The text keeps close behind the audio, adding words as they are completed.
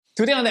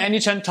Today on the Andy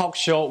Chen Talk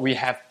Show, we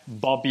have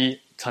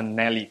Bobby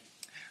Tonelli.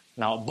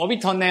 Now, Bobby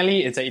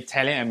Tonelli is an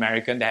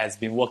Italian-American that has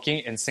been working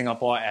in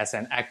Singapore as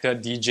an actor,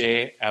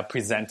 DJ,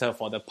 presenter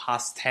for the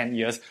past 10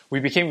 years.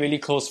 We became really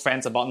close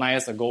friends about 9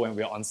 years ago when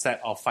we were on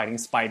set of Fighting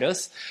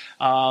Spiders.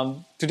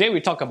 Today, we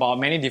talk about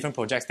many different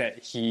projects that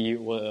he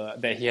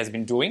has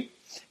been doing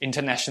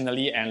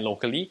internationally and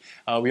locally.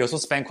 We also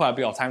spend quite a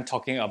bit of time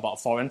talking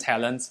about foreign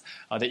talents,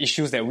 the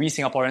issues that we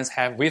Singaporeans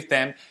have with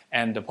them,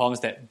 and the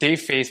problems that they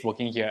face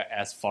working here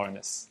as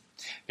foreigners.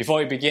 Before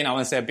we begin, I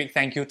want to say a big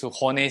thank you to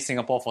Hone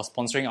Singapore for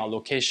sponsoring our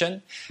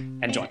location.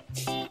 Enjoy.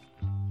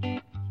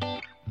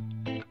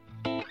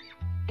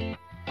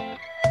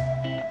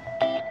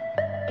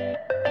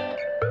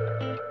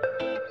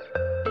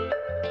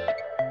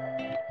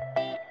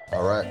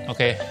 All right.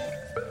 Okay.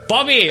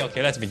 Bobby!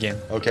 Okay, let's begin.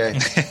 Okay.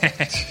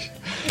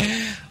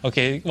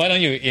 Okay, why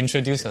don't you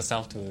introduce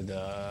yourself to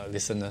the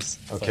listeners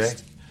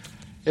first?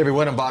 Hey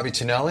everyone, I'm Bobby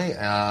Tonelli.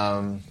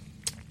 I'm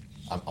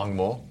Ang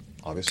Mo,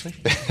 obviously.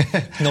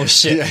 No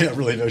shit. Yeah,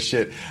 really no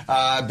shit.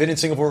 I've been in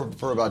Singapore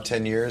for about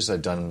 10 years.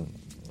 I've done,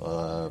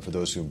 for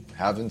those who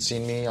haven't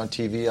seen me on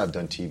TV, I've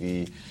done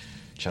TV,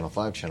 Channel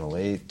 5, Channel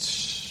 8,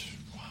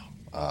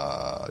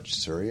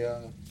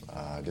 Surya.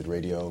 I did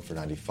radio for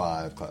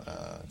 95,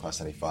 Class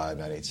 95,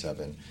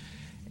 987.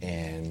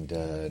 And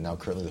now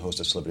currently the host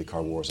of Celebrity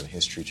Car Wars on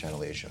History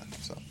Channel Asia.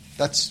 So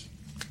that's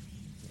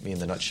me in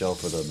the nutshell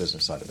for the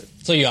business side of it.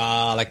 So you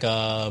are like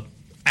a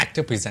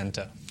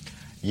actor-presenter.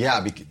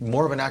 Yeah,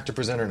 more of an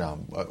actor-presenter now.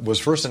 Was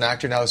first an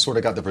actor, now sort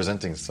of got the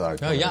presenting side.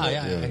 Oh, yeah.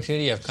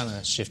 Actually, I've kind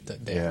of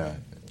shifted there.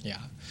 Yeah.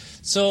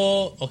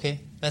 So, okay,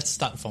 let's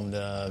start from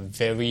the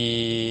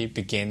very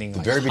beginning.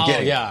 Very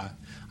beginning? Yeah.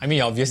 I mean,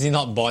 you're obviously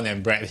not born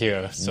and bred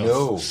here. So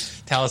no.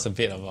 Tell us a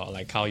bit about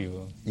like how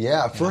you...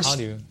 Yeah,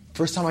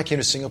 First time I came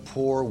to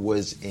Singapore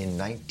was in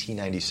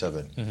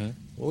 1997.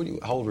 Mm-hmm.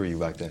 How old were you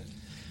back then?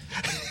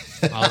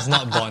 I was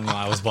not born. No,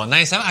 I was born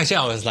 97. Actually,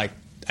 I was like,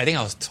 I think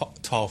I was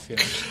 12. Yeah.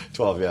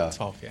 12, yeah.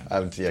 12, yeah. I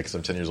haven't, because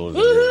I'm 10 years older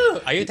than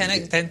you. Are you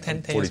 10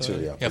 42, years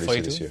old? yeah.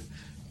 42 this year.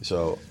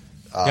 So,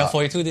 you're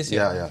 42 this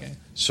year? Yeah. Okay.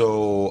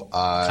 So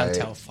Can't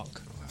tell,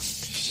 fuck.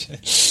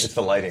 It's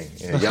the lighting.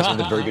 You guys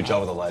did a very good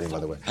job with the lighting, by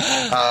the way.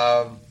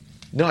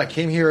 No, I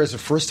came here as the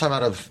first time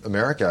out of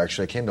America,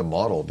 actually. I came to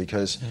model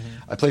because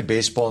I played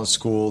baseball in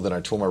school, then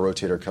I tore my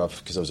rotator cuff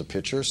because I was a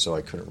pitcher, so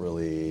I couldn't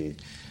really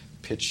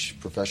pitch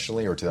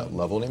professionally or to that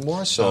level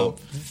anymore. So,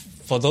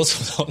 for those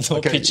who don't know,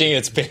 pitching,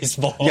 it's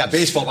baseball. Yeah,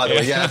 baseball, by the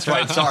way. Yeah, that's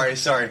right.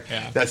 Sorry.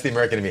 Yeah. That's the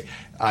American in me.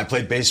 I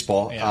played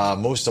baseball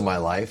most of my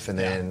life, and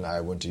then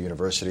I went to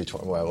university. I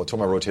tore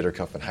my rotator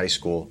cuff in high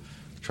school,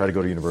 tried to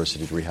go to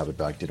university to rehab it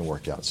back, didn't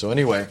work out. So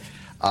anyway...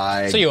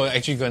 So you were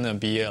actually going to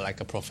be like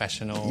a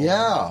professional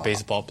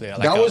baseball player?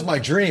 Like that was my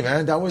dream,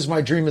 man. That was my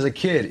dream as a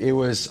kid.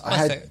 I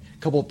had a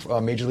couple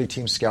major league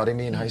teams scouting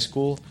me in high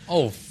school.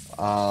 Oh.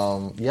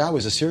 It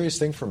was a serious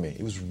thing for me.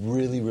 It was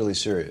really, really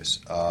serious.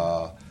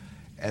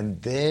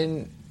 And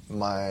then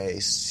my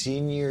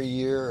senior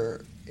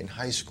year in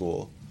high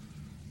school,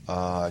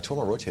 I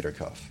tore my rotator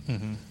cuff.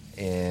 Mm-hmm.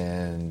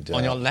 And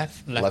on your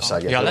left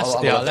side, yeah.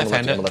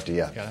 Left-handed. Lefty,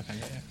 yeah.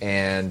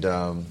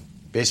 And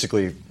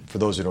basically, for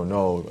those who don't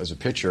know, as a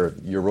pitcher,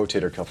 your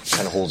rotator cuff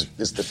kind of holds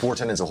the four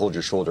tendons that hold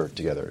your shoulder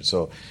together.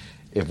 So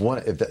if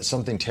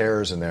something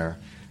tears in there,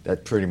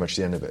 that's pretty much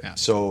the end of it. Yeah.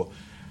 So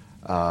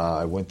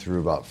I went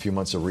through about a few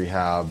months of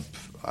rehab.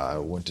 I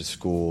went to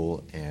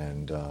school,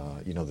 and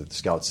the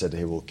scout said,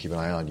 "Hey, we'll keep an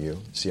eye on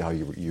you, see how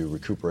you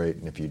recuperate,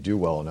 and if you do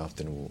well enough,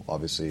 then we'll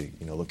obviously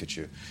look at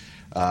you."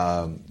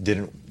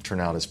 Didn't turn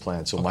out as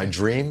planned. So my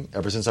dream,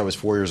 ever since I was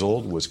 4 years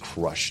old, was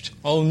crushed.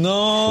 Oh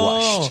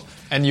no! Crushed.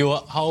 And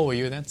how old were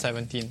you then?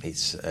 17?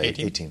 18. Right?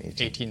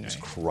 It was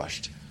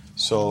crushed.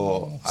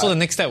 So the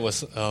next step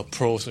was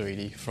pros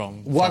already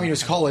from... Well, it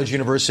was college,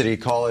 and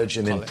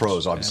then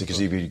pros, obviously, because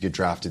if you get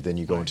drafted, then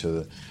you go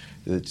into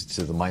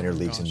the minor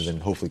leagues and then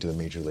hopefully to the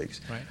major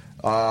leagues.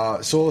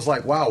 Right. So it was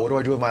like, wow, what do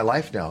I do with my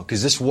life now?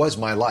 Because this was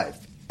my life.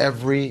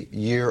 Every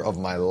year of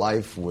my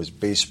life was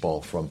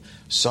baseball, from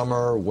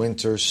summer,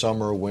 winter.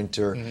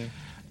 Mm-hmm.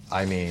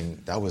 I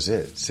mean, that was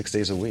it. 6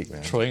 days a week,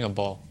 man. Throwing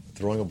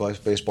a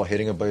baseball,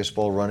 hitting a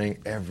baseball, running,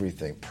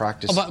 everything.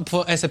 Practice.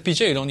 But as a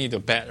pitcher, you don't need to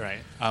bat,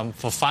 right?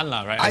 For fun,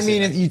 right? I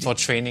mean, for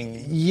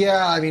training.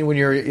 Yeah, I mean, when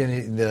you're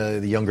in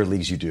the younger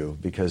leagues, you do,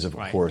 because of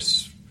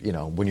course,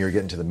 when you're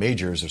getting to the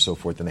majors or so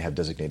forth, then they have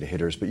designated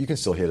hitters, but you can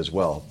still hit as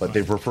well. But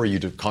they prefer you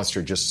to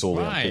concentrate just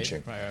solely on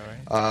pitching.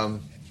 Right.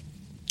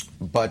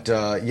 But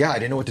I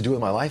didn't know what to do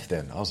with my life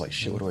then. I was like,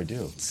 shit, what do I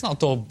do? It's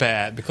not so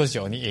bad because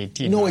you're only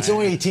 18. No, it's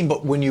only 18,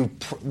 but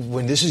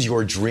when this is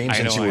your dream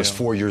since you was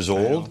 4 years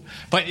old.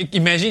 But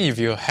imagine if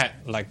you had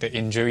like the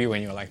injury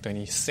when you're like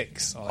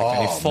 26 or like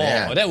 24.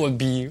 Man. That would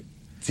be...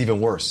 It's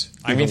even worse.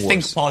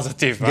 Think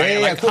positive, right? Yeah,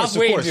 like of course,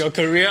 halfway into your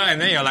career and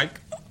then you're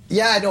like...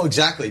 Yeah, no,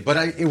 exactly. But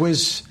it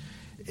was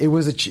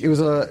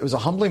a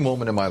humbling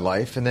moment in my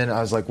life. And then I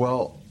was like,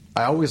 well,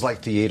 I always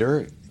liked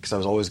theater, because I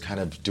was always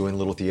kind of doing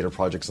little theater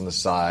projects on the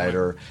side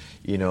or,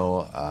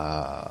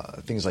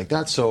 things like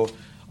that. So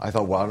I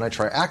thought, why don't I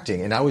try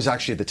acting? And I was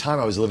actually, at the time,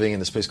 I was living in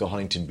this place called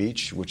Huntington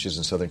Beach, which is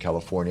in Southern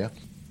California.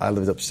 I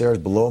lived upstairs.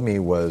 Below me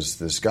was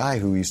this guy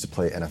who used to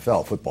play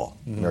NFL football,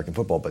 American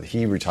football, but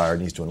he retired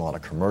and he's doing a lot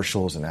of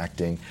commercials and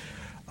acting.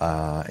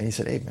 And he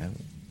said, hey, man,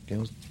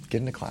 get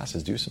into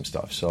classes, do some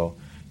stuff. So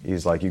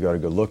he's like, you got a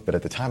good look. But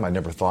at the time, I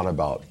never thought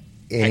about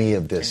any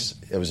of this.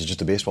 It was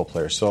just a baseball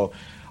player. So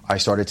I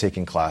started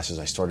taking classes.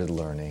 I started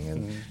learning.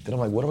 And then I'm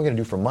like, what am I going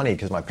to do for money?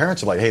 Because my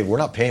parents are like, hey, we're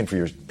not paying for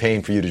you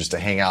to just to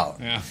hang out.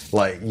 Yeah.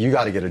 Like, you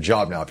got to get a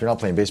job now. If you're not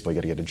playing baseball, you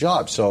got to get a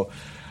job. So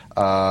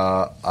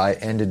I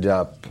ended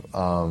up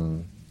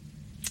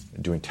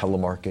doing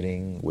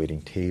telemarketing,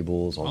 waiting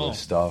tables, all this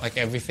stuff. Like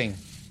everything.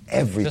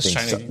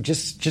 Everything.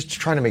 Just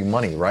trying to make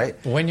money, right?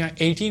 When you're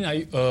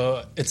 18,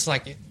 it's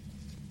like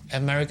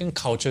American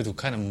culture to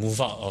kind of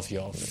move out of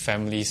your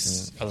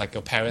family's, like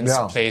your parents'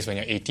 place when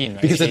you're 18,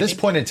 right? Because at this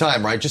point in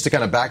time, right, just to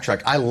kind of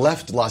backtrack, I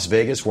left Las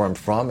Vegas, where I'm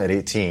from, at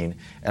 18,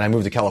 and I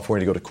moved to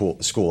California to go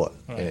to school.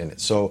 Right. And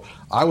so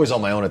I was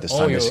on my own at this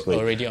time,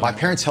 basically. My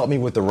parents helped me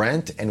with the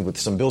rent and with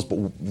some bills, but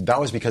that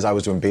was because I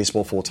was doing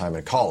baseball full-time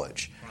in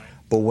college. Right.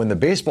 But when the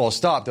baseball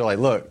stopped, they're like,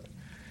 look,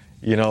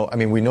 we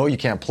know you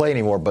can't play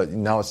anymore, but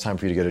now it's time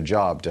for you to get a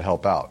job to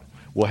help out.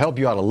 We'll help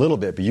you out a little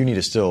bit, but you need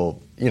to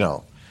still,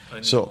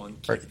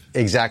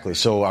 exactly.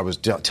 So I was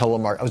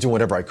telemarketing. I was doing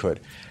whatever I could.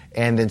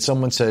 And then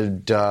someone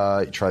said,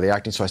 try the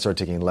acting. So I started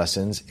taking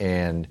lessons.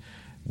 And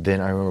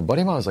then I remember a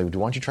buddy of mine was like, why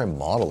don't you try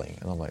modeling?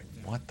 And I'm like,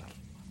 what the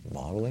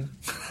modeling?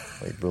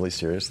 Like, really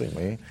seriously?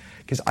 Me?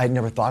 Because I'd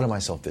never thought of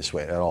myself this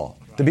way at all.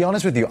 Right. To be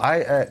honest with you,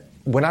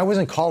 when I was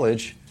in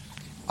college,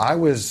 I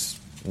was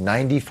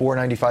 94,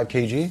 95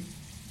 kg.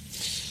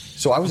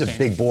 So I was a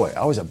big boy.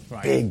 I was a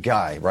big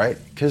guy, right?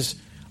 Because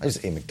I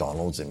just ate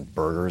McDonald's and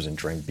burgers and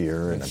drank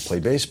beer and I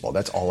played baseball.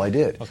 That's all I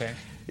did. Okay.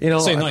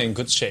 So you're not in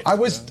good shape. I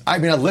was. I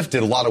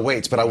lifted a lot of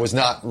weights, but I was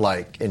not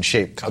like in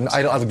shape.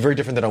 I look very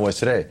different than I was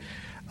today.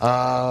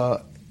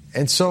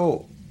 And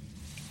so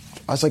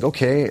I was like,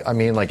 okay.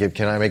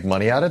 Can I make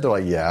money at it? They're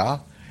like, yeah.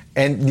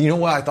 And you know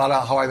what I thought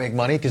how I make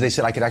money? Because they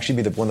said I could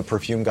actually be one of the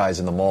perfume guys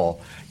in the mall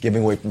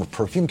giving away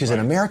perfume. Because in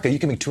America, you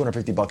can make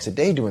 $250 a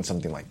day doing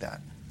something like that.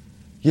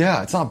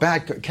 Yeah, it's not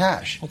bad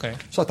cash. Okay.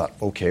 So I thought,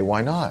 okay,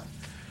 why not?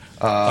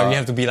 But you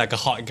have to be like a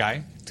hot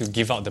guy to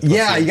give out the perfume.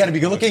 Yeah, you got to be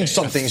good looking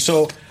something.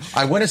 So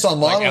I went and saw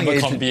modeling. Like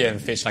Abercrombie and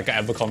Fitch, like an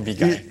Abercrombie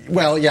guy.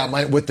 Well,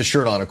 yeah, with the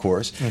shirt on, of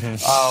course.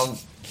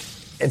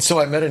 Mm-hmm. And so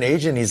I met an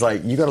agent. He's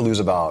like, you got to lose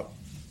about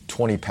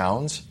 20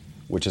 pounds,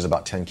 which is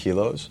about 10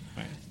 kilos.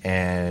 Right.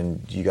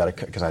 And you got to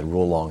cut, because I had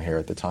real long hair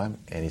at the time.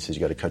 And he says, you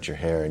got to cut your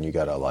hair and you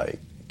got to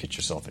get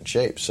yourself in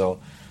shape.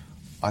 So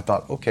I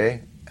thought,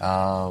 okay.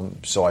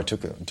 So I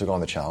took on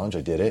the challenge.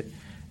 I did it.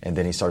 And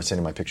then he started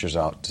sending my pictures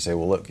out to say,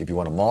 well, look, if you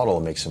want to model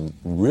and make some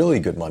really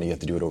good money, you have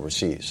to do it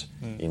overseas.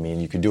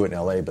 You could do it in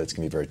LA, but it's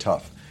going to be very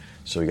tough.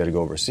 So you got to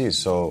go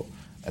overseas.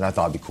 And I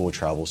thought it'd be cool to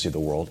travel, see the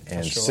world.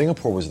 And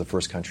Singapore was the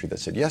first country that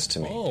said yes to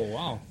me. Oh,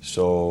 wow.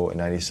 So in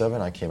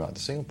 97, I came out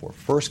to Singapore.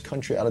 First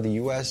country out of the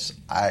U.S.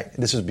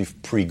 This was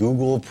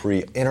pre-Google,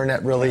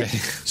 pre-internet, really.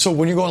 So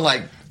when you're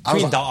going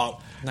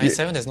pre-dial-up.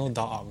 97, there's no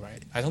dial-up,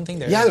 right? I don't think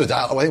there is. Yeah, there was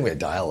dial-up. I think we had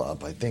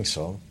dial-up. I think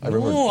so. I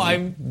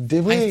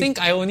think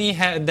I only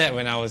had that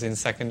when I was in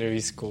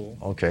secondary school.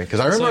 Okay, because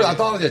I remember, I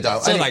thought it was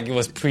dial-up. So it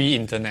was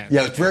pre-internet.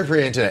 Yeah, it was very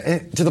pre-internet.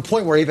 And to the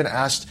point where I even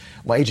asked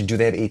my agent, do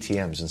they have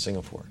ATMs in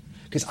Singapore?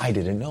 Because I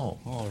didn't know.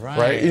 Oh, right.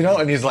 Right?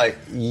 And he's like,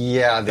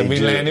 yeah, they do. The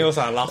millennials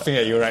are laughing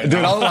at you right now.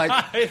 I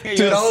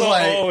was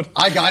like,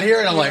 I got here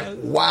and I'm like,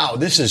 wow,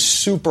 this is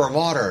super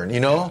modern,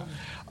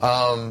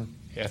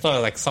 I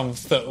thought like some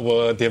third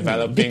world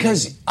developing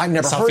because I've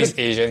never Southeast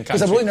Asian country.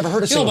 Because I've really never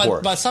heard of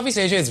Singapore. But Southeast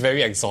Asia is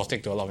very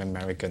exotic to a lot of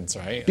Americans,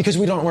 right? Because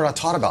we're not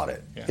taught about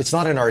it. Yeah. It's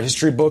not in our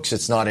history books.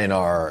 It's not in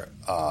our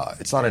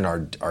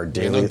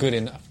daily. You're not good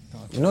enough.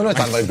 No, it's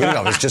not good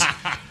enough. It's just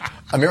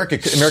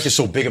America's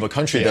so big of a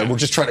country that we're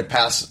just trying to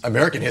pass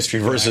American history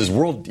versus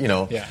world,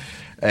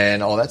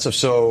 and all that stuff.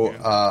 So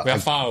we are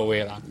far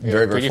away,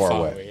 very, very far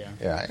away.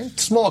 Yeah,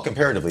 it's small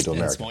comparatively to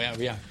America. Small,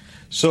 yeah.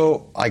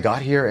 So I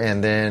got here,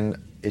 and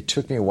then it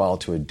took me a while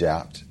to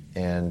adapt.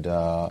 And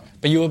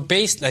but you were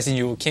based, as in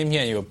you came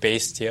here and you were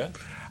based here?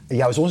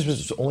 Yeah, I was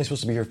only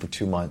supposed to be here for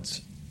 2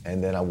 months,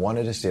 and then I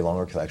wanted to stay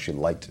longer because I actually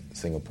liked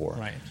Singapore.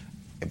 Right.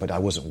 But I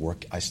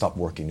wasn't I stopped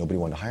working. Nobody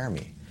wanted to hire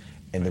me.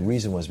 And the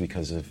reason was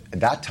because of,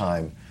 at that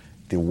time,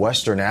 the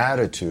Western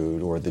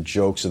attitude or the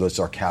jokes or the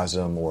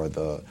sarcasm or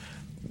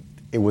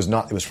it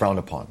was frowned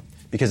upon.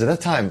 Because at that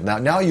time,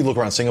 now you look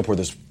around Singapore,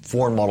 there's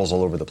foreign models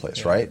all over the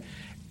place, right?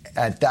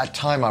 At that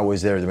time I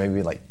was there may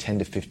be like 10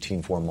 to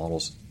 15 foreign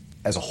models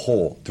as a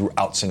whole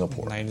throughout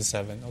Singapore.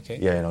 97, okay.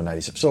 Yeah,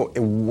 97. So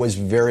it was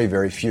very,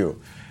 very few.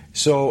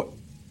 So,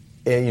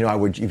 I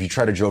would, if you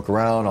try to joke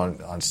around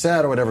on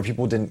set or whatever,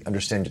 people didn't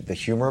understand the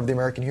humor of the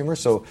American humor.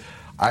 So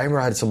I remember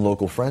I had some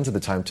local friends at the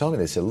time tell me,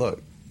 they said,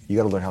 look, you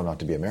got to learn how not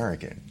to be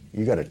American.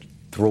 You got to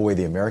throw away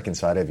the American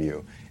side of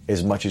you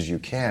as much as you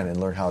can and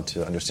learn how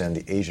to understand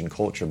the Asian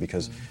culture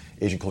because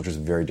Asian culture is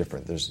very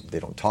different. They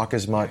don't talk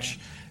as much.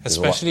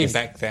 Especially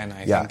back then, I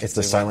think. Yeah, it's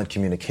the silent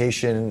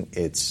communication.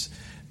 It's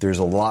there's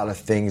a lot of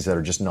things that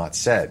are just not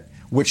said.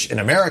 Which in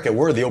America,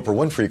 we're the Oprah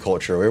Winfrey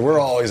culture. We're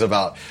always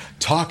about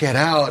talk it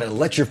out and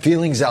let your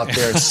feelings out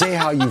there and say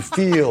how you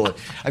feel.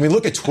 I mean,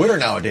 look at Twitter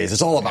nowadays.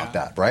 It's all about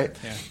that, right?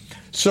 Yeah.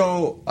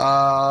 So,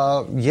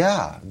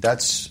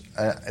 that's...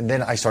 and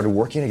then I started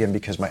working again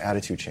because my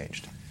attitude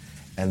changed.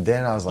 And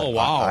then I was like, oh,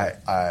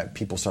 wow.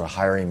 people started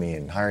hiring me.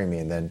 And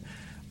then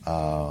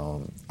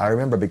I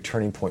remember a big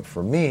turning point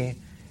for me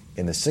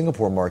in the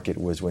Singapore market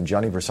was when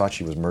Gianni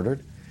Versace was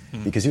murdered.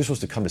 Because he was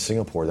supposed to come to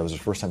Singapore. That was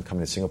his first time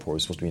coming to Singapore. It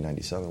was supposed to be in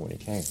 97 when he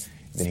came.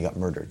 Then he got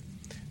murdered.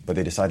 But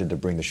they decided to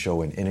bring the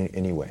show in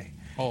anyway.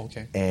 Oh,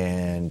 okay.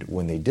 And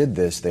when they did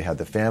this, they had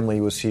the family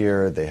was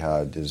here, they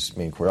had his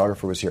main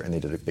choreographer was here, and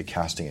they did a big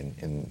casting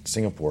in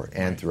Singapore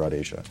and throughout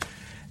Asia.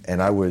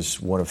 And I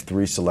was one of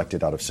 3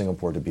 selected out of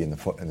Singapore to be in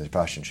the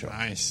fashion show.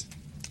 Nice.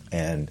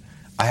 And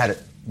I had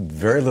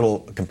very little,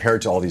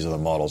 compared to all these other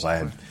models, I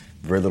had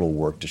very little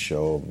work to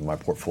show. My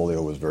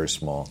portfolio was very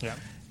small. Yeah.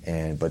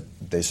 But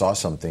they saw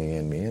something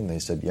in me, and they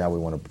said, "Yeah, we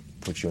want to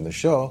put you in the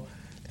show."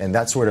 And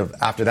that sort of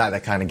after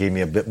that kind of gave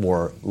me a bit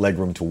more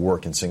legroom to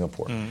work in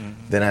Singapore.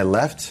 Then I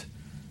left,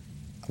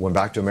 went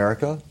back to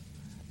America,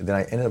 and then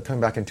I ended up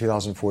coming back in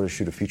 2004 to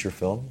shoot a feature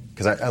film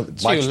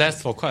So you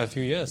left for quite a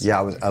few years.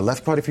 Yeah, I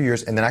left quite a few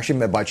years, and then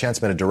actually by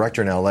chance met a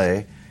director in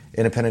LA,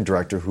 independent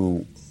director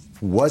who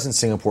was in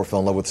Singapore, fell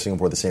in love with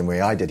Singapore the same way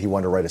I did. He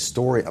wanted to write a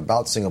story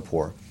about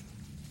Singapore,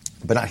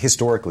 but not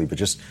historically, but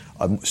just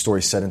a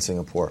story set in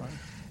Singapore. Right.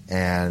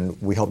 And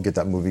we helped get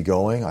that movie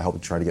going. I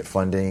helped try to get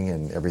funding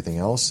and everything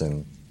else,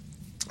 and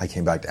I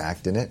came back to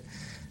act in it.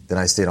 Then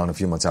I stayed on a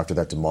few months after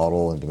that to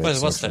model and to make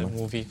what's that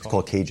movie called? It's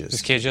called Cages.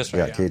 It's Cages,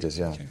 right? Yeah, Cages,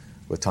 yeah. Okay.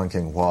 With Tan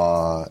Keng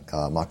Hua,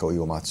 Mako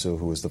Iwamatsu,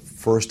 who was the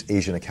first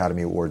Asian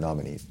Academy Award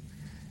nominee.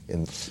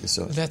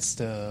 That's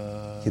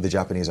the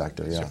Japanese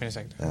actor, yeah. Japanese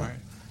actor, yeah.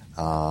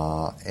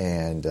 Right.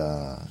 And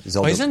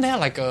Zelda. But isn't there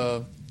like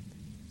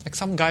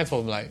some guy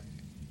from like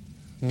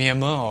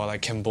Myanmar or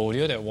like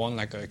Cambodia that won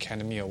like an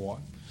Academy Award?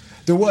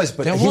 There was,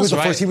 but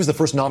he was the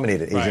first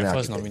nominated Asian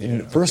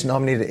actor. First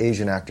nominated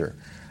Asian actor.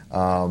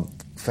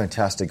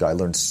 Fantastic guy. I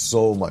learned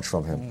so much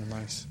from him.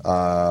 Nice.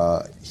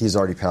 He's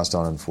already passed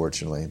on,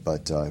 unfortunately,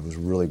 but he was a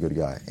really good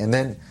guy. And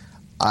then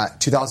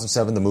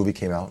 2007, the movie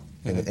came out,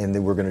 and they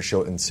were going to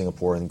show it in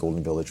Singapore, and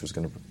Golden Village was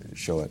going to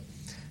show it.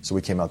 So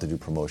we came out to do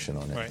promotion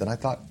on it. Right. Then I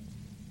thought,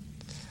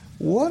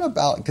 what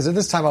about, because at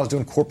this time I was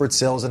doing corporate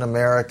sales in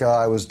America,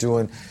 I was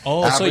doing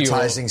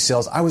advertising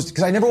sales.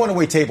 Because I never want to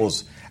wait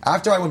tables.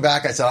 After I went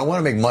back, I said, I want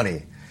to make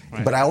money.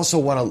 Right. But I also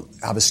want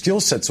to have a skill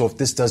set, so if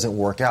this doesn't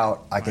work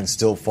out, I can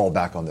still fall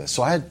back on this.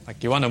 So I had...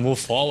 Like you want to move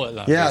forward.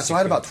 Yeah, basically. So I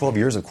had about 12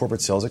 years of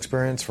corporate sales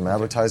experience from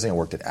advertising. I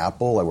worked at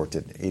Apple, I worked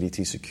at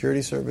ADT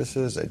Security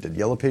Services, I did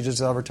Yellow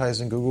Pages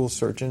advertising, Google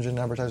search engine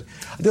advertising.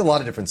 I did a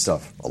lot of different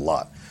stuff, a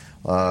lot.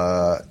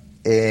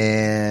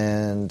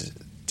 And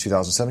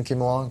 2007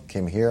 came along,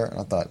 came here, and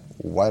I thought,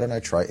 why don't I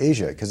try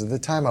Asia? Because at the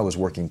time I was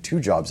working 2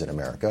 jobs in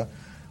America,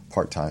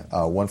 part-time,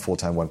 one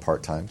full-time, one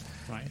part-time.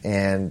 Right.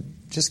 And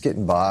just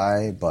getting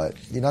by, but,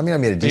 I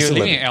made a decent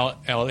living. You were living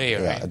in L.A.,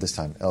 right? Yeah, at this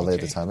time, L.A.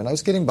 at the time. And I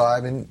was getting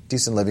by,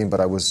 decent living, but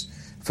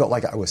felt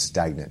like I was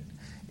stagnant.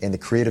 And the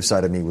creative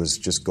side of me was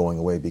just going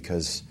away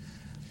because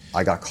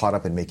I got caught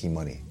up in making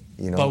money,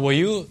 But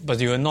you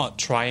were not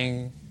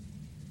trying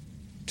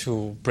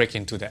to break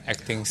into the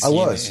acting scene? I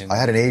was. I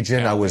had an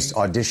agent. I was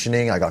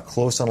auditioning. I got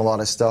close on a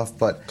lot of stuff,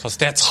 but... Because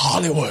that's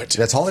Hollywood.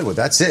 That's Hollywood.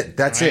 That's it.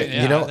 That's it.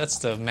 Yeah, that's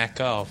the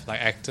mecca of like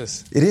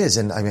actors. It is,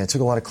 and I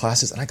took a lot of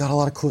classes, and I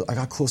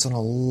got close on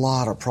a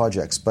lot of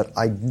projects, but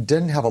I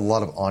didn't have a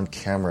lot of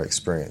on-camera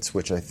experience,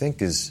 which I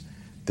think is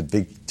the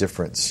big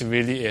difference. It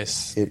really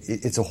is.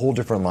 It's a whole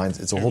different mind.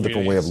 It's a whole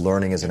different way of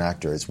learning as an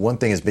actor. It's one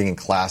thing is being in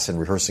class and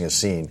rehearsing a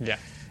scene. Yeah,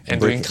 and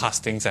doing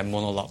castings and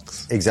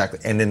monologues. Exactly,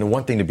 and then the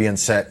one thing to be on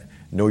set,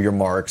 know your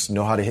marks,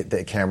 know how to hit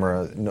the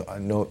camera,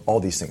 know all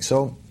these things.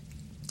 So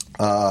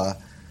I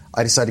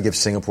decided to give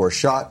Singapore a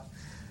shot.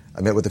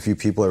 I met with a few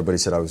people. Everybody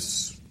said I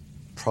was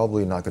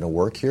probably not going to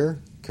work here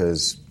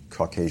because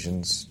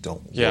Caucasians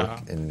don't work. Yeah,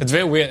 it's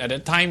very weird. At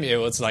that time, it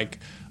was like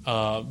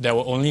there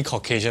were only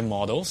Caucasian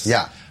models.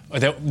 Yeah.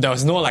 There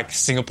was no like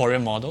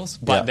Singaporean models,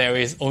 but there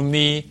is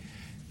only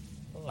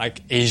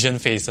like Asian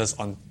faces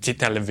on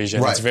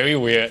television. Right. It's very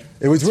weird.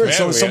 It was weird.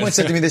 So someone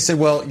said to me, they said,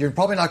 well, you're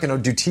probably not going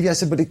to do TV. I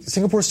said, but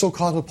Singapore's so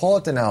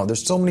cosmopolitan now.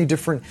 There's so many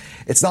different...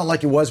 It's not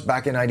like it was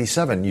back in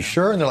 97. You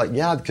sure? And they're like,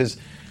 yeah, because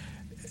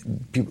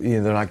people,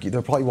 they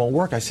probably won't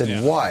work. I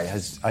said, why?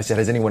 Has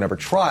anyone ever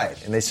tried?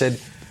 And they said,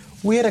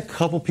 we had a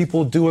couple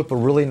people do it, but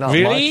really not much.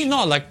 Really?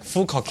 Not like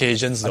full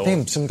Caucasians, though? I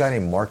think some guy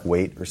named Mark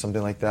Waite or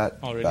something like that.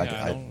 Oh, really?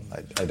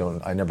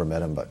 I never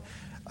met him, but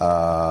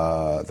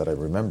that I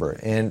remember.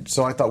 And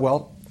so I thought,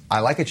 well, I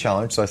like a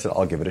challenge, so I said,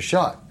 I'll give it a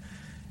shot.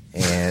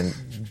 And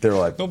they're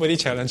like... Nobody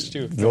challenged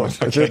you. No,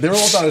 they all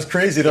thought I was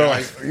crazy. They're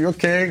like, are you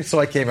okay? So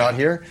I came out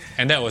here.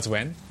 And that was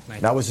when?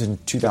 That was in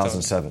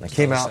 2007. I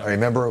came out, I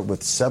remember,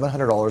 with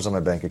 $700 on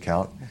my bank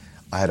account.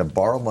 I had to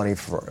borrow money,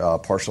 for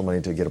partial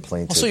money, to get a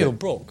plane ticket. So you were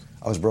broke?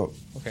 I was broke.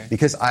 Okay.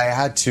 Because I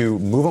had to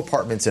move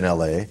apartments in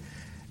L.A.,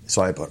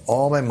 so I put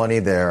all my money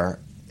there,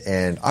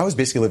 and I was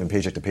basically living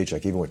paycheck to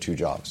paycheck, even with 2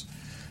 jobs.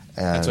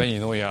 And That's when you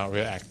know you're a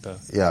real actor.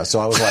 yeah, so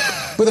I was like,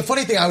 but the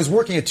funny thing, I was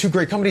working at 2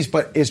 great companies,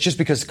 but it's just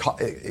because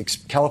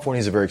California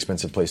is a very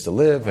expensive place to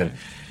live and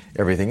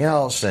everything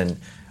else. And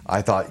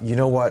I thought, you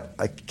know what?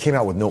 I came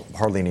out with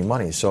hardly any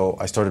money, so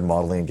I started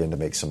modeling again to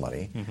make some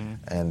money,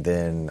 and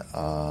then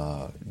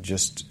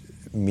just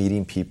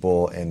meeting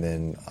people, and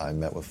then I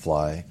met with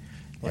Fly,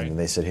 and then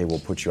they said, hey, we'll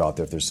put you out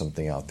there if there's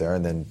something out there,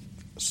 and then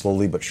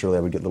slowly but surely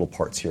I would get little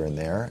parts here and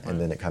there, and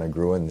then it kind of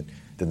grew, and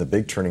then the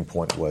big turning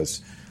point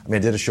was, I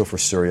did a show for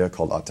Surya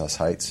called Atas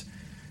Heights.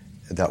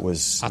 That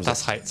was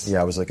Atas Heights.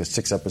 Yeah, it was like a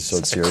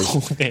 6-episode Such a series.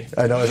 cool name.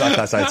 I know, it's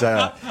Atas Heights.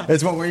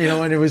 It's what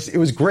and it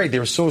was great. They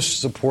were so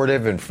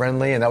supportive and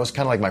friendly, and that was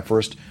kind of like my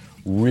first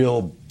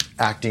real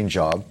acting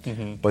job.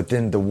 But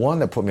then the one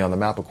that put me on the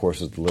map, of course,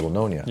 was the Little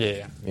Nonia.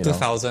 Yeah. You know?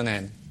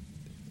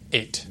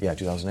 2008. Yeah,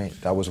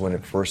 2008. That was when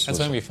it first. That's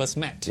when we first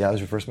met. Yeah, that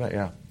was we first met.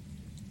 Yeah.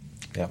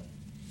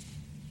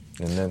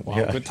 And then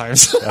Wow, good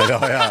times. I know.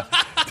 Yeah.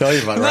 Tell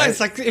you about it, No, right? it's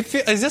like it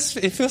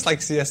feels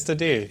like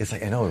yesterday. It's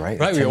like I know, right?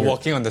 Right, we 10 were years.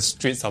 walking on the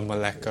streets of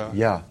Malacca.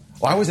 Yeah.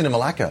 Well, I wasn't in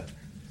Malacca.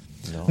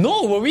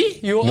 No, were we?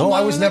 You were No,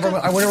 on I was Malacca?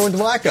 never. I never went to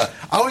Malacca.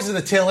 I was in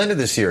the tail end of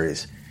the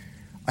series.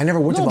 I never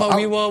went No, to but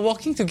Malacca. we were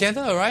walking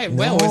together, right? No,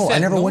 Where was that? I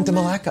never No, went to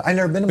man. Malacca. I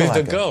never been to With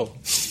Malacca. the girl.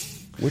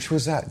 Which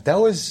was that? That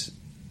wasn't.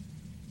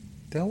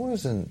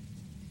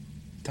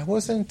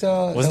 Was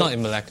not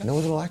in Malacca? No, it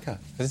was in Malacca.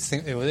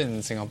 It was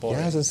in Singapore. Yeah,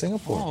 right? it was in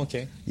Singapore. Oh,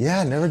 okay.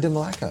 Yeah, never did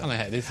Malacca. I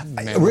had this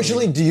memory.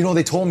 Originally, do you know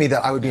they told me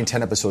that I would be in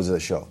 10 episodes of the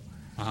show?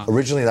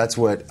 Originally, that's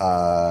what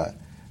the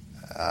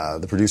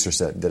producer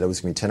said, that it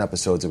was going to be 10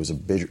 episodes. It was a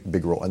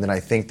big role. And then I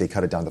think they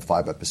cut it down to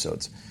 5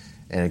 episodes.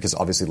 And because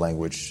obviously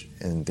language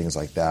and things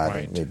like that,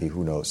 Right. and maybe,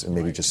 who knows, and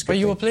maybe just But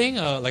you were scripting. playing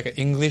like an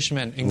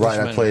Englishman. Right,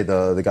 I played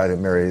the guy that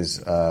marries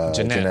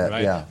Jeanette,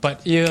 right? Yeah.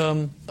 But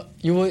you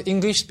were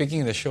English speaking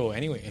in the show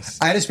anyways.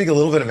 I had to speak a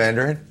little bit of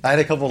Mandarin. I had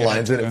a couple of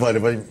lines in it, yeah. but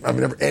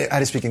I had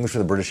to speak English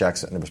with a British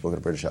accent. I never spoke with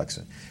a British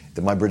accent.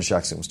 My British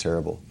accent was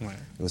terrible. Right.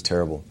 It was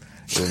terrible.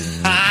 It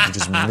was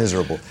just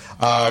miserable.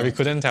 We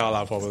couldn't tell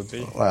that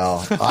probably.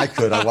 Well, I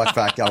could. I watched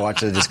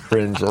it and just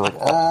cringe. Like,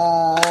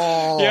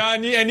 oh. Yeah, I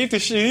need to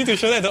you need to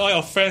show that to all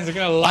your friends. They're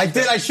gonna laugh. I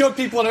did. I showed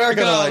people in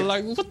America. They're They're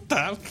like, what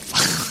the?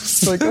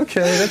 it's like,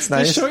 okay, that's You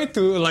nice. show it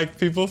to like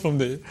people from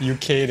the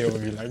UK, they will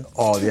be like,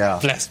 Oh, yeah.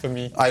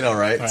 blasphemy. I know,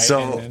 right? Right,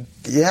 So, and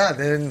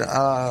then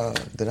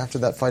after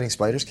that, Fighting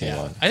Spiders came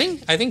Yeah, on.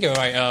 I think you're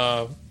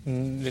right.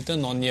 Little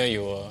Nonya,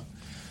 you were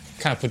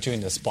kind of put you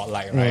in the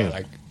spotlight, right?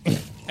 Like,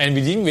 and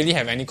we didn't really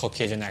have any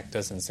Caucasian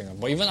actors in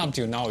Singapore. Even up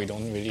till now, we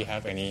don't really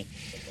have any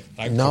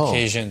like No.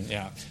 Caucasian.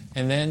 Yeah,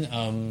 and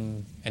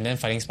then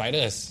Fighting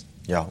Spiders.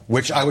 Yeah,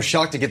 which I was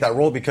shocked to get that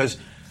role because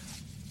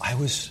I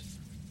was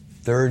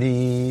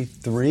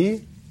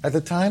 33 at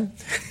the time.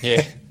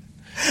 Yeah.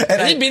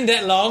 And Has it been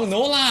that long?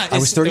 No lah. I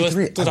was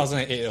 33. It was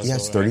 2008 or so. Yeah,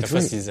 it's right? 33. The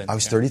first season. I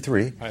was Yeah.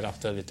 33. Right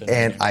after Little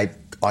And Nonya. I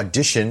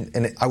auditioned,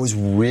 and I was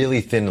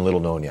really thin in Little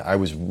Nonya. I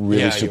was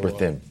really Yeah, you super were.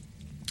 thin.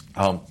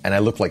 And I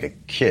looked like a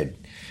kid.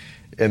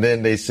 And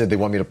then they said they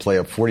want me to play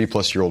a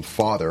 40-plus-year-old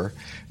father,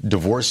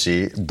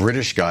 divorcee,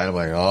 British guy. And I'm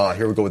like, oh,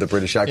 here we go with the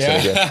British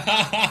accent again.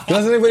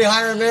 Doesn't anybody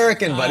hire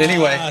American? But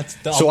anyway. It's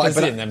the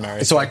opposite in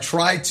America. So I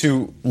tried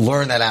to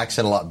learn that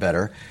accent a lot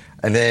better.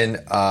 And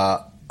then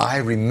I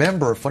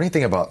remember, funny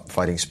thing about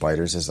Fighting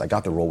Spiders is I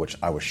got the role, which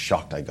I was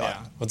shocked I got.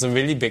 Yeah, it was a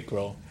really big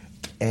role.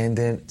 And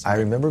then I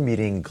remember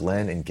meeting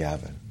Glenn and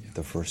Gavin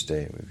the first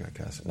day we got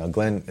cast. Now,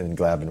 Glenn and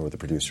Gavin were the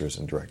producers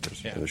and directors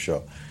for the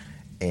show.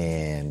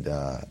 And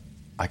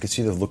I could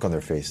see the look on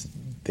their face.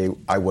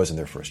 I wasn't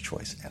their first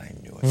choice, and I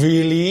knew it.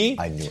 Really?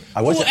 I knew it.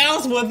 Who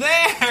else were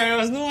there? There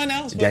was no one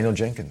else. Daniel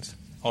Jenkins.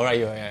 All right,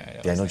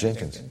 yeah. Daniel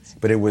Jenkins.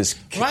 But it was...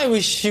 Right,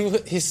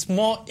 he's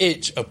more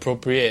age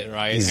appropriate,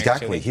 right?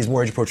 Exactly. actually? He's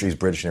more age appropriate. He's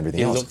British and everything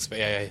He else. looks,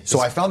 yeah.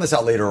 So I found this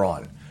out later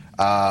on.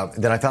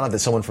 Then I found out that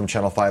someone from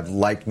Channel 5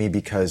 liked me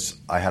because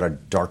I had a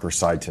darker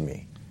side to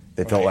me.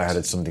 They felt I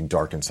had something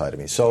dark inside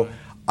of me. So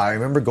I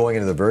remember going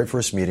into the very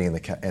first meeting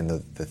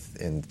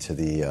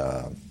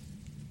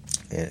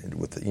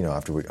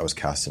after I was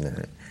casting in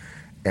it,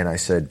 and I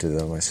said to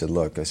them,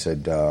 look,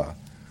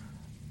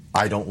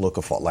 I don't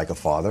look like a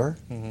father.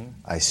 Mm-hmm.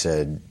 I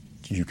said,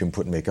 you can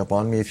put makeup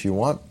on me if you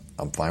want.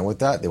 I'm fine with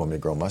that. They want me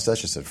to grow a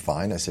mustache. I said,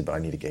 fine. I said, but I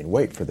need to gain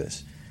weight for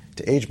this,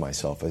 to age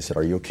myself. I said,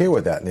 are you okay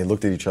with that? And they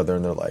looked at each other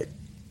and they're like,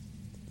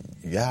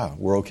 yeah,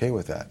 we're okay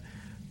with that.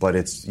 But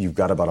you've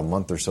got about a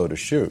month or so to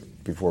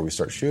shoot before we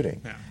start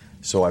shooting. Yeah.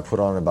 So I put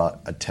on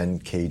about 10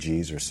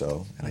 kgs or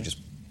so, and I just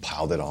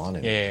piled it on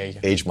and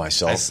aged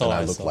myself, and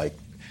I looked like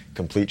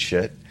complete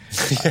shit.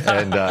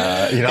 And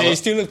you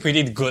still look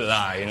pretty good,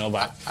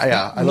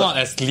 but not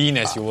as lean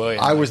as you were.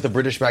 I was the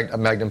British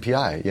Magnum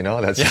PI,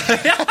 That's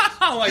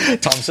oh my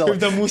God. Tom Selleck With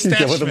the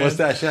mustache, with the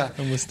mustache, yeah.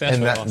 The mustache,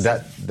 and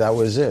awesome. that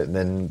was it. And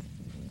then,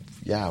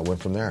 I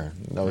went from there.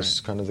 That was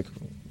kind of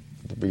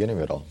the beginning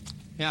of it all.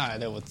 Yeah,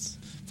 that was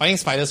Fighting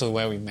Spiders was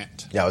where we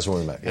met. Yeah, that's where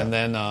we met. Yeah. And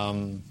then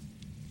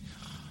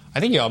I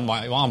think you're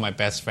one of my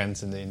best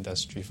friends in the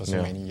industry for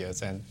so many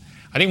years, and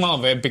I think one of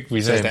the very big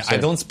reasons is that I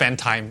don't spend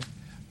time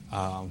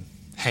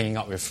hanging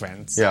out with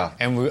friends. Yeah.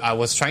 And I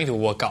was trying to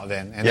work out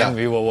then. And Yeah. then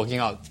we were working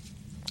out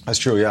That's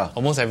true, yeah.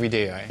 almost every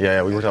day, right?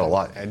 Yeah, we worked out a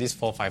lot. At least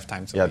 4 or 5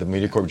 times a Yeah, week.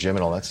 the MediaCorp gym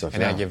and all that stuff.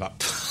 And yeah. then I gave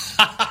up.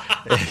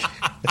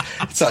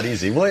 It's not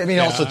easy. Well, I mean,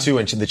 also, too,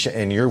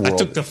 in your world... I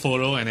took the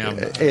photo and then I'm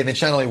in the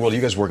Channel 8 world,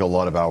 you guys work a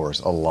lot of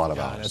hours. A lot of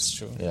hours. that's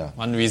true. Yeah.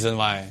 One reason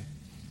why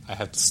I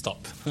had to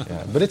stop.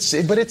 Yeah, but it's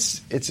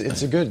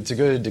a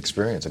good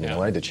experience. I mean, Yeah.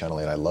 when I did Channel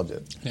 8, I loved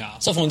it. Yeah.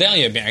 So from there on,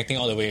 you've been acting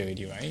all the way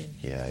already, right?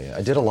 Yeah.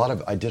 I did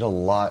a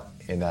lot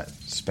in that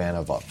span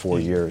of about 4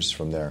 years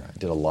from there. I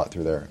did a lot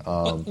through there.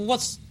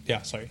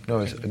 Sorry.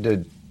 No, I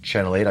did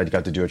Channel 8. I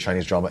got to do a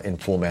Chinese drama in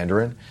full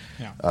Mandarin.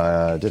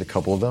 Yeah. Did a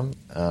couple of them.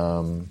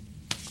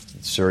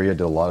 Syria,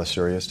 did a lot of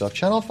Syria stuff.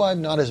 Channel 5,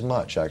 not as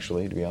much,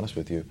 actually, to be honest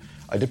with you.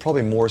 I did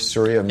probably more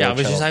Syria. Yeah,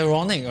 which is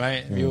ironic,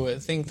 right? You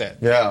would think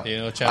that,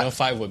 Channel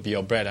 5 would be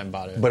your bread and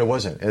butter. But it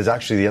wasn't. It was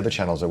actually the other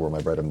channels that were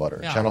my bread and butter.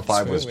 Yeah, Channel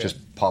 5 was weird.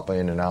 just popping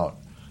in and out.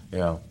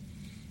 Yeah.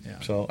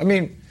 Yeah. So, I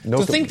mean...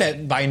 To think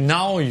that by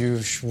now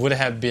you would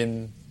have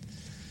been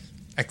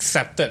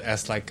accepted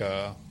as like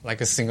a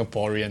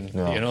Singaporean,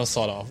 No.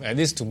 sort of. At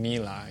least to me,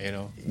 I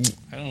don't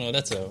know,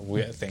 that's a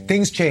weird thing.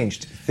 Things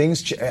changed.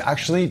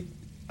 Actually...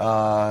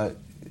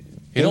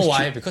 You know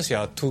why? Because you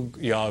are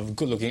a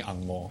good-looking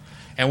Angmo,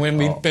 and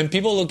when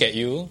people look at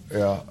you,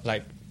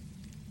 like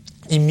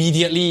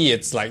immediately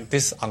it's like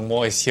this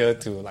Angmo is here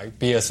to like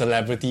be a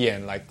celebrity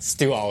and like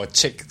steal our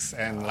chicks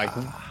and like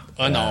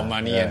earn our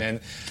money, and then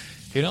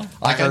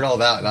I heard all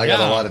that, and I got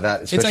a lot of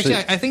that. It's actually,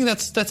 I think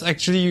that's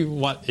actually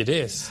what it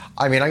is.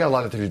 I mean, I got a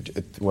lot of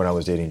it when I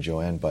was dating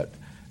Joanne, but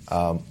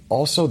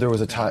also there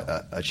was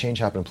a change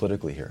happened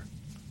politically here,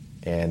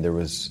 and there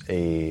was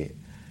I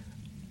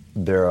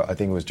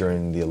think it was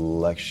during the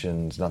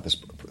elections, not this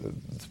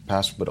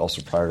past, but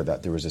also prior to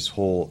that, there was this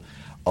whole,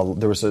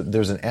 there's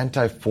an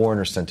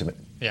anti-foreigner sentiment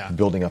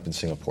building up in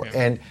Singapore,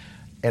 and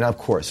of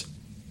course,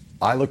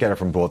 I look at it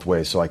from both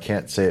ways, so I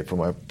can't say it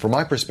from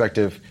my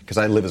perspective because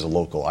I live as a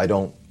local.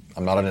 I'm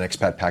not on an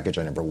expat package.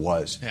 I never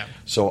was,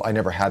 so I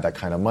never had that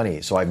kind of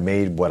money. So I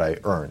made what I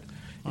earned,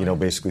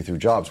 basically through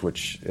jobs,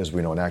 which, as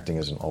we know, in acting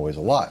isn't always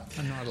a lot.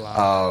 Not a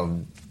lot.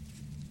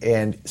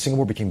 And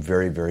Singapore became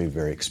very, very,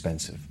 very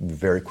expensive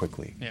very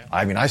quickly. Yeah.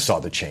 I mean, I saw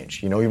the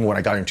change. Even when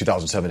I got in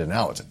 2007 to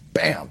now, it's like,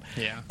 bam.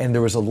 Yeah. And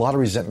there was a lot of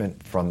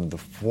resentment from the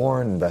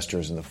foreign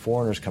investors and the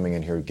foreigners coming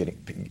in here getting,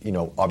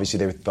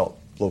 obviously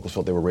locals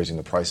felt they were raising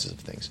the prices of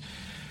things.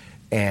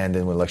 And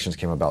then when elections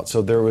came about.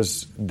 So there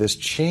was this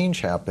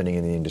change happening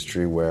in the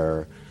industry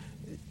where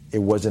it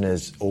wasn't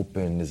as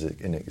open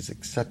and as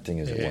accepting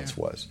as it once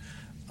was.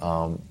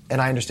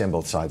 And I understand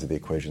both sides of the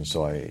equation,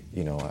 so I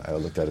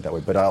looked at it that way.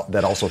 But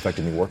that also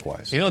affected me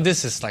work-wise.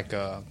 This is like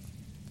to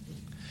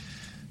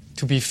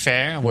be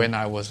fair, when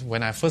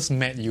I first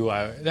met you,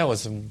 that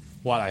was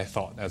what I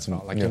thought as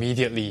well. Like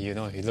immediately, you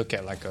look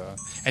at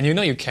and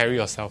you carry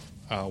yourself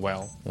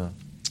well. Yeah.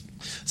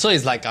 So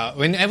it's like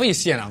whenever you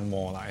see an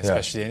Angmo,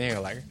 especially, and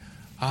you're like,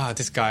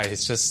 this guy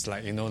is just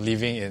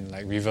living in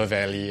like River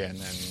Valley and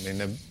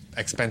in a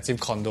expensive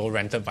condo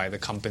rented by the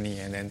company,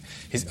 and then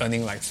he's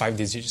earning like 5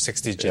 digits,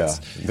 6 digits.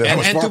 Yeah,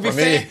 and to be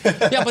fair,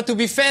 but to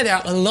be fair, there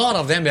are a lot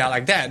of them that are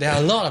like that. There are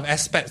a lot of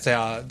expats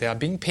that are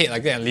being paid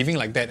like that and living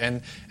like that,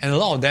 and a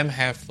lot of them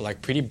have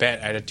like pretty bad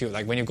attitude.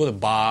 Like when you go to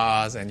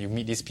bars and you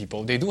meet these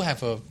people, they do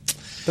have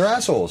they're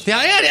assholes. They're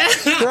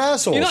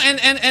assholes.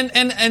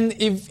 And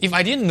if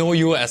I didn't know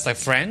you as a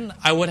friend,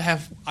 I would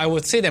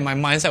say that my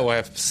mindset would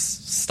have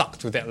stuck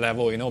to that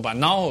level, But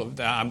now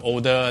that I'm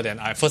older,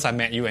 first I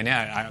met you, and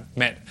then I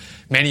met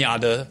many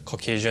other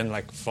Caucasian,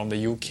 like from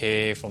the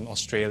UK, from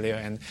Australia,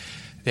 and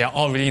they are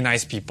all really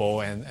nice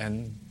people,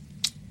 and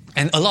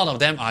a lot of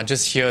them are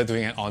just here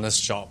doing an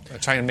honest job,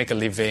 trying to make a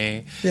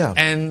living. Yeah.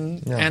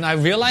 And I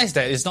realized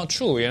that it's not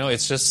true.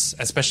 It's just,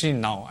 especially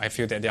now, I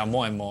feel that there are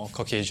more and more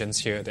Caucasians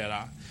here that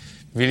are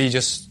really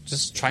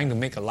just trying to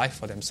make a life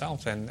for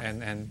themselves.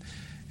 And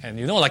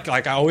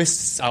like I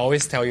always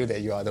tell you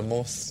that you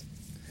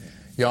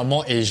are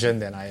more Asian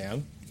than I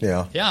am.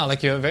 Yeah. Yeah,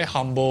 like you're very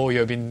humble.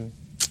 You're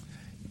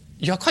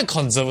quite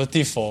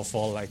conservative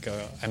for like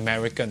a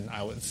American,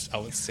 I would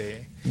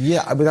say.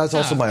 Yeah, but that's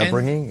also my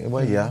upbringing.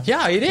 Well, yeah.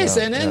 Yeah, it is,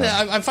 and then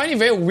I find it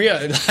very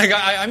weird. Like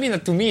I mean,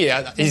 to me,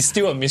 it's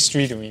still a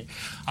mystery to me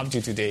up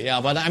to today. Yeah,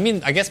 but I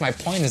mean, I guess my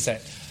point is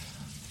that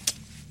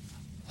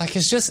like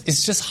it's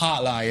just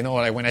hard,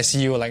 Like when I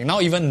see you, like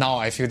even now,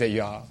 I feel that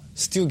you are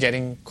still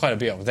getting quite a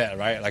bit of that,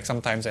 right? Like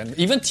sometimes, and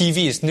even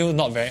TV is still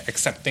not very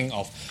accepting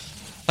of.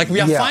 Like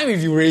we are fine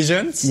with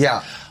Eurasians.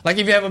 Yeah. Like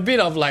if you have a bit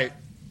of like.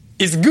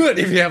 It's good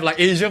if you have like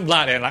Asian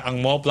blood and like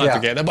Angmo blood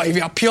together, but if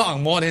you are pure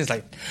Angmo, then it's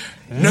like,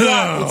 no.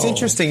 Yeah, it's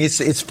interesting.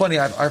 It's funny.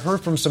 I've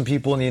heard from some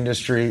people in the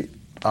industry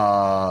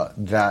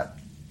that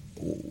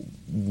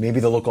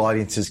maybe the local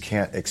audiences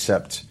can't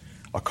accept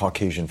a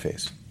Caucasian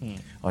face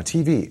on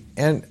TV,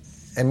 and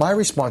my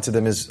response to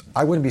them is,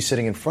 I wouldn't be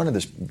sitting in front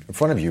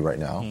of you right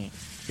now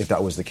if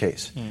that was the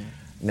case.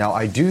 Now,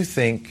 I do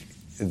think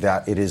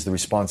that it is the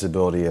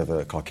responsibility of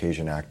a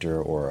Caucasian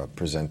actor or a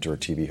presenter, or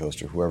TV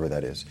host, or whoever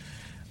that is.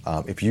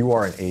 If you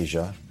are in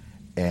Asia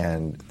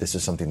and this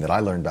is something that I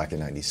learned back in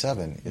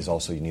 '97, is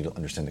also you need to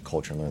understand the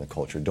culture and learn the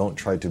culture. Don't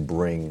try to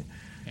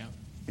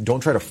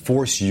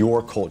force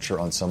your culture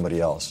on somebody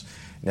else.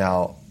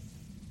 Now,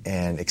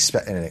 and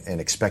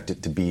expect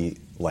it to be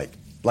like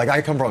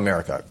I come from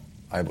America.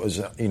 I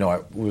was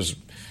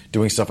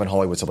doing stuff in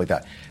Hollywood, stuff like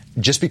that.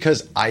 Just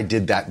because I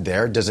did that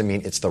there doesn't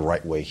mean it's the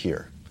right way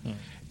here.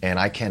 And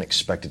I can't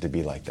expect it to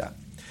be like that.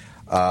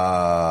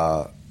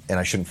 And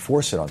I shouldn't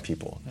force it on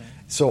people.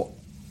 So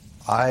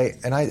I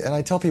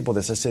tell people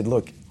this. I said,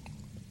 look,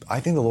 I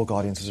think the local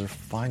audiences are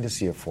fine to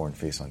see a foreign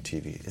face on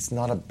TV. It's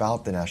not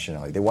about the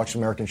nationality. They watch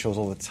American shows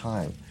all the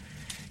time.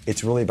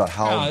 It's really about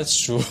how... Yeah, that's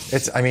true.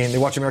 They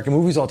watch American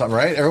movies all the time,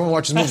 right? Everyone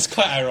watches movies. That's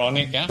quite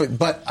ironic, yeah.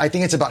 But I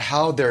think it's about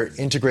how they're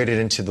integrated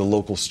into the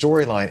local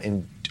storyline.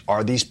 And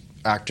are these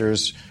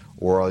actors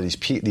or are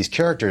these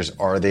characters,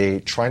 are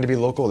they trying to be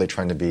local? Are they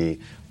trying to be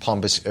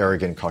pompous,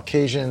 arrogant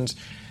Caucasians?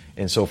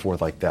 And so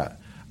forth like that.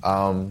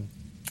 On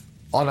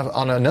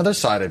another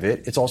side of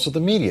it, it's also the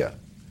media.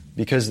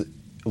 Because,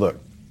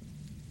 look,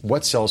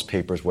 what sells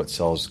papers, what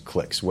sells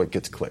clicks, what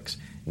gets clicks?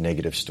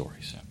 Negative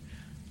stories. Yeah.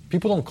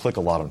 People don't click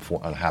a lot on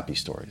happy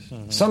stories.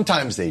 Mm-hmm.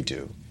 Sometimes they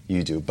do,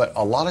 you do, but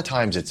a lot of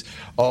times it's,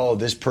 oh,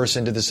 this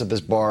person did this at this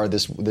bar,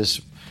 this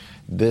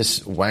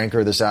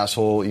wanker, this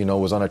asshole,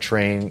 was on a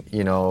train,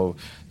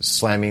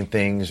 slamming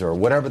things or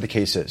whatever the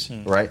case is,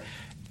 right?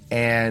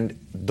 And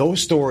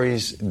those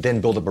stories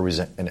then build up a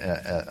resentment.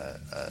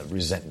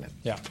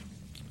 Yeah.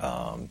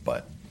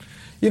 But.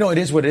 It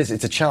is what it is.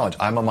 It's a challenge.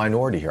 I'm a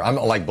minority here. I'm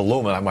like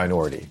below my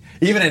minority.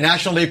 Even at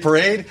National Day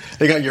Parade,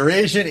 they got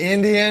Eurasian,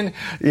 Indian,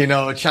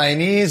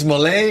 Chinese,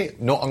 Malay,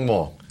 no ang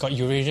mo. Got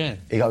Eurasian.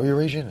 They got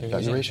Eurasian.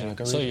 Got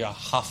Eurasian. So you're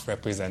half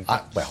represented.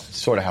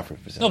 Sort of half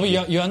represented. No,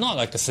 but you're not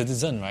like a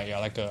citizen, right?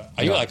 You're like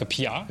you like a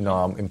PR? No,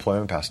 I'm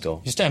employment pass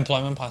still. You're still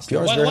employment pass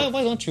still.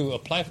 Why don't you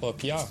apply for a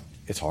PR?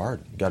 It's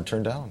hard. You got to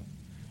turn down.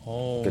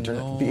 Oh,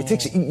 no. It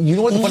takes. You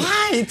know what?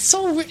 Why? It's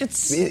so.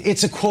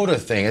 It's a quota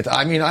thing.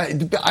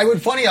 I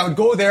would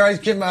go there. I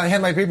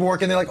hand my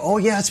paperwork, and they're like, "Oh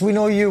yes, we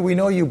know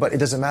you," but it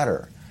doesn't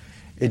matter.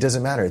 It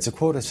doesn't matter. It's a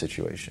quota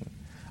situation.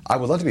 I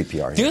would love to be PR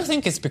here. Do you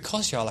think it's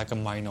because you're like a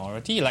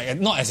minority, like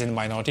not as in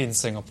minority in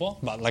Singapore,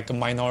 but like a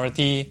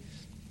minority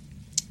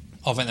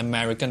of an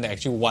American that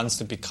actually wants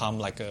to become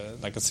like a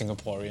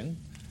Singaporean?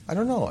 I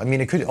don't know. I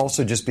mean, it could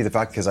also just be the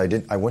fact because I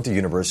went to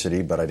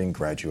university, but I didn't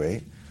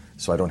graduate.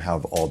 So I don't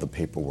have all the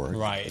paperwork,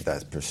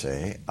 that per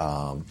se.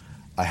 I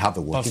have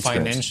the work experience. But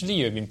financially,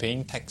 you've been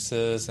paying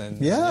taxes and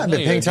I've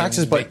been paying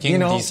taxes, but making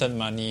decent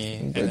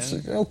money. It's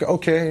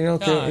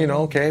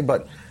okay,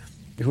 but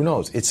who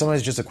knows? It's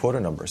sometimes just a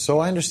quota number. So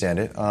I understand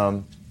it.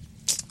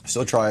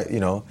 Still try,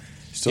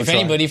 If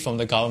anybody from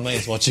the government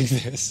is watching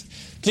this,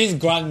 please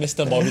grant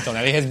Mr. Bobby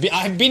Tonelli.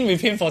 I've been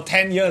with him for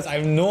 10 years.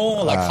 I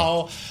know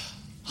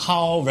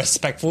how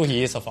respectful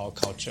he is of our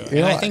culture,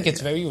 and I think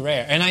it's very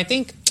rare. And I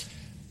think.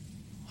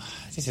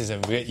 This is a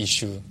weird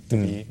issue to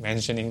be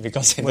mentioning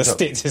because in the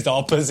States it's the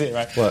opposite,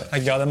 right? What?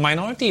 Like you're the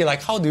minority.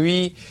 Like how do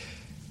we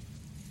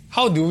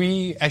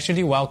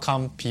actually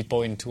welcome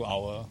people into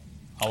our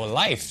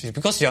life?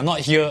 Because you're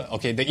not here.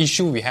 Okay, the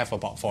issue we have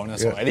about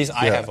foreigners, or at least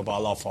I have about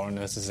a lot of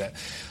foreigners, is that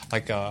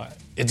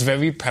it's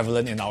very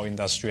prevalent in our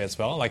industry as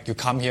well. Like you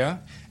come here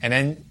and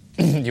then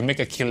you make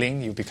a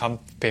killing, you become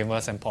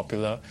famous and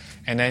popular,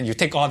 and then you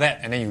take all that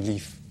and then you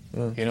leave.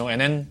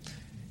 And then.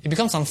 It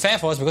becomes unfair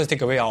for us because you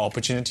take away our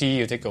opportunity,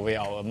 you take away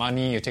our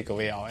money, you take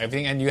away our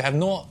everything, and you have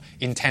no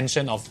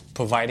intention of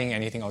providing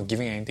anything or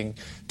giving anything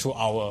to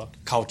our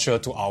culture,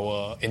 to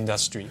our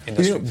industry.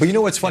 But you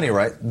know what's funny,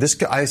 right?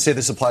 I say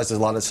this applies to a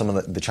lot of some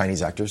of the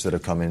Chinese actors that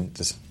have come in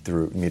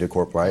through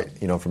MediaCorp, right?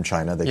 From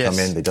China. They come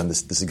in, they've done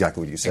this. This is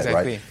exactly what you said,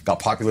 right? Got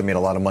popular, made a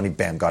lot of money,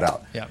 bam, got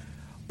out. Yeah.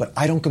 But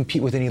I don't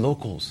compete with any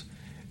locals.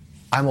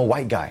 I'm a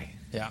white guy.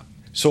 Yeah.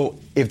 So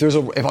if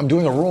I'm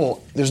doing a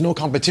role, there's no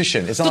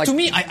competition. It's not to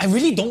me, I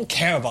really don't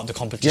care about the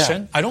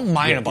competition. I don't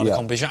mind about the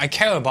competition. I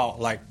care about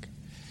like,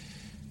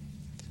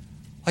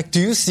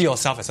 do you see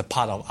yourself as a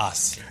part of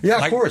us?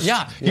 Yeah, of course.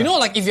 Yeah.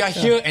 If you're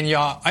here and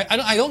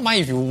I don't mind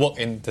if you work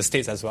in the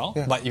States as well.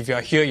 Yeah. But if you're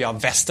here, you have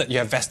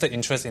vested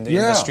interest in the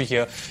industry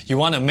here. You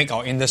want to make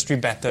our industry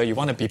better. You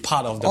want to be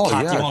part of the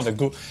party, one of the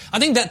group. I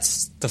think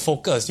that's the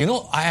focus.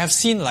 I have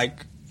seen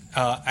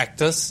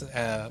actors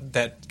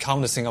that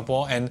come to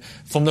Singapore, and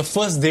from the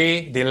first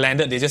day they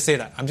landed, they just say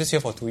that I'm just here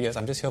for 2 years,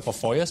 I'm just here for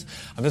 4 years,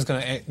 I'm just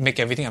going to make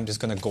everything, I'm just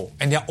going to go.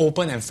 And they're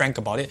open and frank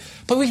about it.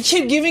 But we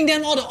keep giving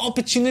them all the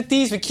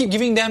opportunities, we keep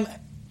giving them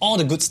all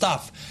the good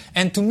stuff.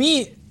 And to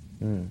me,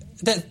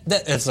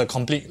 that is a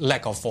complete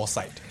lack of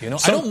foresight. I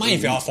don't mind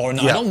if you're a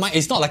foreigner. I don't mind.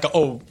 It's not like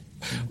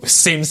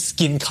same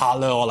skin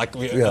color or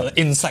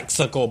inside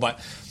circle,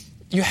 but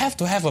you have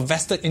to have a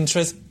vested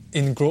interest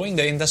in growing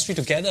the industry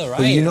together, right?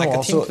 But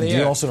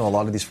you also know a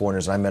lot of these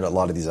foreigners, and I met a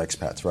lot of these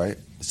expats, right?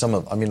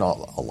 Not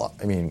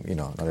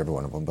every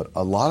one of them, but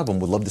a lot of them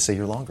would love to stay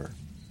here longer.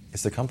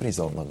 It's the companies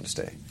that don't let them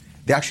stay.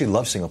 They actually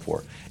love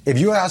Singapore. If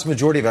you ask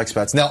majority of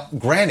expats, now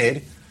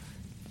granted,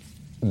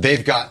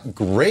 they've got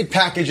great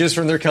packages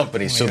from their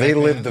companies, so they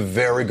live the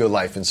very good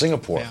life in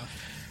Singapore. Yeah.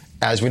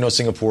 as we know,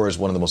 Singapore is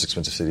one of the most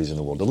expensive cities in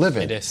the world to live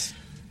in. It is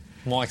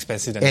more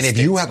expensive than And the if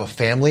you States. have a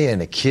family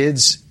and the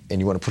kids and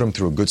you want to put them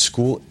through a good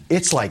school,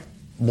 it's like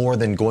more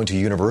than going to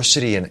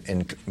university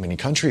in many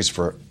countries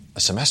for a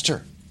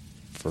semester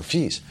for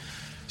fees.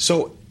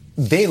 So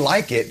they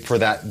like it for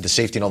that, the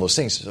safety and all those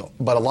things. So,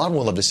 but a lot of them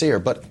would love to stay here.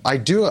 But I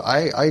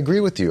agree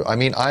with you. I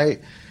mean, the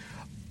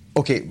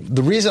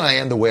reason I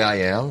am the way I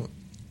am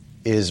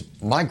is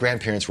my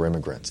grandparents were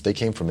immigrants. They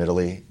came from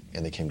Italy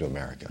and they came to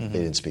America. They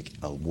didn't speak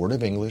a word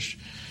of English.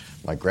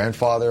 My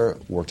grandfather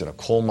worked in a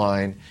coal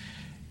mine,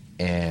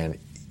 and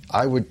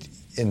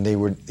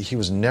he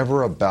was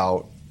never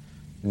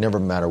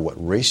mattered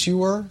what race you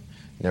were,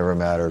 never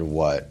mattered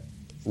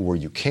where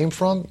you came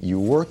from. You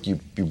work, you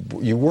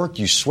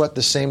sweat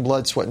the same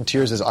blood, sweat and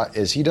tears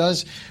as he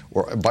does,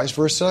 or vice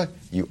versa.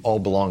 You all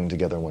belong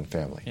together in one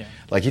family. Yeah.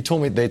 Like they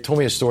told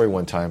me a story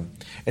one time,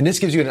 and this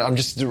gives you.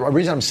 The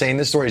reason I'm saying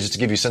this story is just to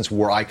give you a sense of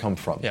where I come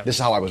from. Yeah. This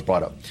is how I was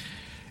brought up.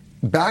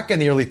 Back in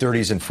the early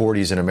 30s and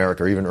 40s in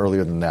America, or even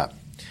earlier than that,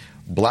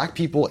 black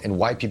people and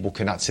white people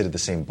could not sit at the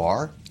same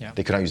bar. Yeah.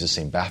 They could not use the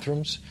same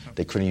bathrooms.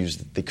 Black people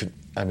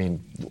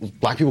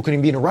couldn't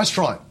even be in a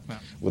restaurant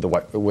with a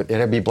white. It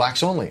had to be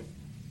blacks only.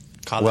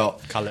 Colored.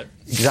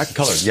 Exactly,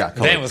 colored. Yeah,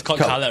 colored. Then it was called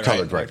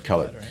colored, right?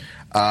 Colored.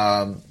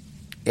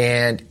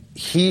 And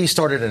he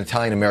started an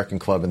Italian American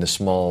club in this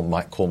small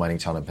coal mining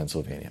town in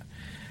Pennsylvania.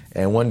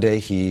 And one day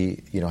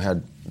he,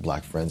 had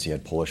black friends, he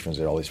had Polish friends,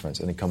 he had all these friends,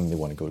 and they come and they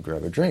want to go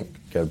grab a drink,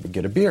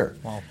 get a beer.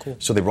 Wow, cool.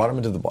 So they brought him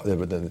into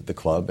the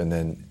club, and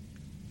then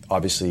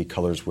obviously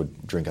colors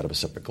would drink out of a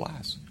separate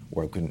glass,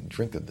 or couldn't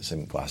drink the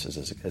same glasses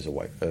as a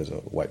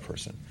white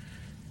person.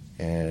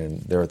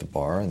 And they're at the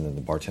bar, and then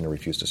the bartender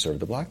refused to serve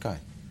the black guy.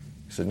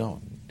 He said, "No,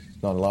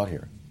 he's not allowed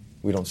here.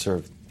 We don't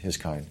serve his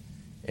kind,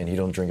 and he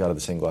don't drink out of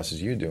the same glass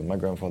as you do." And my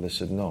grandfather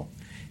said, "No,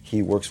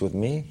 he works with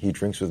me, he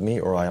drinks with me,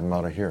 or I'm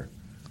out of here.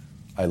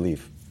 I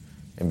leave."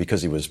 And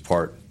because he was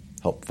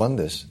helped fund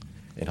this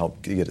and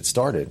helped get it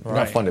started,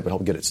 not fund it, but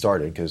help get it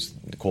started, because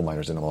the coal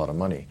miners didn't have a lot of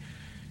money.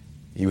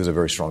 He was a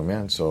very strong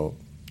man, so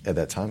at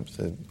that time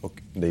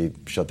they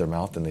shut their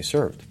mouth and they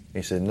served.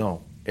 He said,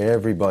 "No,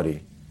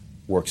 everybody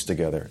works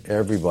together.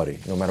 Everybody,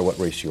 no matter what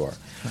race you are."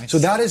 Nice. So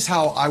that is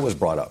how I was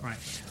brought up. Right.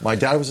 My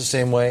dad was the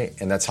same way,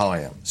 and that's how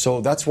I am.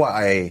 So that's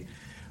why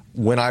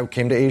when I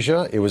came to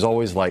Asia, it was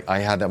always like I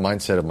had that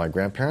mindset of my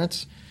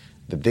grandparents,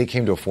 that they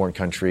came to a foreign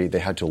country, they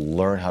had to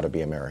learn how to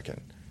be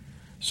American.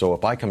 So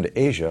if I come to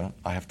Asia,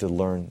 I have to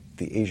learn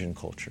the Asian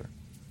culture.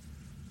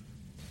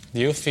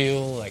 Do you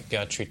feel like you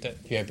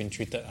have been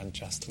treated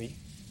unjustly?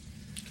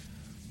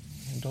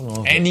 I don't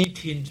know. Any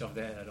tinge of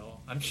that at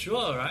all? I'm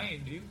sure, right?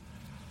 Do you?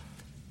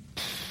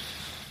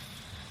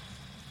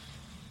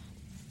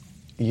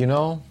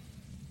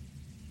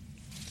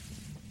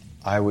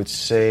 I would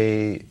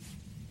say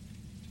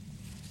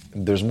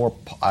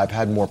I've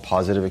had more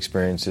positive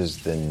experiences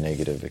than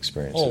negative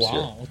experiences here.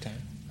 Oh,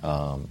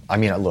 wow,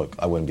 okay. Look,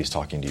 I wouldn't be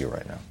talking to you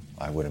right now.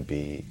 I wouldn't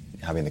be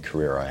having the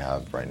career I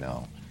have right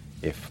now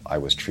if I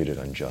was treated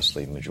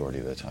unjustly the majority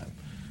of the time.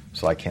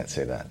 So I can't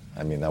say that.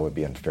 That would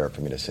be unfair for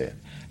me to say it.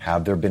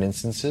 Have there been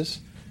instances?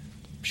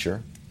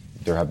 Sure.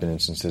 There have been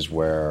instances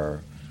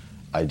where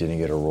I didn't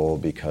get a role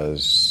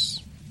because,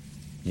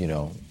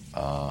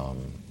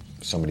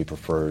 somebody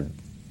preferred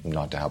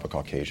not to have a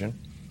Caucasian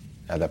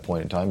at that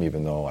point in time,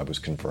 even though I was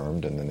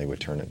confirmed, and then they would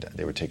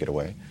take it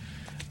away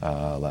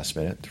last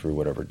minute through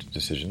whatever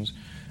decisions.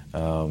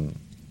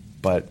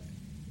 But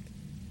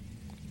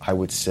I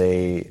would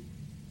say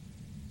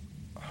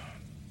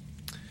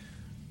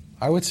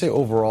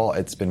overall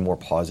it's been more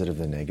positive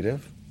than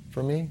negative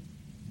for me.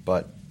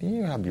 But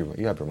you have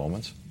your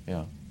moments,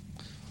 yeah.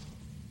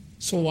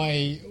 So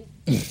why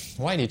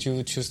did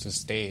you choose to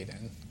stay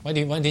then? Why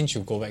didn't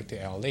you go back to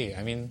LA?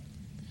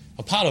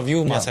 A part of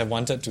you must have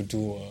wanted to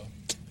do,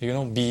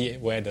 be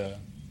where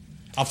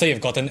after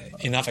you've gotten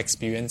enough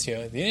experience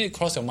here, didn't it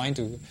cross your mind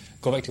to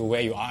go back to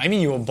where you are?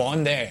 You were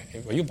born there.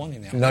 Were you born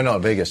in LA? No,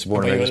 Vegas.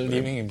 Born in Vegas. You were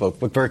living in... But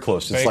very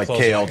close. It's like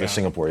KL to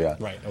Singapore, yeah.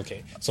 Right,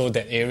 okay. So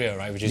that area,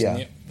 right, which is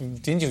near,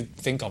 didn't you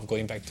think of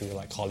going back to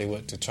like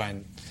Hollywood to try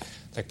and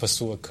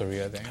pursue a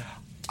career there?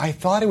 I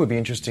thought it would be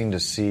interesting to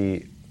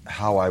see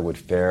how I would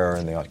fare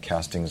in the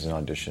castings and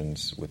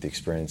auditions with the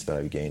experience that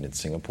I gained in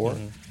Singapore,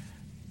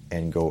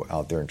 and go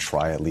out there and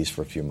try at least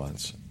for a few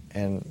months.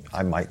 And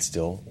I might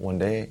still one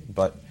day,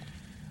 but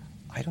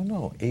I don't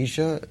know.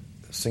 Asia,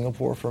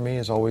 Singapore for me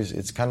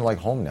it's kind of like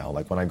home now.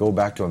 Like when I go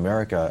back to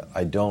America,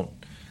 I don't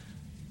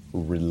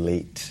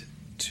relate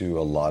to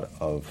a lot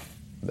of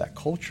that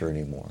culture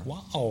anymore.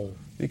 Wow.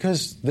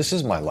 Because this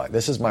is my life.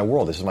 This is my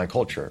world. This is my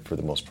culture for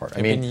the most part.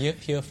 You've been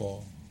here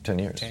for 10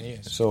 years. 10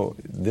 years. So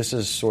this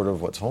is sort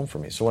of what's home for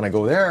me. So when I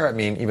go there,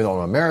 even though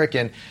I'm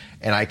American,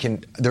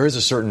 and there is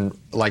a certain,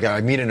 like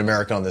I meet an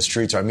American on the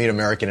streets, or I meet an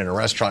American in a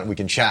restaurant, we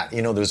can chat.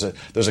 There's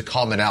a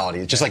commonality.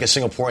 It's just like a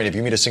Singaporean. If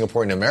you meet a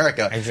Singaporean in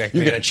America, exactly.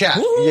 you're going to chat.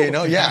 Woo!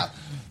 Yeah.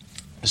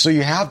 So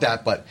you have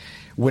that, but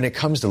when it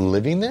comes to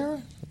living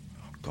there,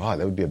 God,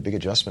 that would be a big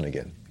adjustment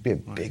again.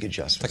 It'd be a big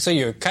adjustment. So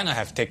you kind of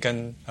have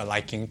taken a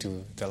liking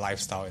to the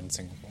lifestyle in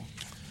Singapore.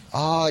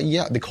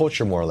 Yeah, the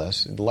culture more or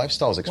less. The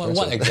lifestyle is expensive.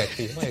 What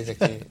exactly?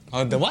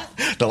 The what?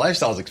 The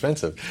lifestyle is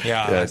expensive.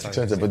 Yeah, it's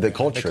expensive, but the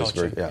culture is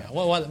very. Yeah.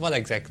 What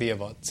exactly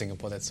about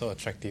Singapore that's so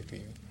attractive to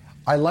you?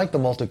 I like the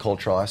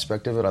multicultural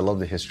aspect of it. I love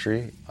the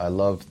history. I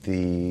like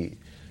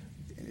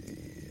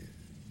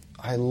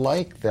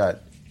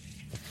that.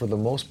 For the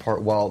most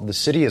part, while the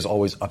city is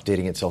always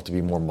updating itself to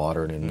be more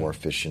modern and more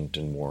efficient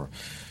and more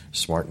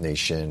smart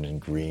nation and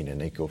green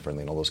and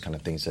eco-friendly and all those kind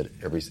of things that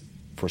every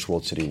first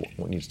world city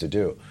needs to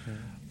do,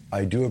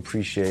 I do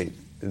appreciate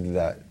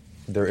that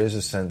there is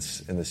a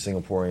sense in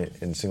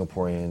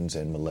Singaporeans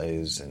and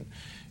Malays and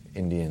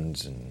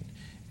Indians and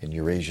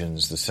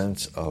Eurasians, the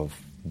sense of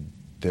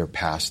their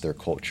past, their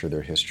culture,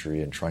 their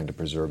history, and trying to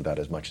preserve that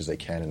as much as they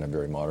can in a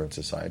very modern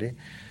society.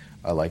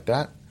 I like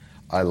that.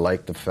 I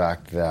like the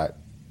fact that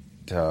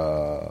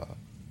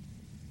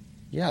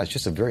it's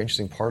just a very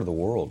interesting part of the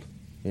world.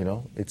 You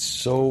know, it's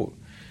so.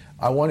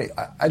 I don't want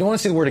to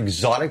say the word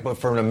exotic, but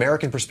from an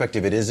American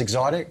perspective, it is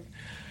exotic.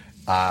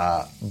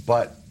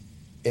 But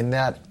in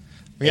that,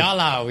 we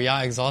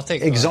are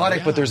exotic.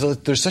 Exotic, but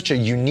there's such a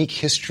unique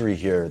history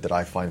here that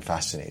I find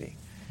fascinating.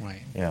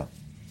 Right. Yeah.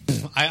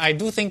 I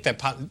do think that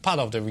part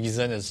of the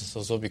reason is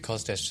also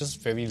because there's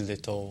just very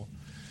little,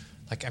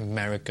 like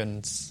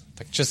Americans,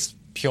 like just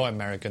pure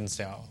Americans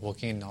that are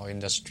working in our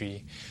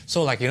industry.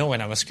 So like, you know, when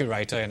I'm a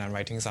scriptwriter and I'm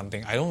writing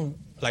something, I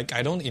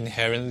don't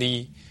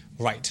inherently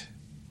write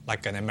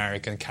like an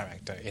American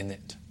character in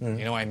it.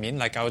 You know what I mean?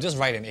 Like I would just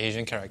write an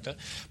Asian character.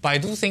 But I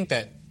do think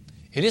that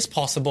it is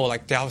possible,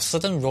 like there are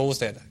certain roles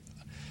that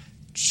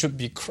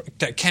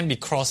that can be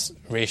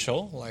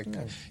cross-racial. Like,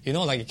 you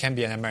know, like it can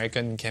be an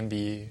American, it can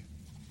be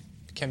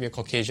a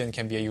Caucasian, it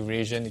can be a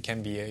Eurasian, it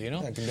can be a, you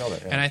know. I can know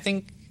that, yeah. And I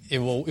think it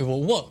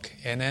will work.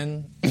 And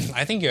then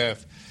I think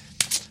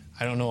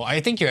I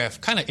think you have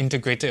kind of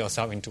integrated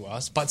yourself into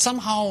us, but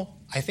somehow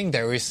I think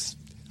there is,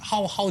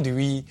 how do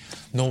we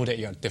know that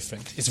you're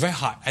different? It's very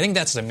hard. I think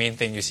that's the main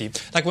thing, you see.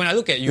 Like when I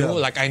look at you,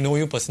 like I know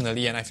you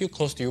personally and I feel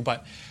close to you,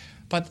 but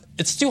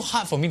it's still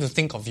hard for me to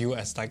think of you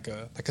as like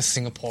a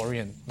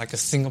Singaporean, like a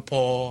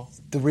Singapore.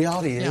 The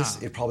reality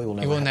is, it probably will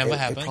never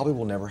happen. It probably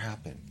will never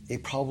happen.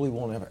 It probably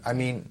will never. I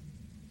mean,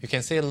 you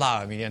can say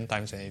la a million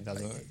times and it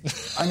doesn't.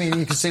 I mean,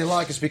 you can say la,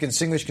 you can speak in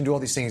Singlish, you can do all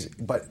these things,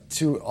 but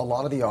to a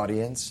lot of the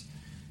audience,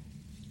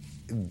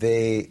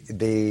 they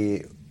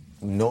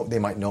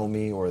might know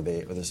me or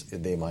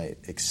they might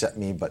accept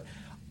me, but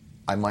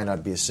I might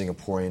not be a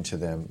Singaporean to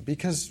them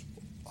because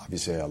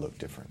obviously I look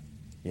different,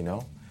 you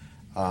know?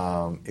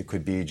 It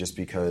could be just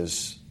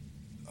because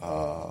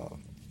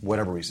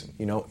whatever reason,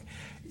 you know?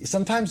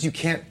 Sometimes you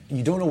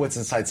don't know what's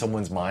inside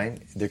someone's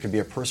mind. There could be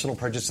a personal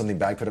prejudice, something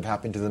bad could have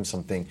happened to them,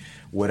 something,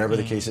 whatever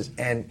the case is,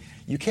 and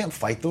you can't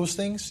fight those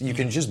things. You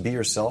can just be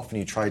yourself and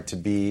you try to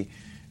be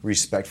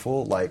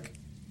respectful. Like,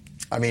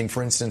 I mean,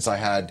 for instance,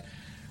 I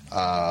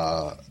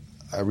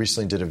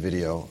recently did a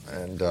video,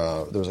 and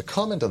there was a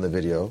comment on the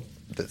video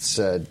that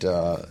said,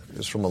 it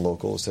was from a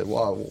local, said,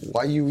 "Wow,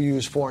 why you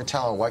use foreign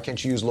talent? Why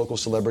can't you use local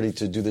celebrity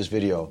to do this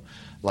video?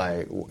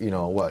 Like, you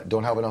know, what?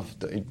 Don't have enough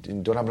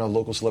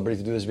local celebrity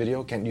to do this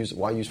video?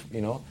 Why use,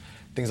 you know,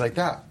 things like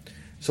that."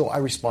 So I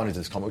responded to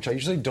this comment, which I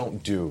usually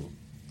don't do,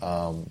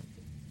 and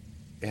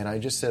I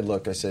just said,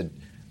 "Look, I said,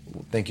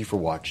 thank you for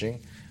watching.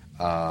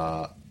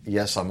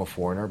 Yes, I'm a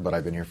foreigner, but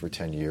I've been here for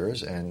 10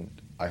 years, and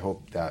I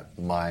hope that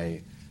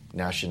my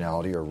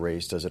nationality or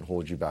race doesn't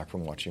hold you back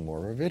from watching more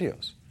of our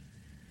videos."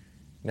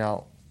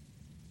 Now,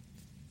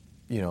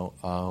 you know,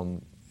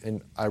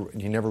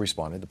 he never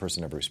responded. The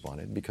person never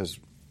responded because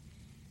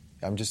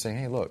I'm just saying,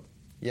 hey, look,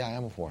 yeah, I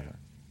am a foreigner.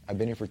 I've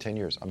been here for 10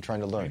 years. I'm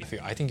trying to learn.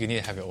 I think you need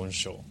to have your own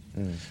show.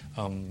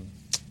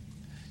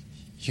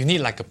 You need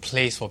like a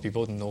place for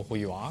people to know who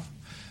you are,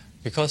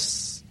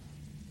 because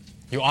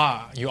you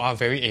are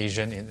very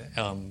Asian in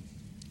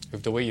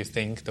with the way you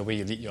think, the way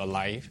you lead your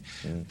life,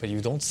 but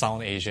you don't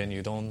sound Asian.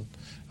 You don't.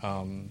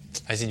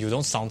 You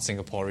don't sound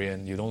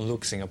Singaporean. You don't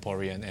look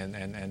Singaporean,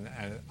 and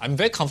I'm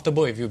very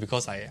comfortable with you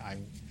because I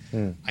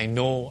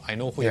know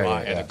who you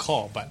are at the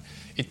core. But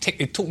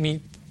it took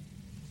me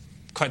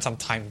quite some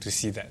time to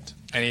see that,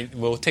 and it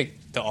will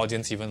take the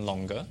audience even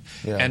longer.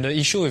 Yeah. And the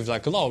issue with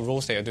like a lot of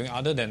roles that you're doing,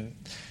 other than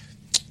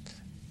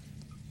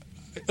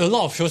a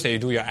lot of shows that you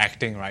do, you're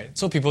acting, right?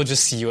 So people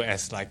just see you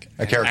as like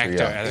an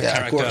actor, as a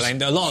character.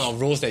 Like a lot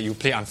of roles that you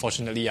play,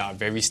 unfortunately, are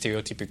very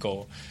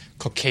stereotypical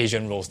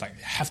Caucasian roles. Like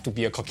have to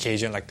be a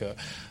Caucasian, like a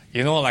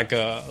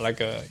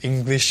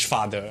English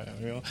father,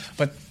 you know.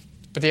 But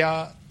they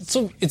are,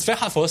 so it's very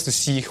hard for us to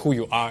see who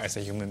you are as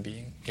a human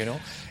being, you know.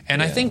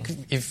 And I think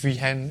if we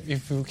can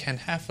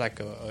have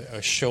like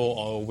a show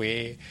or a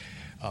way,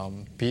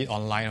 be it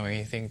online or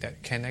anything,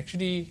 that can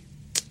actually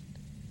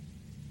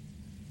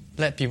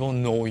let people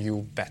know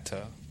you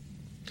better,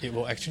 it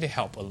will actually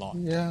help a lot.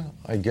 Yeah,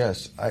 I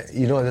guess.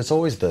 That's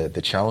always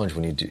the challenge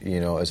when you do,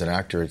 you know, as an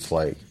actor. It's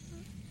like,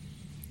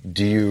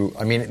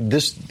 in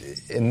this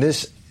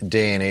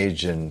day and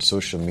age and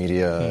social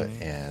media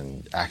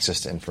and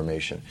access to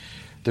information,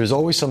 there's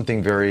always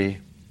something I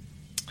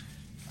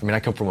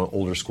come from an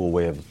older school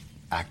way of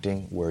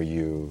acting where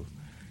you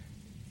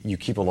you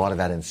keep a lot of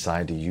that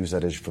inside to use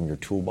that as from your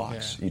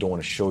toolbox. Yeah. You don't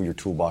want to show your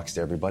toolbox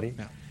to everybody.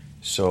 Yeah.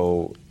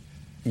 So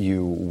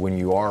when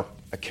you are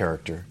a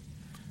character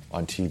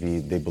on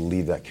TV, they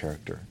believe that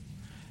character.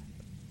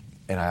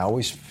 And I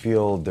always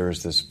feel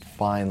there's this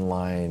fine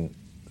line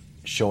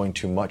showing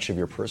too much of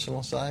your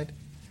personal side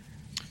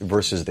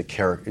versus the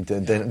character.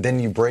 Then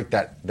you break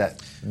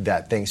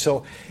that thing.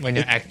 So when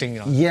you're acting,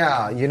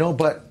 yeah,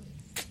 but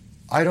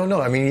I don't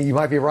know. I mean, you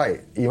might be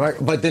right.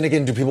 But then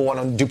again, do people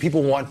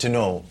want to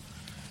know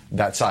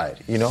that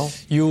side? I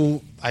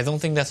don't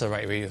think that's the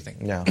right way to think.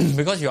 Yeah.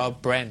 Because you are a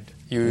brand,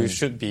 you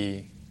should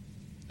be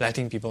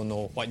letting people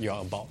know what you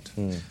are about.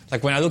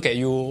 Like when I look at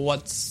you,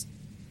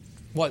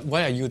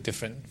 why are you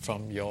different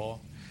from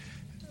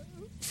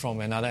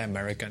another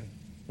American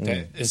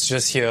that is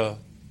just here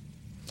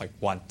like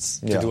once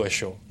to do a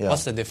show? Yeah.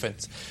 What's the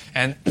difference?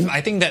 And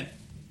I think that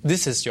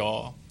this is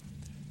your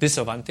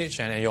disadvantage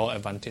and your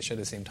advantage at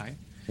the same time.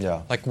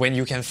 Yeah. Like when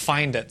you can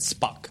find that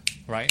spark,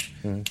 right?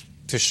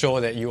 To show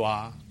that you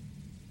are,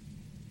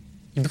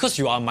 because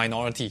you are a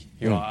minority,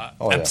 you are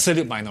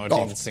absolute minority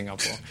in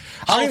Singapore.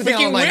 I don't even think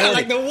I'm a minority. Weird.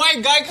 Like the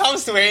white guy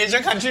comes to an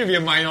Asian country to be a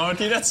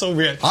minority. That's so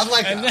weird. I'm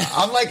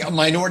like a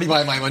minority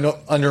by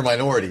under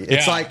minority.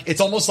 It's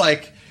it's almost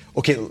like,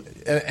 okay,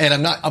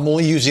 and I'm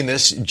only using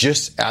this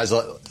just as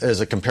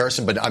a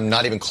comparison, but I'm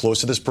not even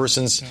close to this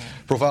person's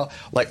profile.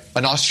 Like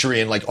an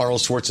Austrian, like Arnold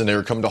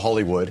Schwarzenegger, coming to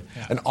Hollywood,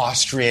 an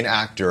Austrian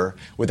actor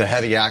with a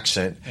heavy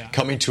accent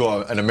coming to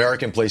an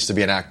American place to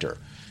be an actor.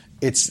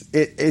 It's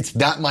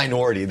that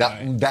minority.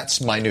 That's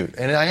minute,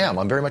 and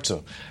I'm very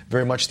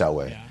much that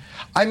way. Yeah.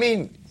 I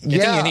mean, I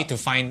think you need to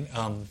find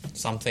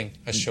something,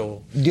 a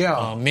show.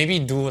 Yeah. Maybe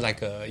do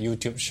like a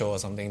YouTube show or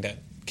something that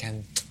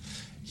can,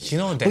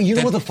 what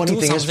the funny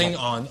thing is? Something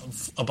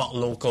about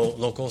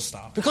local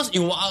stuff. Because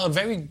you are a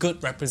very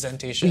good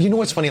representation. You know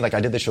what's funny? Like I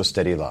did the show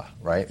Steady La,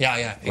 right? Yeah,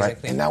 exactly. Right?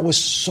 And that was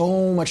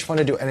so much fun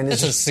to do. And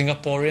it's a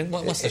Singaporean.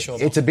 What's the show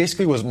about? It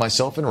basically was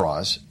myself and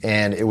Roz,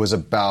 and it was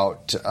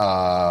about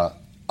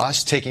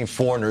us taking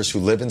foreigners who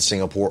live in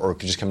Singapore or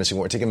could just come to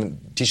Singapore,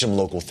 teach them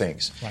local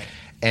things. Right.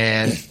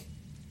 And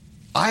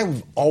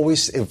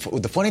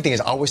the funny thing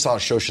is, I always thought a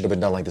show should have been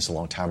done like this a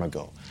long time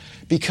ago,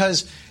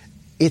 because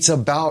it's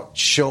about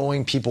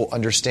showing people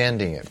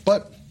understanding it.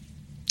 But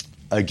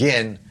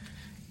again,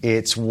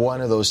 it's one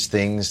of those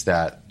things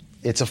that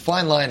it's a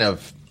fine line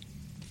of,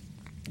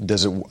 do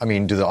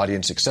the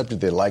audience accept it?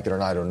 Do they like it or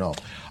not? I don't know.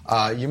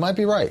 You might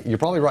be right. You're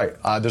probably right.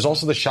 There's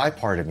also the shy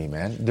part of me,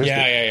 man.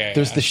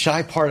 There's the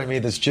shy part of me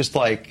that's just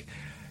like,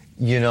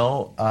 do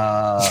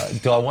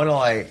I want to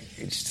like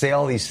say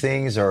all these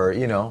things or,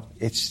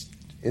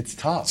 it's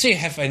tough. So you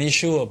have an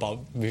issue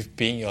with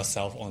being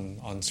yourself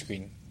on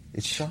screen.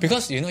 It's shy.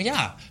 Because,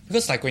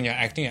 because like when you're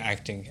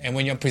acting, and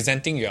when you're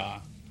presenting,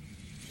 you're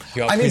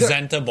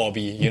presenter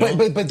Bobby,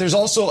 But there's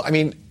also,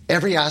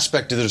 every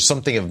aspect, there's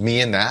something of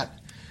me in that.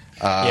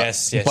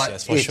 Yes,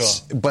 for sure.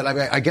 But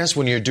I guess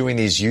when you're doing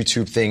these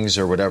YouTube things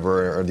or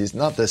whatever, or these,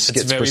 not the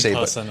skits per se,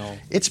 personal.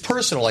 But it's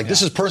personal. Like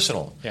this is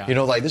personal. Yeah.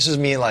 Like this is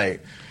me.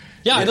 Like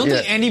I don't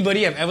think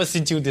anybody have ever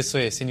seen you this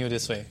way.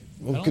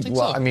 I don't think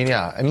so.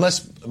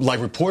 Unless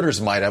like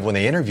reporters might have when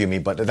they interview me,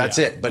 but that's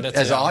it. But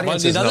as an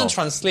audience, it doesn't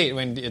translate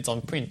when it's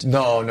on print.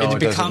 No, it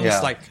becomes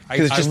like I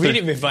read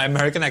it with an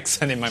American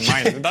accent in my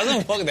mind. It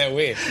doesn't work that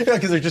way. Yeah,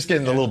 because they're just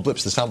getting the little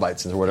blips, the sound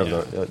bites, or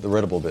whatever, the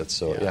readable bits.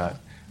 So yeah.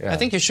 I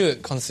think you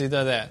should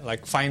consider that,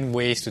 like find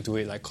ways to do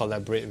it, like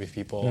collaborate with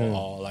people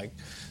or like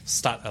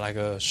start like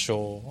a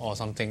show or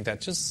something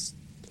that just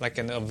like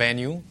a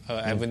venue,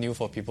 avenue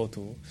for people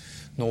to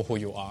know who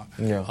you are.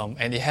 Yeah.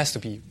 And it has to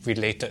be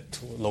related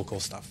to local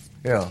stuff.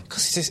 Yeah.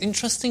 Because it's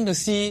interesting to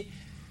see,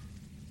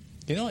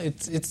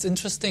 it's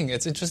interesting.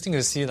 It's interesting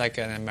to see like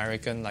an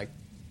American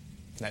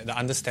that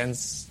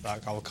understands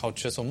like our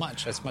culture as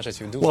much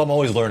as you do. Well, I'm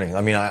always learning.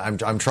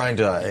 I'm trying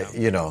to,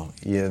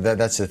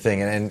 that's the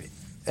thing.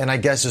 And I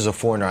guess as a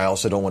foreigner, I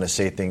also don't want to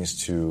say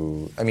things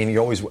to... you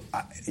always...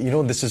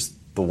 this is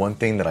the one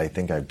thing that I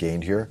think I've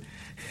gained here.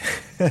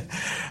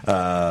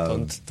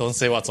 Don't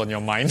say what's on your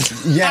mind.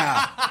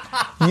 Yeah.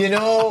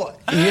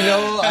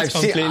 That's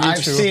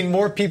I've true. seen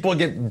more people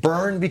get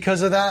burned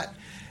because of that.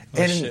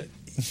 Shit.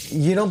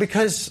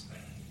 Because...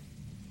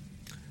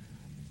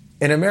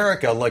 In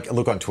America,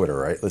 look on Twitter,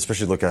 right?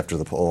 Especially look after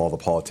all the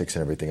politics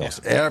and everything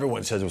else. Yeah.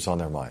 Everyone says what's on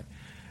their mind.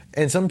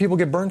 And some people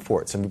get burned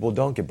for it. Some people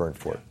don't get burned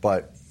for it.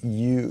 But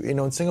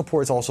in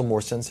Singapore, it's also more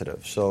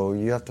sensitive. So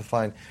you have to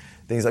find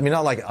things. I'm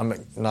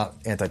not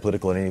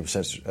anti-political in any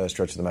stretch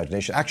of the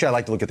imagination. Actually, I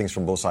like to look at things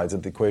from both sides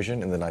of the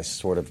equation, and then I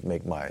sort of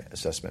make my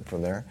assessment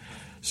from there.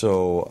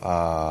 So,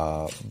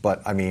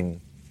 but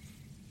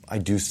I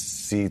do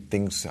see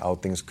how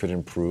things could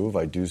improve.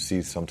 I do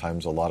see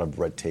sometimes a lot of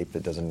red tape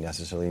that doesn't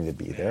necessarily need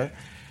to be there,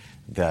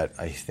 that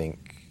I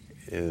think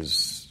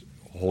is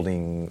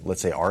holding,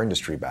 let's say, our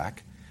industry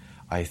back.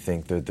 I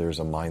think that there's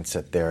a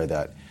mindset there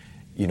that,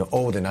 the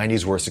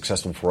 90s were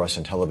successful for us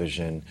in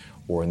television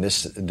or in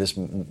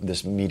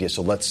this media,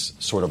 so let's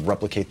sort of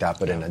replicate that,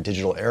 but in a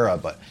digital era.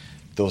 But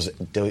those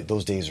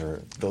days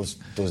are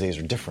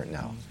different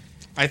now.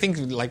 I think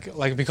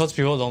like because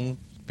we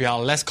are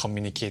less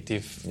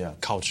communicative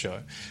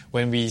culture.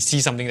 When we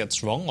see something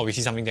that's wrong or we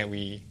see something that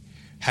we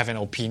have an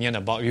opinion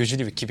about,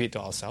 usually we keep it to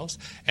ourselves,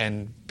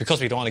 and because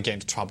we don't want to get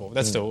into trouble.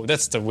 That's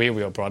the way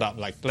we were brought up.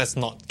 Like, let's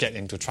not get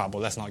into trouble.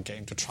 Let's not get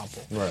into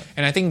trouble. Right.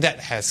 And I think that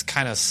has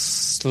kind of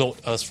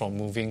slowed us from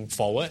moving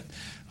forward.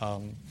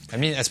 I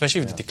mean,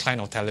 especially with the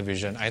decline of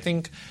television, I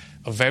think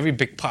a very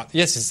big part.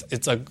 Yes,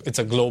 it's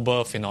a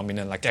global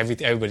phenomenon. Like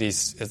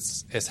everybody's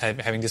is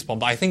having this problem.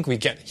 But I think we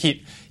get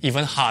hit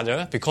even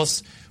harder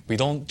because we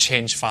don't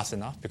change fast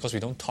enough, because we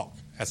don't talk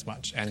as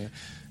much, and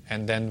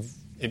then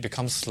it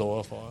becomes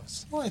slower for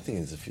us. Well, I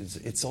think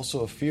it's also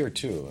a fear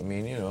too. I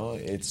mean,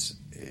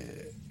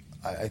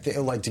 I think,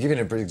 like, to give you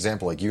an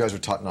example, like, you guys were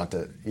taught not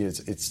to,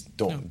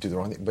 don't do the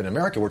wrong thing. But in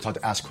America, we're taught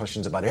to ask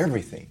questions about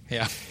everything.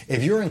 Yeah.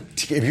 If you're in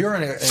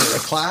a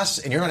class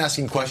and you're not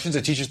asking questions,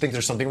 the teachers think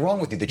there's something wrong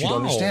with you that you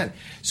don't understand.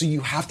 So you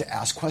have to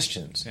ask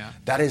questions. Yeah.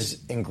 That is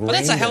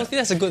ingrained. But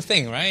that's a good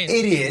thing, right?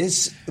 It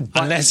is.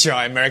 Unless you're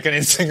American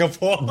in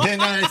Singapore.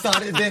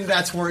 Then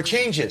that's where it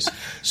changes.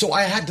 So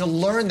I had to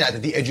learn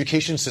that the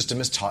education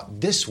system is taught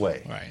this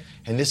way. Right.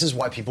 And this is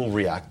why people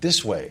react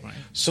this way. Right.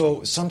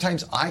 So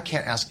sometimes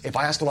if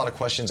I ask a lot of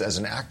questions as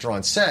an actor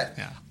on set,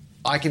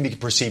 I can be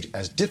perceived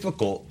as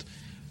difficult,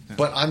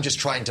 but I'm just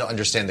trying to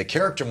understand the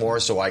character more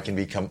so I can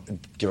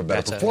give a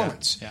better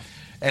performance. Yeah.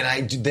 And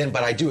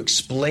I do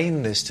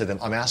explain this to them.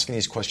 I'm asking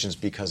these questions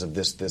because of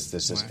this.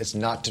 Right. It's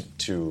not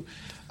to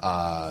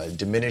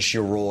diminish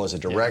your role as a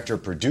director,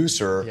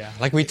 producer. Yeah,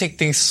 like we take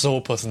things so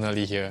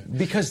personally here.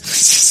 Because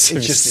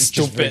it's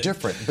just very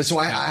different. But so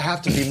I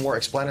have to be more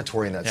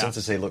explanatory in that sense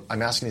to say, look,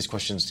 I'm asking these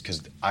questions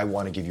because I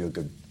want to give you a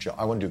good job.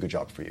 I want to do a good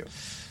job for you.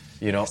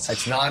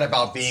 It's not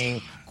about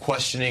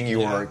questioning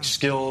your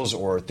skills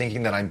or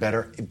thinking that I'm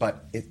better,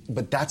 but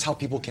that's how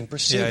people can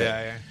perceive it.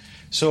 Yeah.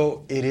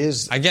 So it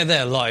is. I get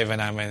that a lot when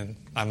I'm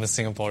a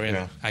Singaporean.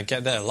 Yeah. I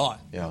get that a lot.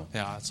 Yeah.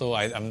 Yeah. So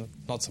I'm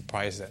not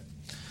surprised that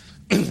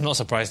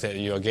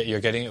you're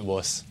getting it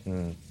worse.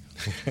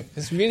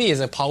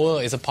 It's a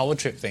power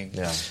trip thing.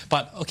 Yeah.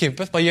 But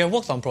you have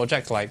worked on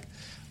projects like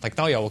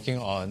now you're working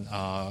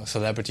on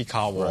Celebrity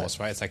Car Wars,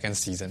 right? Second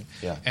season.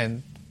 Yeah.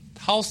 And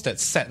how's that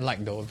set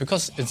like though?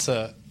 Because is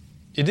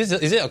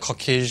it a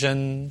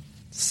Caucasian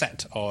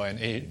set or an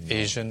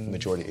Asian?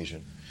 Majority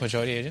Asian.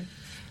 Majority Asian?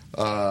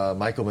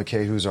 Michael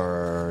McKay, who's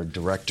our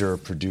director,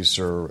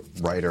 producer,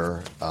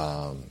 writer.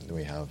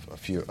 We have a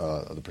few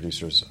other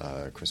producers,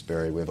 Chris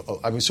Berry.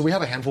 So we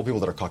have a handful of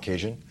people that are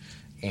Caucasian,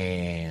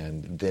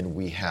 and then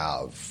we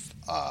have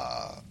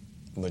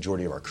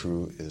majority of our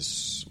crew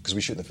is, because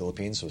we shoot in the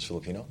Philippines, so it's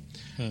Filipino,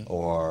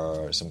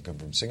 or some come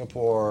from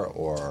Singapore,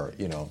 or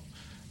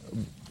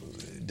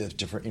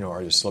different,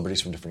 are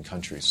celebrities from different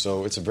countries.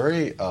 So it's a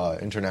very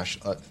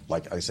international,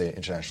 like I say,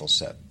 international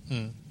set.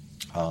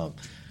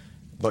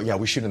 But yeah,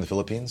 we shoot in the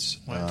Philippines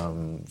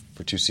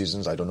for 2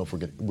 seasons. I don't know if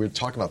we're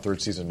talking about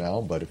 3rd season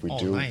now, but if we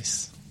do,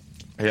 nice.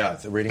 Yeah,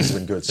 the ratings have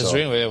been good. It's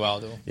doing really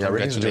well, though. Yeah,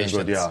 ratings are doing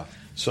good. Yeah,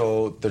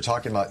 so they're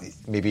talking about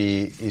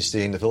maybe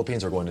staying in the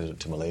Philippines or going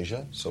to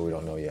Malaysia. So we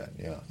don't know yet.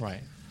 Yeah, right.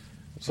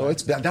 So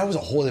that was a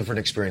whole different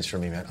experience for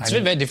me, man. It's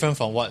been very different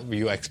from what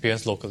you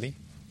experienced locally,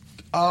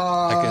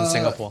 like in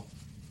Singapore.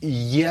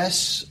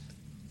 Yes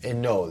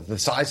and no. The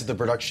size of the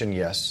production,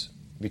 yes,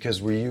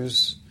 because we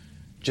use.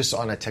 Just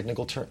on a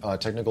technical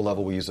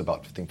level, we use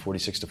about, I think,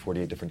 46 to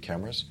 48 different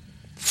cameras.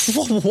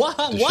 What?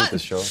 To shoot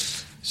this show.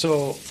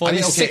 So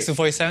 46 to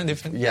 47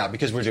 different? Yeah,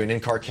 because we're doing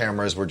in-car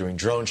cameras, we're doing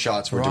drone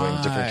shots, we're doing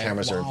different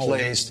cameras that are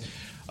placed,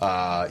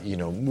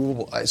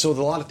 movable. So there's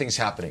a lot of things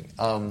happening.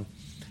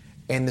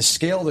 And the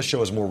scale of the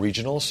show is more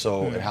regional,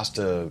 so it has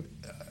to,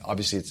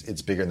 obviously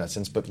it's bigger in that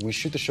sense, but we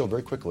shoot the show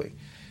very quickly.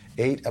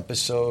 8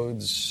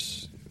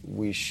 episodes,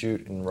 we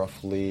shoot in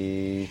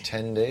roughly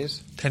 10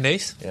 days. 10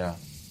 days? Yeah.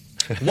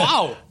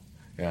 Wow!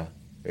 Yeah.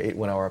 8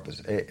 1-hour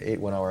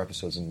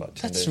episodes in about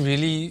 10 days. That's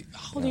really...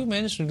 How do you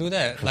manage to do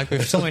that? Like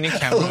with so many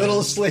cameras? A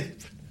little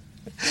sleep.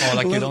 Or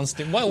like you don't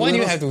sleep. Why do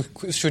you have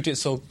to shoot it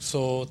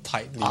so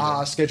tightly?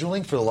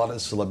 Scheduling for a lot of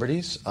the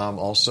celebrities.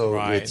 Also,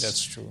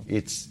 that's true.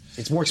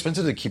 It's more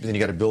expensive to keep it. Then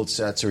you got to build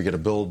sets, or you got to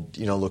build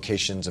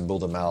locations and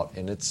build them out,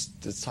 and it's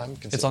time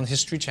consuming. It's on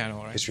History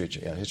Channel, right? History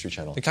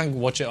Channel. You can't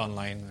watch it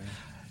online, right?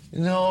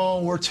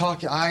 No, we're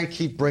talking. I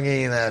keep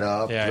bringing that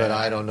up, but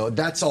I don't know.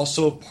 That's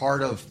also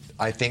part of,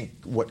 I think,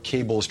 what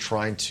cable is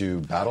trying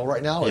to battle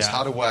right now. Is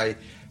how do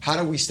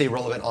we stay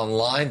relevant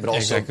online, but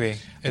also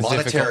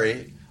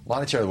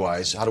monetary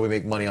wise, how do we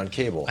make money on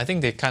cable? I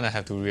think they kind of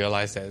have to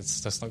realize that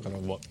that's not going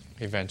to work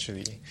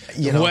eventually.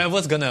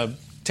 Whoever's going to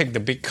take the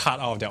big cut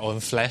out of their own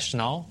flesh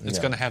now, it's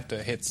going to have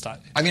the head start.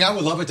 I mean, I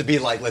would love it to be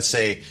like, let's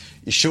say,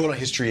 you show it on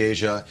History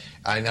Asia,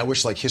 and I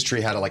wish like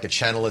History had a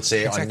channel, let's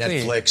say, on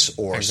Netflix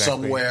or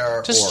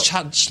somewhere. Just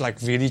charge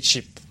like really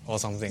cheap or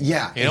something.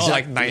 Yeah,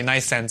 like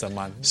 99 cents a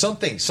month.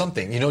 Something,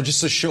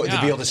 just to show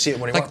to be able to see it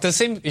when you want. Like the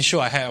same issue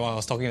I had when I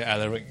was talking to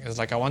Alaric. It's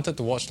like I wanted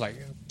to watch like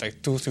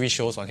 2-3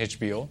 shows on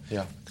HBO.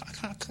 Yeah.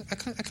 I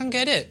can't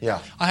get it.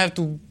 Yeah. I have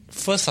to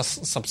first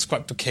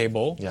subscribe to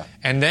cable. Yeah.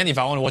 And then if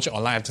I want to watch it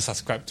online, I have to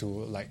subscribe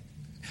to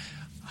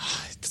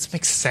just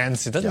makes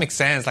sense. It doesn't make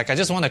sense. Like I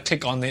just want to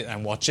click on it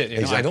and watch it.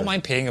 You know, I don't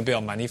mind paying a bit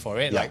of money for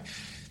it. Yeah. Like,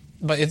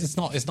 but it's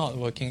not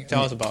working.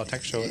 Tell us about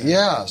Tech Show.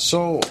 Yeah.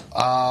 So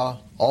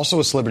also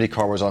with Celebrity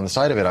Car Wars on the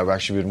side of it, I've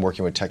actually been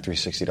working with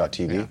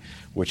Tech360.tv,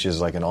 which is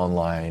like an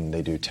online.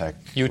 They do tech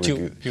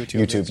YouTube,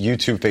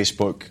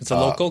 Facebook. It's a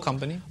local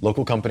company.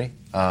 Local company,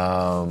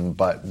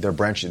 but they're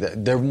branching.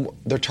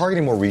 They're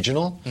targeting more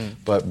regional,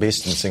 but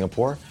based in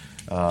Singapore.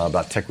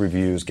 About tech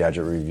reviews,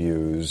 gadget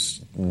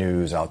reviews,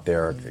 news out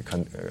there,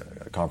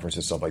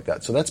 conferences, stuff like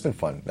that. So that's been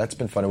fun.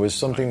 It was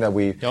something that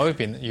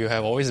You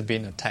have always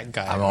been a tech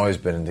guy. I've always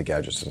been into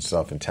gadgets and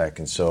stuff and tech,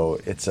 and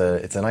so it's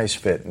a nice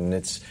fit, and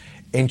it's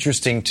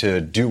interesting to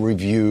do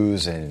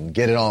reviews and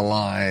get it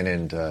online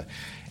and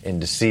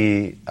to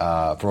see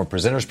from a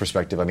presenter's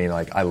perspective. I mean,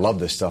 like I love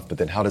this stuff, but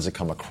then how does it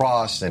come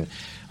across? And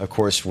of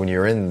course, when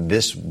you're in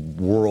this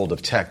world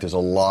of tech, there's a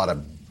lot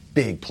of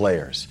big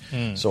players.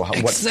 So how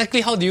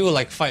do you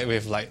like fight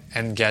with like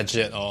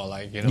Engadget or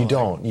like you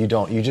don't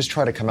you just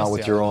try to come out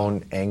with your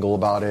own angle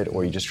about it,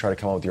 or you just try to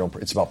come out with your own.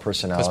 It's about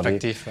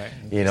personality, perspective,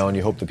 right? You know, and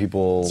you hope that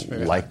people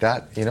like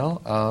that. You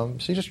know,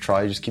 so you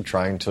just keep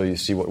trying until you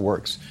see what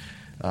works.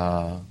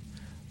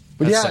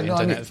 But that's the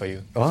internet for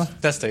you. Huh?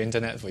 That's the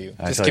internet for you.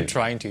 Just keep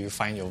trying till you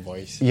find your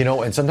voice. You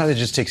know, and sometimes it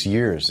just takes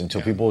years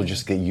until people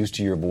just get used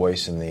to your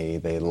voice and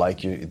they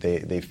like you.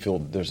 They feel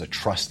there's a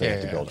trust they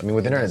have to build. I mean,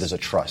 with the internet, there's a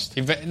trust.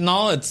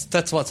 Now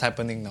that's what's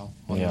happening now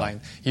online.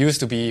 It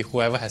used to be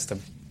whoever has the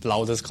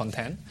loudest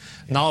content.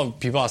 Now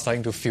people are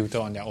starting to filter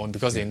on their own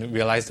because they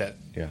realize that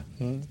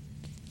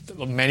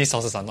many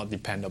sources are not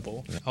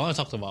dependable. I want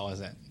to talk about what's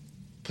that?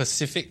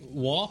 Pacific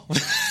War?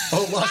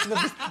 Lost in the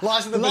Pacific.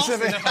 Lost in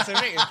the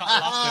Pacific.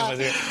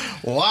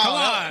 Wow. Come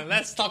on,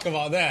 let's talk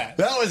about that.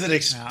 That was an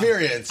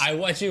experience. I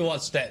actually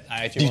watched that.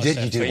 You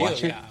did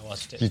watch it? Yeah, I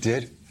watched it. You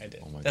did? I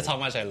did. That's how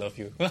much I love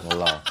you.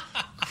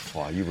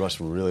 Wow, you must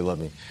really love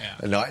me.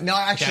 Yeah. No,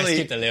 actually. I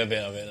skipped a little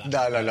bit of it.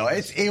 No.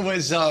 It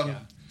was.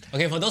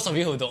 Okay, for those of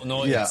you who don't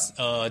know, it's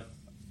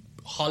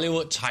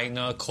Hollywood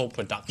China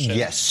co-production.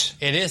 Yes.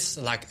 It is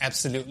like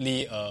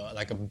absolutely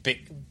like a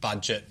big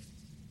budget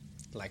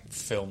like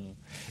film.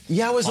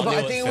 Yeah, it was about.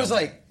 I think it was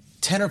like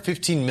 10 or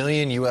 15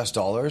 million US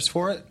dollars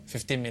for it.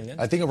 15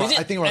 million. I think around.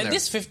 At there.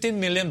 This 15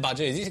 million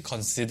budget, is it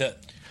considered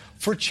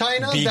for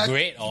China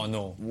great or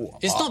no?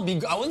 It's not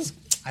big.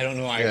 I don't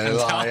know. I can't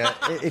tell. Yeah.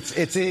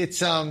 It's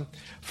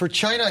for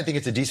China. I think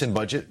it's a decent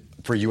budget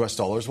for US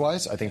dollars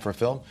wise. I think for a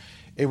film,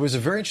 it was a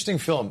very interesting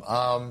film.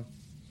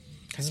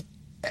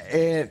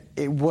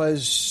 It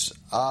was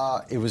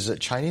a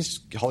Chinese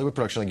Hollywood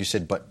production, like you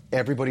said, but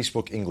everybody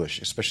spoke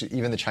English, especially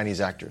even the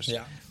Chinese actors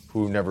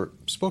who never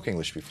spoke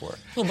English before.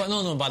 But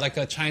like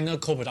a China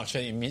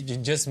co-production,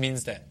 it just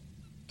means that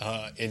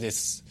it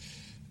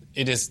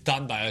is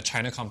done by a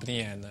China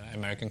company and an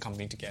American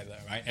company together,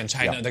 right? And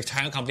the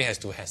China company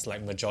has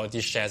like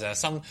majority shares. There are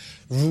some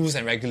rules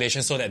and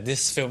regulations so that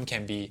this film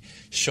can be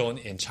shown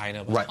in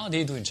China. But how do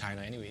you do in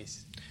China,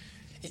 anyways?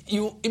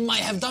 It might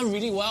have done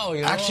really well.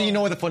 You know? Actually, you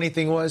know what the funny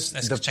thing was?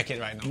 Let's check it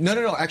right now.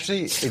 No.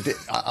 Actually,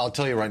 I'll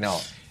tell you right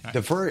now.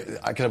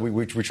 Right.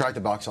 We tried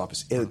the box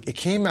office. It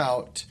came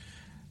out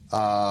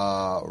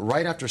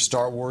right after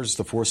Star Wars: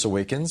 The Force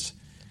Awakens.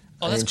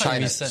 Oh, that's quite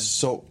China. recent.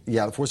 So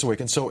The Force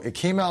Awakens. So it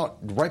came out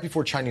right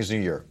before Chinese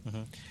New Year,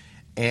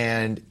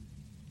 and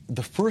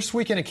the first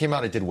weekend it came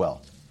out, it did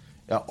well.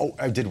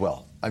 It did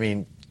well. I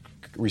mean,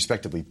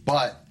 respectively,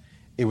 but.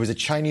 It was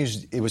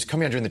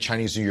coming out during the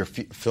Chinese New Year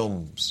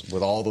films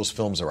with all those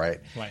films,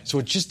 right? So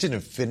it just didn't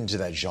fit into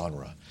that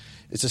genre.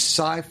 It's a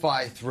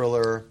sci-fi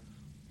thriller.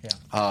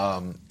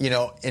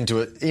 Into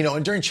it.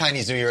 And during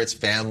Chinese New Year, it's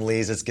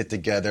families, it's get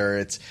together,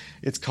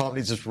 it's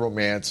comedy, it's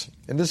romance,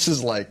 and this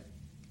is like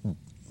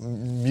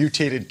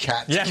mutated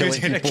cats killing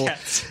people,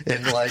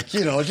 and like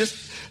just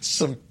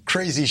some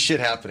crazy shit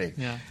happening.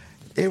 Yeah.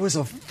 It was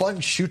a fun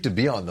shoot to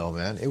be on, though,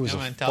 man. It was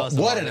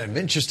what an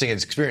interesting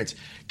experience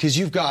because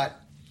you've got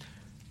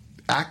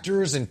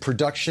actors and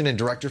production and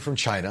director from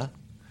China.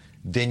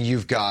 Then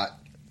you've got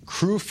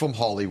crew from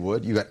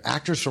Hollywood. You've got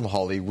actors from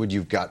Hollywood.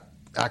 You've got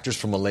actors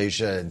from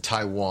Malaysia and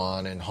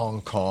Taiwan and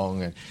Hong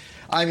Kong. And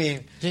I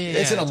mean,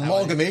 it's an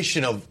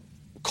amalgamation of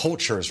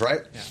cultures,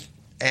 right? Yeah.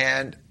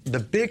 And the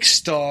big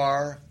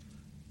star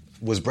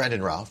was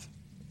Brandon Routh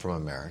from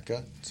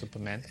America.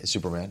 Superman,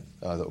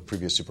 the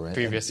previous Superman.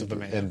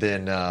 And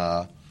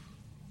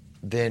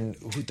then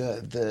who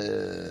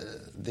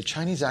the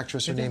Chinese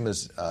actress, her name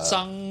is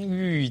Zhang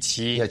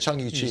Yuqi. Yeah,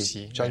 Zhang Yuqi.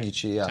 Yeah. Zhang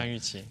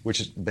Yuqi. Which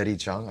is Betty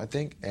Zhang, I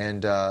think,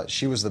 and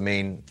she was the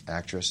main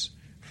actress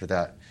for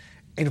that.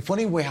 In a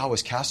funny way, how I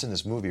was cast in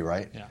this movie,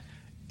 right? Yeah.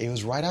 It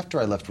was right after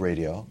I left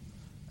radio,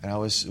 and it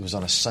was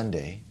on a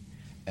Sunday,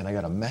 and I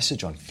got a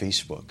message on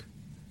Facebook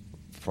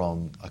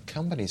from a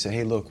company saying,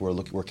 "Hey, look,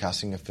 we're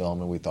casting a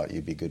film, and we thought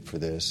you'd be good for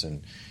this,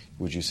 and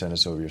would you send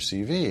us over your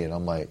CV?" And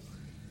I'm like.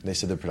 They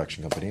said they're a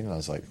production company, and I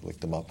was like, looked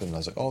them up, and I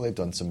was like, oh, they've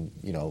done some,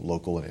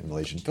 local and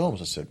Malaysian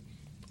films. I said,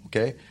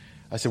 okay.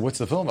 I said, what's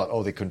the film about?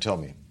 Oh, they couldn't tell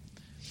me. I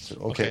said,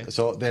 okay.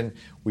 So then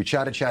we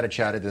chatted.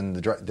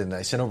 Then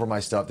I sent over my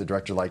stuff. The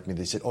director liked me.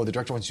 They said, oh, the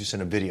director wants you to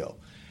send a video.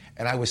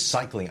 And I was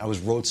cycling. I was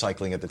road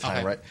cycling at the time,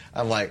 Okay. right?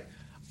 I'm like,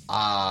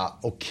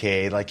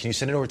 okay, like, can you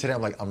send it over today?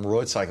 I'm like, I'm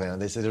road cycling.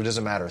 And they said, it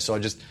doesn't matter. So I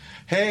just,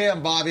 hey,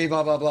 I'm Bobby,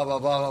 blah, blah, blah, blah,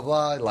 blah, blah,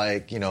 blah.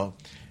 Like, you know,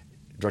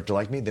 director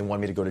liked me, then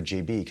wanted me to go to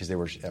JB because they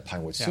were at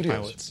Pinewood Studios.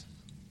 Pinewoods.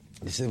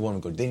 They said they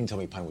wanted to go. They didn't tell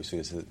me Pinewood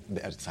Studios at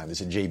the time. They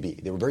said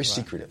JB. They were very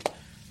secretive.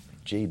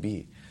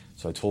 JB.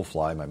 So I told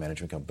Fly, my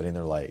management company, and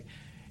they're like,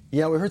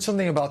 yeah, we heard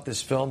something about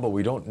this film, but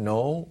we don't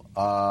know.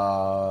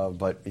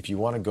 But if you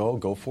want to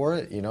go for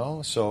it, you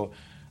know? So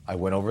I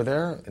went over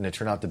there, and it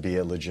turned out to be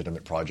a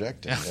legitimate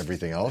project and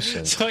everything else.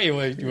 And So you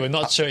were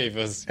not sure if it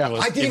was, I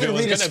didn't if it even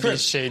was read a going to be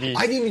script. shady.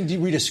 I didn't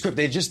even read a script.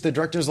 The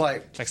director's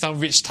like, Like some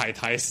rich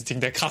Tai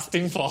sitting there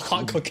casting for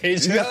hot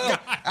Caucasian no, guys.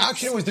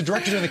 actually, it was the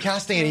director doing the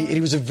casting, and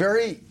he was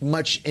very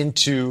much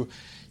into.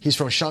 He's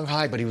from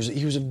Shanghai, but he was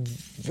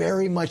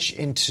very much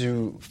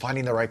into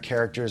finding the right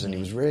characters, and he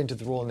was very into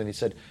the role. And then he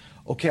said,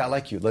 "Okay, I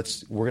like you.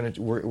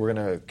 We're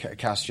gonna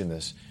cast you in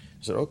this."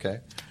 I said, "Okay."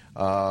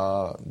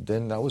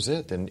 Then that was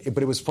it.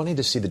 But it was funny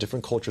to see the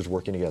different cultures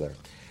working together,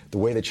 the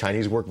way the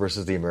Chinese work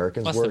versus the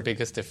Americans What's work. the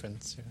biggest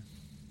difference?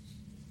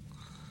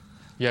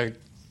 You're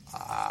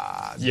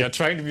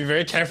trying to be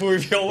very careful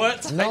with your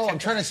words. No, I'm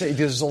trying to say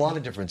there's a lot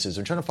of differences.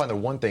 I'm trying to find the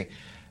one thing.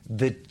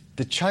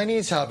 The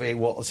Chinese have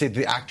let's say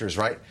the actors,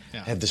 right?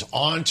 Yeah. Have this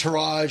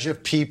entourage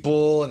of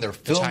people and they're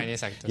film.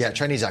 Chinese actors, Yeah, yeah.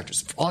 Chinese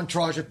actors.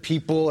 Entourage of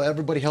people,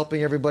 everybody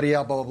helping everybody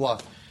out, blah, blah,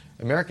 blah.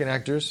 American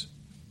actors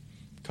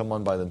come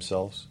on by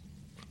themselves.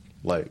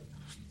 Like,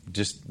 they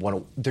just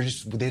want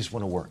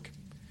to work.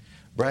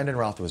 Brandon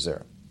Routh was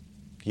there.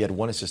 He had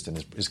one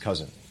assistant, his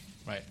cousin.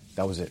 Right.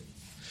 That was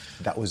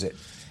it.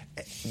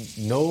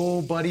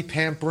 Nobody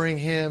pampering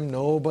him,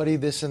 nobody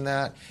this and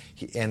that.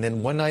 And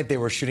then one night they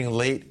were shooting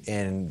late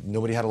and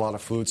nobody had a lot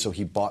of food, so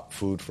he bought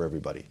food for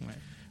everybody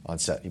on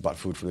set. He bought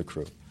food for the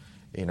crew,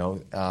 you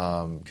know,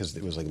 because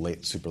it was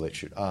like super late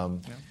shoot.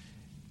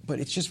 But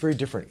it's just very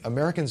different.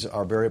 Americans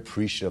are very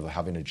appreciative of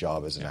having a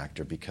job as an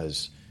actor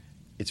because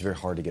it's very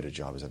hard to get a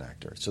job as an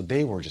actor. So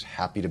they were just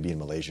happy to be in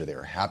Malaysia. They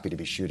were happy to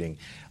be shooting.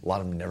 A lot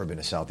of them had never been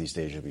to Southeast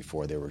Asia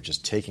before. They were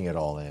just taking it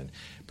all in.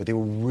 But they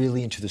were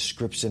really into the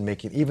scripts and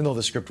making, even though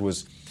the script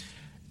was,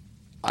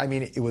 I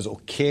mean, it was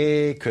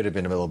okay, could have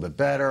been a little bit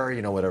better,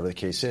 you know, whatever the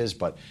case is,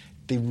 but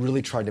they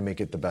really tried to make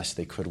it the best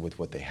they could with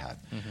what they had.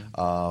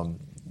 And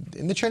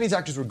the Chinese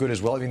actors were good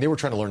as well. I mean, they were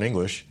trying to learn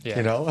English,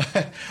 you know?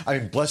 I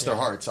mean, bless their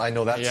hearts. I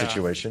know that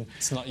situation.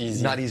 It's not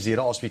easy. Not easy at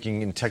all,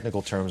 speaking in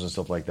technical terms and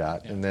stuff like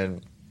that. And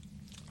then...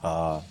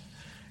 but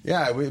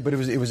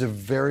it was a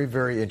very,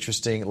 very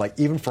interesting, like,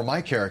 even for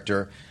my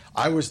character,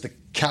 I was the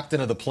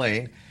captain of the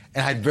plane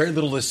and I had very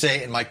little to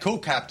say, and my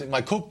co-captain,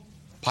 my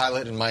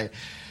co-pilot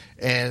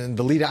and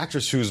the lead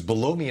actress who's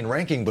below me in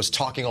ranking was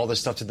talking all this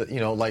stuff to the,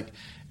 you know, like,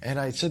 and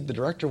I said to the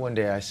director one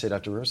day, I said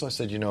after rehearsal, I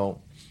said, you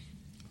know,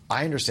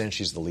 I understand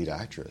she's the lead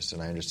actress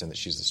and I understand that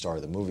she's the star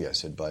of the movie. I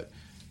said, but,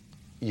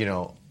 you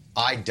know,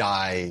 I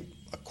die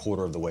a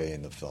quarter of the way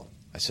in the film.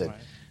 I said,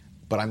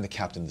 but I'm the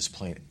captain of this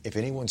plane. If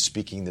anyone's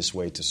speaking this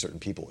way to certain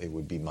people, it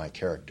would be my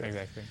character.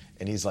 Exactly.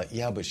 And he's like,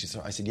 yeah, but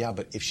I said, yeah,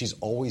 but if she's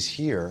always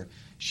here,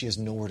 she has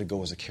nowhere to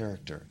go as a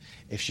character.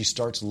 If she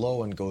starts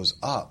low and goes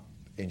up,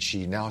 and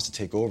she now has to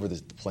take over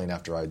the plane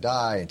after I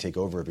die and take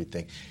over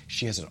everything,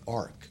 she has an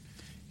arc.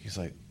 He's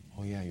like,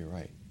 oh yeah, you're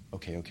right.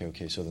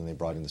 Okay. So then they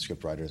brought in the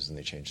script writers and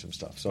they changed some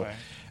stuff. So,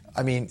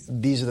 I mean,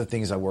 these are the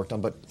things I worked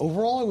on. But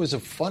overall, it was a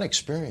fun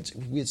experience.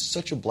 We had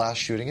such a blast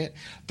shooting it.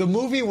 The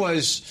movie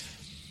was...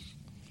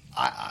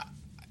 I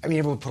mean,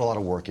 everyone put a lot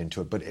of work into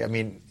it, but I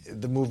mean,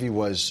 the movie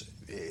was,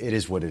 it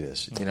is what it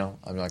is, you know?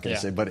 I'm not going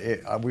to say, but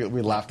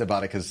we laughed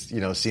about it because, you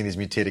know, seeing these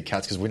mutated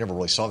cats, because we never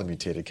really saw the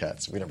mutated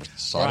cats. We never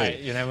saw it.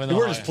 You never know. We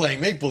were just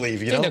playing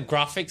make-believe, you know? I think the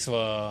graphics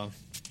were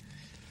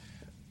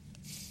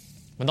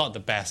not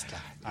the best.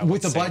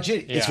 With the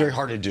budget, it's very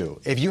hard to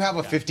do. If you have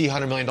a $50,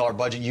 $100 million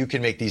budget, you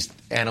can make these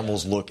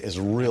animals look as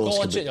real as... Go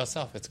watch it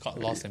yourself. It's called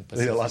Lost in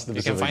Pacific. Yeah, Lost in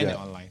Pacific, you can find it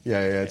online. Yeah,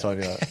 it's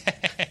on,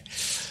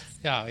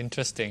 Yeah,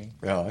 interesting.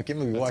 Yeah, I can't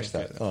believe we watched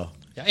that. Oh.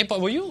 Yeah,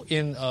 but were you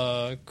in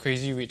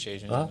Crazy Rich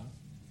Asians?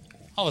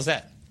 How was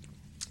that?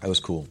 That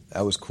was cool.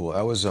 I was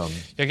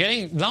You're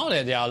getting, now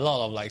that there are a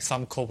lot of like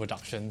some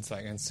co-productions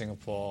like in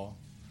Singapore,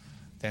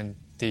 then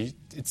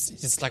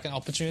it's like an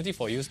opportunity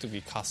for you to be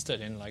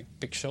casted in like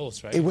big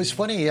shows, right? It was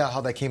funny,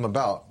 how that came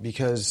about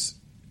because,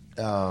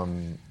 I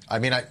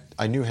mean,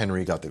 I knew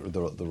Henry got the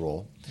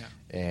role,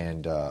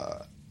 and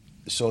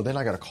so then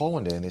I got a call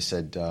one day and they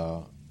said,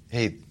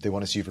 hey, they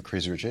want to see you for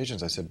Crazy Rich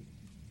Asians. I said,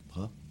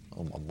 huh?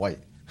 I'm white.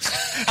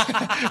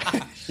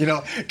 You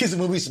know, because the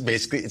movie's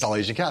basically, it's all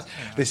Asian cast.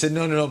 They said,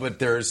 no, but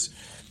there's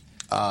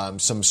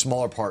some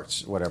smaller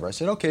parts, whatever. I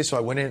said, okay, so I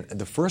went in.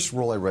 The first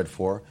role I read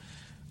for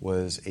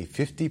was a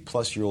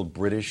 50-plus-year-old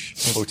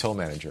British hotel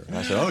manager. And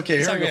I said, okay,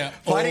 here we go.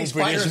 Fighting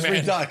spiders,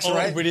 ring ducks,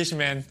 right? Old British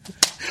man.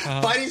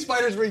 Fighting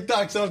spiders, ring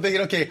ducks. So I'm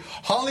thinking, okay,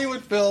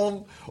 Hollywood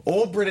film,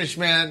 old British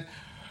man.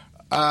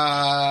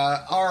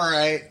 All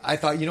right. I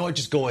thought, you know what,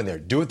 just go in there.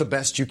 Do it the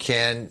best you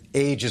can.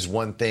 Age is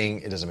one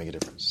thing. It doesn't make a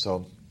difference.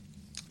 So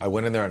I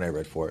went in there and I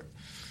read for it.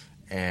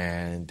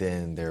 And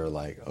then they're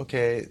like,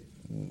 okay,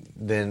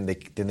 then they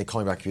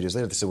call me back a few days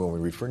later. They said, "Well, we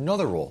read for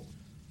another role."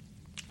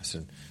 I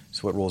said,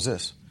 "So what role is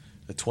this?"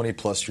 A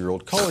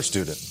 20-plus-year-old college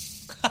student.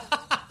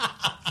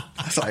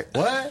 I was like,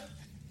 "What?"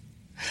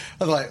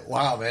 I was like,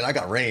 "Wow, man, I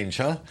got range,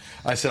 huh?"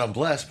 I said, "I'm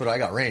blessed, but I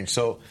got range."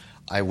 So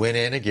I went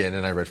in again,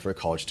 and I read for a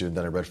college student.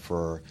 Then I read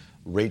for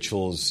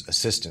Rachel's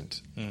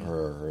assistant,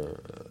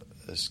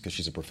 because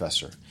she's a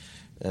professor.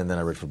 And then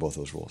I read for both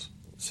those roles.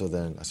 So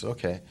then I said,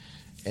 okay.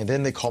 And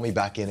then they called me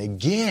back in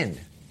again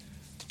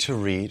to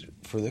read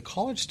for the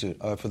college student,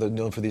 for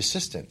the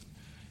assistant.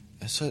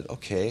 I said,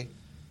 okay.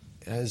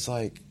 And I was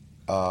like,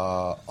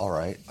 all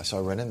right. So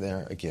I went in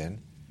there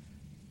again.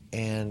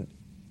 And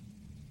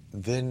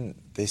then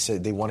they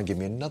said they want to give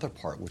me another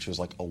part, which was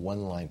like a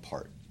one-line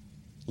part.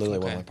 Literally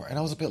a one-line part. And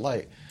I was a bit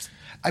like,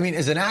 I mean,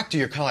 as an actor,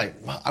 you're kind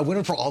of like, I went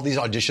in for all these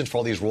auditions for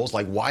all these roles.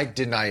 Like, why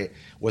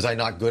was I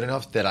not good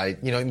enough that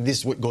this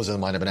is what goes in the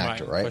mind of an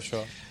actor, right? For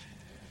sure.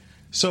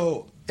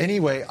 So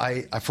anyway,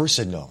 I first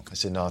said no. I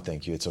said, no,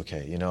 thank you. It's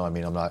okay. I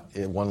mean, I'm not,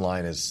 one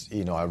line is,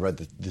 I read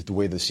the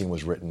way the scene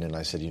was written and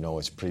I said,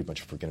 it's pretty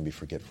much going to be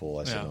forgetful.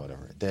 I said, no,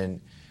 whatever. Then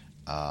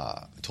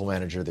I told the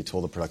manager, they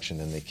told the production,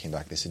 then they came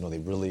back. They said, no,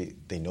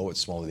 they know it's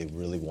small. They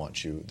really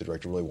want you. The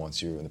director really wants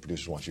you and the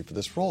producers want you for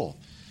this role.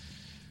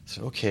 I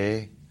said,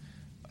 okay.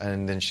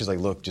 And then she's like,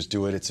 look, just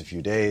do it. It's a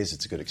few days.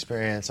 It's a good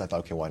experience. I thought,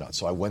 okay, why not?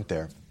 So I went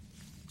there.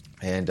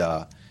 And,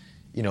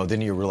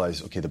 then you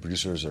realize, okay, the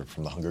producers are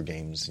from The Hunger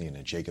Games,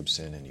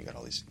 Jacobson, and you got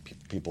all these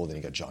people. Then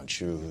you got John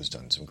Chu, who's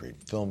done some great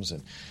films.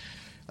 And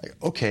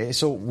okay,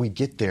 so we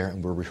get there,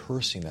 and we're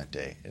rehearsing that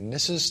day. And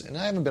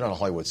I haven't been on a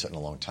Hollywood set in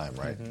a long time,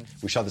 right? Mm-hmm.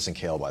 We shot this in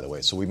KL, by the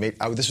way. So we made,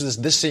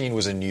 this scene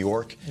was in New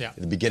York at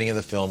the beginning of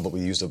the film, but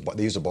they used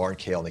a bar in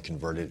KL, and they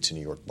converted it to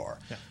New York bar.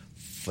 Yeah.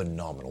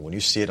 Phenomenal. When you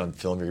see it on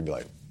film, you're going to be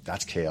like,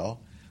 that's KL?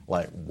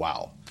 Like,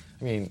 wow.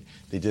 I mean,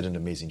 they did an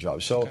amazing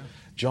job. So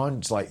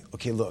John's like,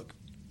 okay, look,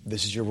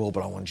 this is your role,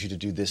 but I want you to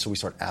do this. So we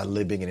start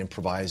ad-libbing and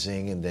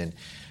improvising, and then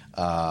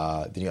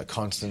you got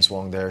Constance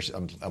Wong there.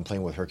 I'm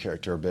playing with her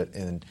character a bit,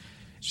 and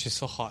she's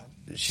so hot.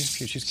 She's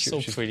cute. She's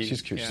cute. So pretty.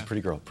 She's cute. Yeah. She's a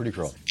pretty girl. Pretty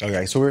girl.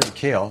 Okay, so we're in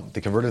KL.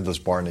 They converted this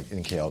bar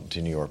in KL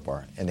to New York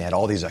bar, and they had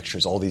all these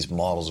extras, all these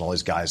models, and all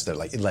these guys that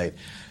like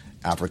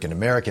African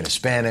American,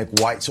 Hispanic,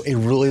 white. So it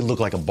really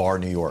looked like a bar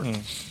in New York.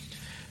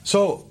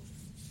 So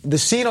the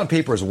scene on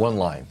paper is one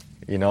line.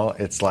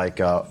 It's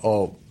like, I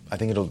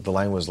think the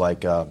line was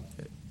like,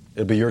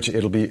 it'll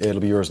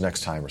be yours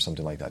next time or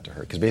something like that to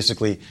her. Because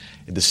basically,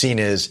 the scene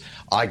is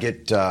I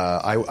get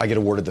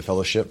awarded the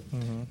fellowship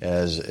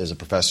as a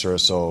professor,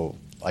 so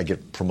I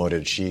get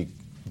promoted. She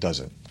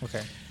doesn't.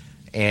 Okay.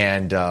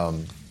 And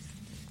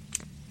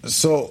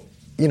so.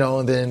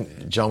 And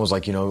then John was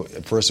like,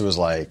 at first it was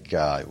like,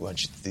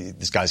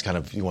 this guy's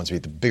he wants to be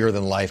the bigger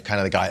than life kind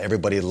of the guy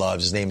everybody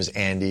loves. His name is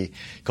Andy.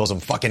 He calls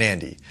him fucking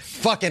Andy.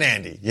 Fucking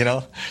Andy,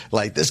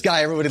 Like this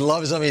guy, everybody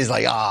loves him. He's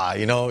like,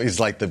 he's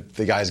like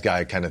the guy's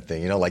guy kind of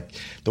thing, like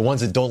the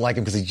ones that don't like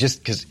him because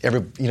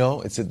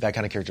it's that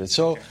kind of character.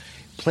 So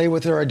play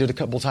with her. I did a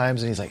couple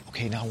times and he's like,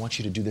 okay, now I want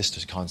you to do this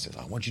to Constance.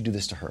 I want you to do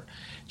this to her.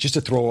 Just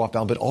to throw her off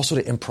balance, but also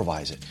to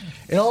improvise it.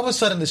 And all of a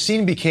sudden the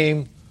scene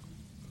became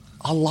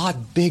a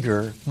lot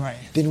bigger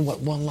than what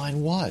one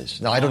line was.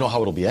 Now, I don't know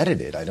how it'll be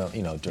edited. I don't,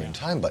 during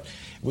time, but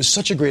it was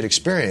such a great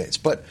experience.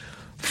 But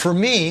for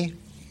me,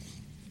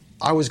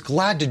 I was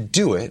glad to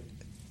do it,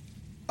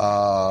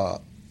 but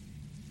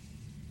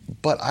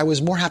I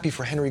was more happy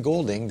for Henry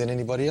Golding than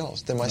anybody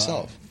else, than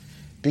myself.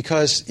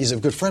 Because he's a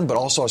good friend, but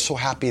also I was so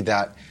happy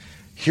that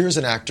here's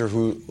an actor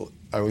who,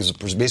 I was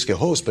basically a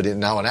host, but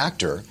now an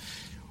actor,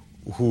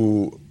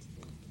 who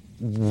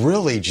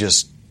really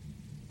just,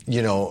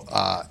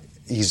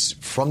 he's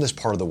from this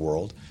part of the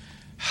world.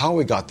 How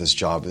he got this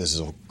job, this is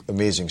an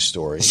amazing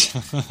story,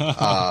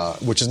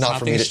 which is not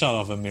for me. Nothing short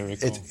of a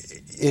miracle.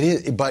 It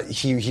is, but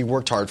he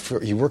worked hard.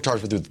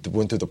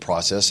 Went through the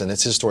process, and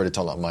it's his story to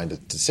tell, not mine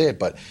to say it.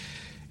 But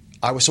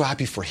I was so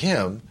happy for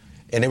him,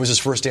 and it was his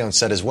first day on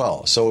set as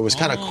well. So it was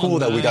kind of cool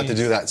that we got to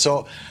do that.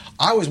 So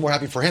I was more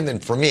happy for him than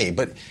for me.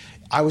 But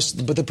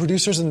the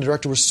producers and the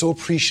director were so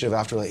appreciative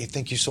after, like, hey,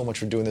 thank you so much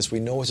for doing this.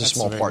 We know it's a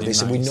small part. They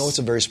said, we know it's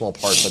a very small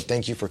part, but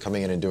thank you for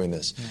coming in and doing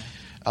this.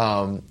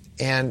 Yeah.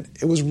 And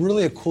it was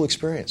really a cool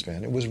experience,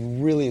 man. It was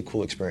really a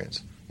cool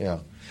experience. Yeah.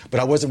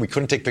 But we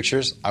couldn't take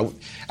pictures.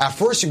 At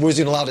first, we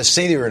wasn't allowed to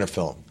say they were in a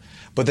film.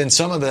 But then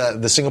some of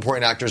the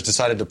Singaporean actors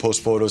decided to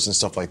post photos and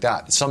stuff like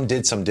that. Some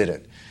did, some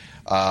didn't.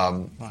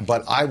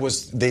 But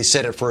they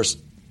said at first,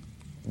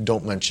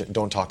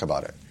 don't talk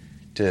about it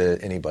to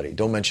anybody.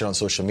 Don't mention it on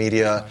social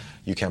media.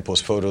 You can't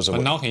post photos of it.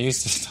 But now can you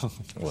still?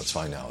 Well, it's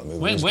fine now.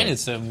 When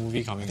is the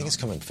movie coming? I think it's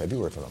coming in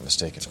February, if I'm not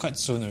mistaken. It's quite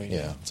soon already.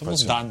 Yeah, it's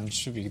almost done. It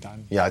should be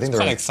done. Yeah, I think it's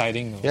quite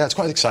exciting, though. Yeah, it's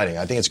quite exciting.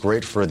 I think it's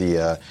great for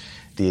the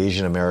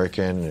Asian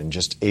American and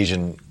just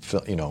Asian,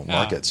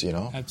 markets.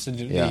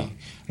 Absolutely. Yeah.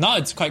 Now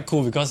it's quite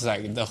cool because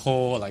like the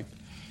whole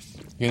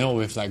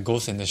with like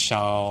Ghost in the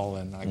Shell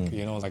and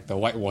like the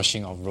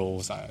whitewashing of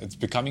roles, it's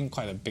becoming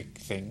quite a big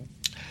thing.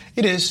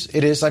 It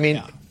is. I mean.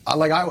 Yeah.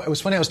 It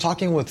was funny. I was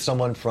talking with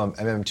someone from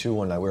MM2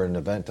 when we were at an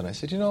event, and I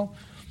said,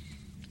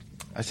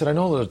 I said, I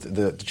know that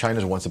the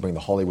China wants to bring the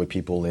Hollywood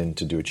people in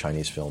to do a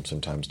Chinese film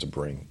sometimes to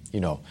bring,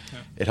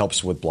 it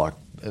helps with it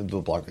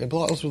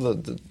helps with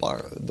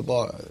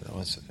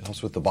it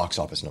helps with the box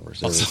office numbers.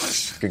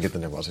 Could get the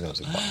numbers.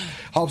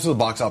 Helps with the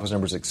box office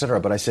numbers, etc.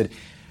 But I said,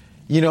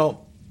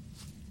 in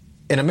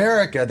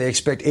America, they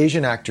expect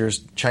Asian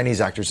actors,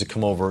 Chinese actors to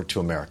come over to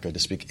America to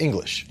speak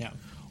English. Yeah.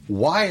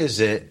 Why is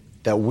it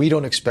that we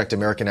don't expect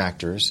American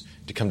actors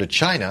to come to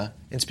China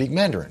and speak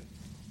Mandarin?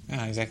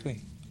 Yeah,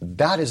 exactly.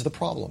 That is the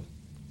problem.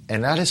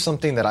 And that is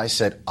something that I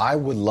said, I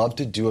would love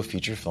to do a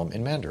feature film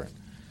in Mandarin.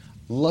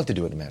 Love to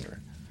do it in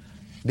Mandarin.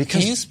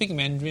 Can you speak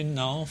Mandarin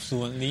now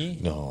fluently?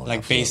 No.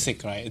 Like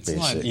basic, right? It's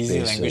not an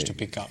easy language to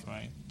pick up,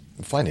 right?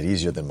 I find it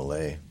easier than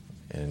Malay.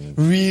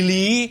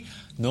 Really?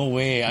 No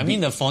way. I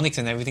mean, the phonics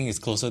and everything is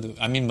closer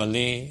to...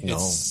 Malay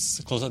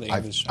is closer to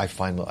English. I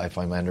find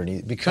Mandarin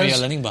easy because... you're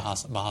learning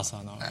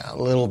Bahasa now. A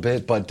little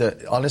bit, but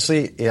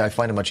honestly, I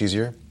find it much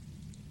easier.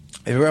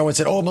 If everyone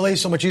said, oh, Malay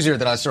is so much easier,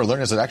 then I started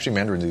learning. I said, actually,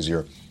 Mandarin is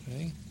easier.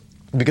 Really?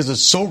 Because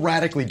it's so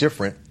radically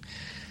different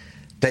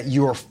that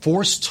you are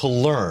forced to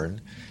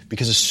learn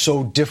because it's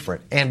so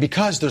different. And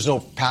because there's no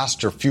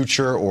past or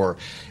future, or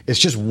it's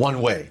just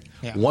one way.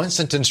 Yeah. One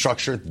sentence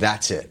structure,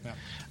 that's it. Yeah.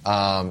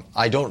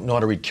 I don't know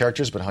how to read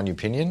characters, but Hanyu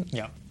Pinyin.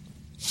 Yeah.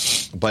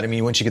 But I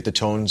mean, once you get the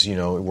tones,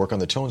 work on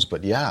the tones.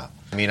 But yeah,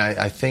 I mean,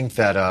 I think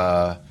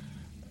that,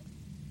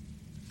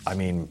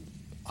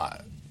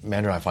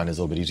 Mandarin I find is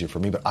a little bit easier for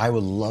me, but I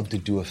would love to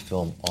do a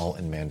film all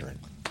in Mandarin.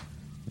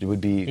 It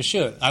would be... You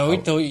should. I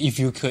would tell you if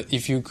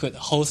you could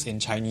host in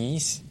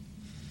Chinese,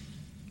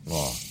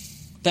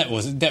 that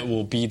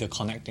will be the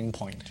connecting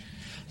point.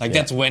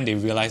 That's when they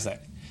realize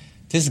that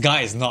this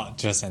guy is not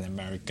just an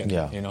American.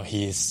 Yeah.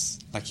 He's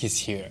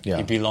here. Yeah.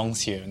 He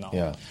belongs here now.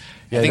 Yeah.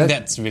 I think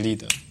that's really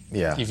the...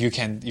 Yeah. If you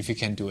can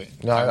do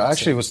it. No, I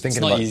actually was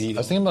thinking about... Easy, I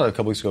was thinking about it a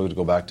couple weeks ago to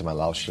go back to my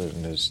Lao shi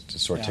and just to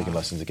start taking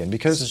lessons again.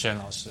 Because... It's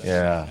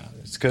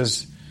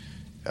because...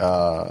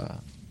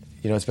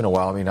 it's been a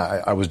while. I mean,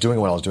 I was doing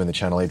it when I was doing the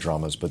Channel 8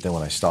 dramas, but then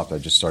when I stopped, I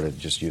just started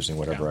just using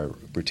whatever I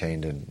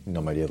retained in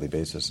my daily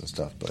basis and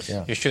stuff. But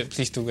yeah. You should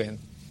please do it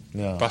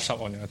and brush up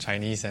on your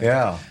Chinese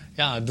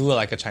and do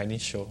like a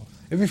Chinese show.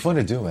 It'd be fun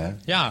to do, man.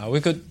 Yeah,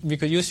 we could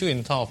use you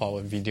in some of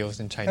our videos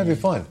in Chinese. That'd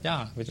be fun.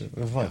 Yeah, it'd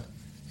be fun.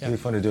 It'd be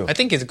fun to do. I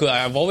think it's good.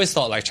 I've always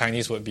thought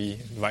Chinese would be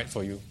right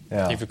for you.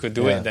 Yeah. If you could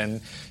do it,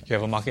 then you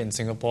have a market in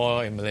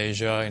Singapore, in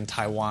Malaysia, in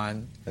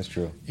Taiwan. That's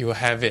true. You will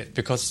have it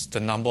because the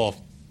number of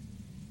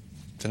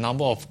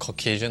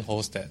Caucasian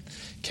hosts that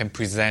can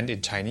present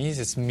in Chinese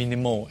is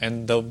minimal,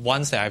 and the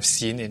ones that I've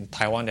seen in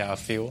Taiwan that I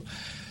feel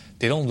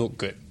they don't look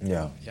good.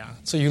 Yeah.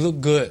 So you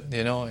look good,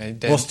 And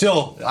then, well,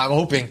 still, I'm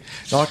hoping.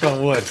 Knock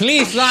on wood.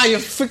 Please, you're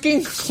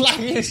freaking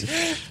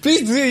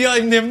please, you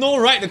have no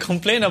right to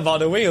complain about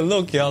the way you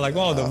look. You're like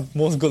one of the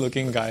most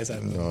good-looking guys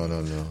I've known.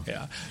 No.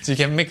 Yeah. So you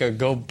can make a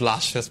girl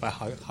blush just by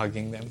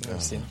hugging them.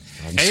 I've seen.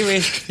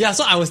 Anyways,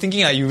 so I was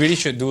thinking you really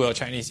should do a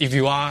Chinese. If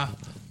you are,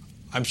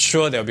 I'm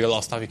sure there'll be a lot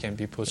of stuff you can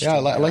be pushed. Yeah,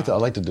 I like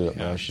to do it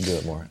more. I should do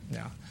it more.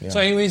 Yeah.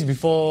 So anyways,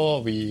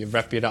 before we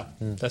wrap it up,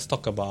 let's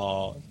talk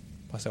about...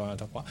 What's I want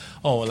to talk about?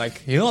 Oh,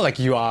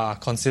 you are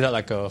considered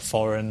a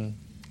foreign...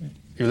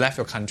 You left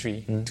your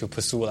country to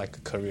pursue a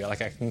career,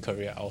 acting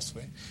career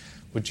elsewhere.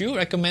 Would you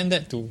recommend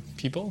that to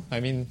people? I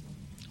mean,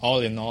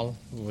 all in all,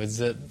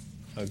 was it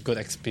a good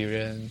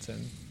experience?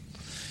 And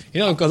a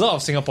lot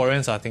of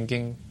Singaporeans are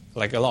thinking, a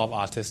lot of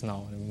artists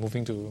now,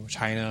 moving to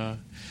China.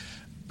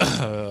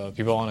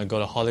 People want to go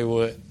to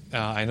Hollywood.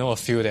 I know a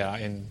few that are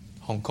in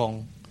Hong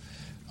Kong.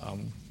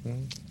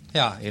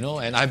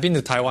 And I've been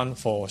to Taiwan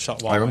for a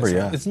short while. I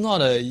remember, It's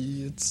not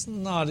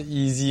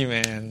easy,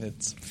 man.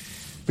 It's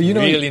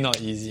really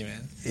not easy,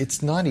 man.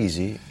 It's not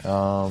easy.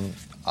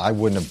 I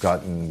wouldn't have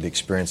gotten the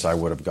experience I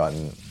would have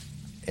gotten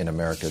in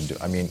America.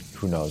 I mean,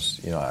 who knows?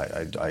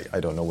 I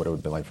don't know what it would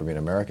have been like for me in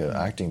America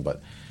acting,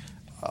 but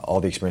all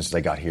the experiences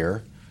I got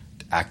here,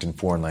 act in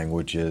foreign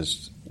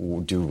languages,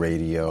 do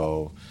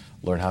radio,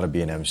 learn how to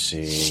be an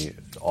MC,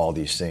 all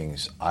these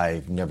things,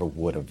 I never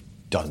would have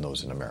done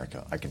those in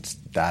America. I can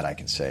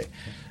say.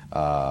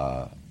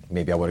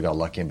 Maybe I would have got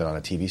lucky and been on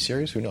a TV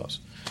series. Who knows?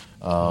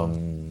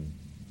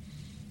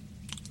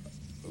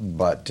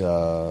 But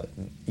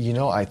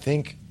I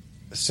think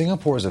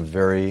Singapore is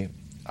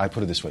I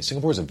put it this way,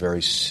 Singapore is a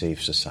very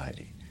safe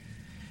society.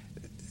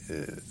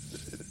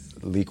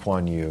 Lee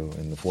Kuan Yew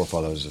and the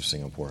forefathers of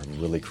Singapore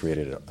have really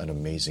created an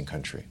amazing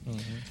country.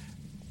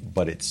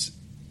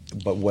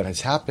 But what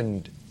has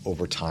happened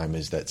over time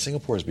is that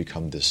Singapore has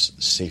become this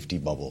safety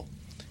bubble.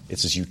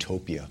 It's this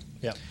utopia.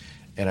 Yeah.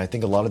 And I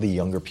think a lot of the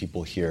younger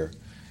people here,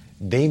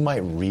 they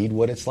might read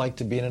what it's like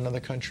to be in another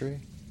country,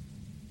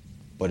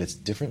 but it's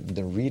different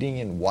than reading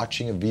and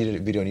watching a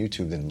video on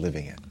YouTube than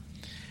living it.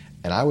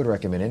 And I would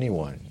recommend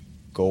anyone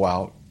go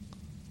out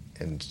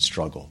and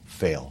struggle,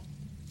 fail.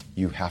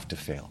 You have to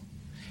fail.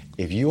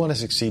 If you want to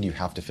succeed, you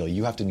have to fail.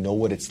 You have to know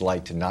what it's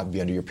like to not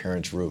be under your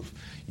parents' roof.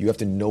 You have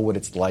to know what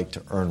it's like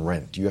to earn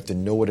rent. You have to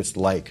know what it's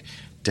like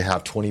to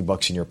have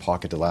 $20 in your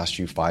pocket to last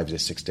you 5 to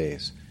 6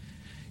 days.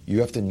 You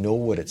have to know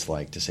what it's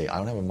like to say, I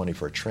don't have money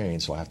for a train,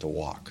 so I have to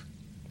walk.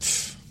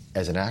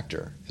 As an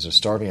actor, as a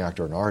starving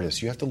actor, an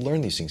artist, you have to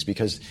learn these things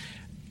because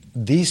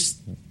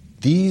these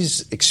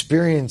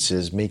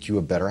experiences make you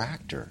a better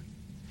actor.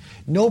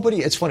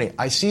 It's funny,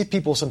 I see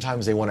people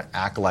sometimes they want to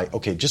act like,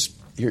 okay, just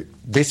your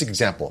basic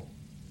example.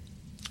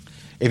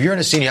 If you're in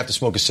a scene, you have to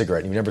smoke a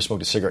cigarette, and you've never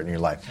smoked a cigarette in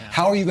your life. Yeah.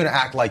 How are you going to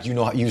act like you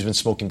know you've been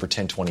smoking for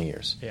 10, 20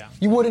 years? Yeah.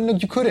 You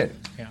wouldn't, you couldn't.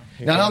 Yeah,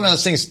 now, I'm not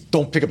saying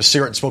don't pick up a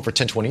cigarette and smoke for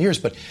 10, 20 years,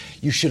 but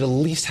you should at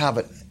least have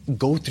it,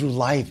 go through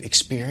life,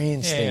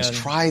 experience things,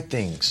 try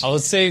things. I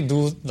would say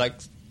do like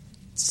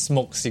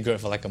smoke cigarette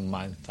for like a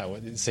month, I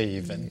would say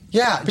even.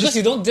 Yeah. Because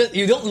you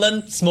don't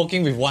learn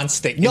smoking with one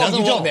stick. It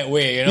doesn't work that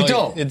way. You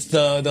don't. It's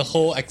the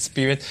whole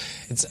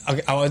experience.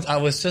 I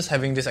was just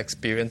having this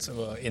experience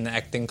in an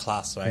acting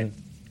class, right?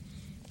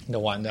 The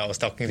one that I was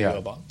talking to you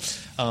about.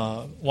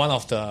 One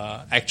of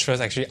the actors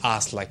actually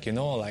asked, like, you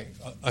know, like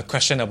a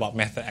question about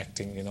method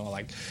acting. You know,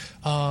 like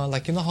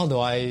you know,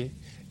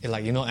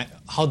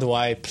 how do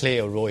I play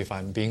a role if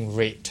I'm being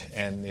raped?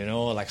 And you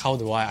know, like how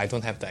do I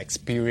don't have the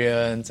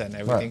experience and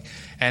everything.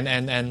 Right.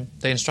 And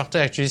the instructor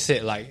actually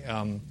said like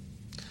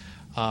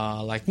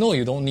no,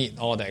 you don't need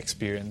all the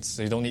experience.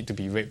 You don't need to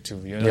be raped to,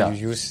 you know,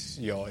 you use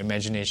your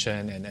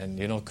imagination and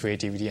you know,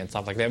 creativity and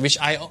stuff like that, which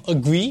I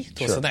agree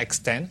to a certain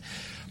extent.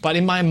 But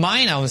in my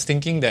mind, I was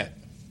thinking that,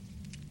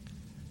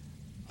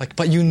 like,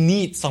 but you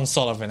need some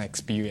sort of an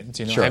experience,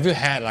 you know. Have you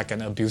had like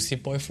an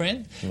abusive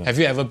boyfriend? No. Have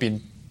you ever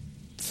been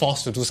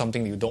forced to do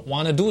something you don't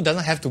want to do? It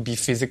doesn't have to be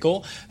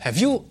physical. Have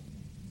you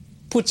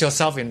put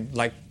yourself in,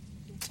 like,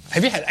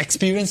 have you had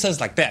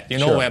experiences like that, you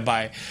know,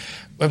 whereby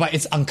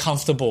it's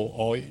uncomfortable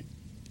or...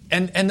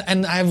 And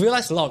I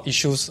realized a lot of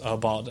issues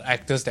about the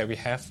actors that we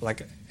have,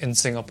 like in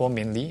Singapore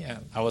mainly,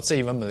 and I would say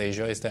even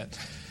Malaysia, is that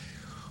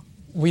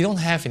we don't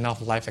have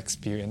enough life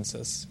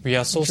experiences. We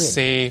are so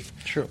safe.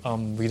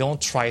 We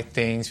don't try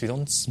things. We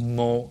don't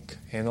smoke,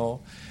 you know.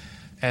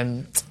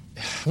 And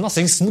I'm not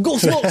saying go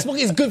smoke.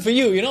 Smoking is good for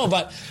you, you know.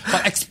 But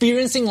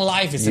experiencing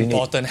life is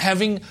important.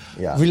 Having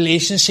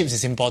relationships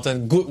is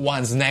important. Good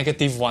ones,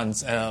 negative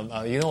ones.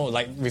 You know,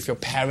 like with your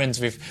parents,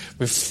 with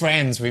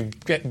friends, with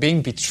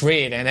being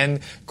betrayed, and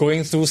then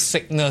going through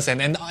sickness,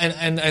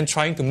 and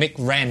trying to make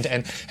rent,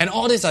 and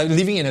all this are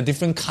living in a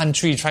different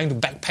country, trying to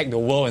backpack the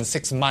world in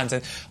 6 months,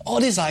 and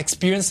all these are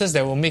experiences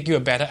that will make you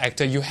a better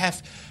actor.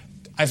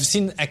 I've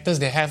seen actors,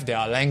 they have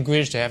their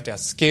language, they have their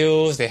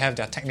skills, they have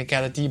their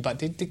technicality, but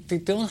they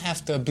don't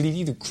have the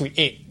ability to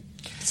create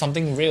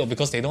something real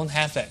because they don't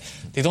have that.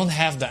 They don't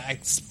have the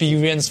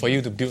experience for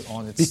you to build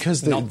on. It's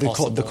because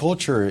the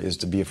culture is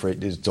to be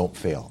afraid, is don't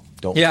fail.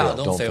 Don't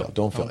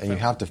fail. And you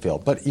have to fail.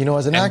 But, you know,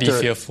 as an actor...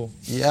 be fearful.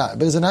 Yeah,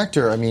 but as an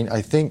actor, I mean,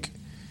 I think...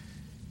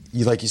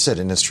 like you said,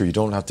 and it's true, you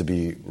don't have to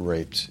be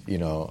raped, you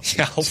know, to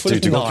go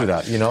through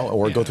that, you know,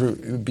 or go through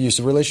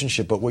abusive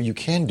relationship. But what you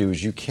can do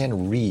is you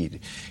can read,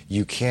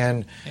 you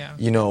can,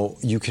 you know,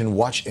 you can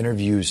watch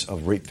interviews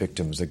of rape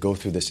victims that go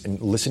through this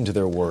and listen to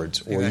their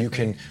words, or you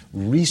can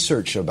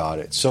research about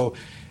it. So,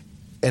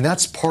 and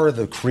that's part of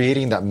the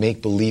creating that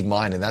make-believe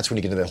mind, and that's when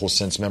you get into that whole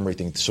sense memory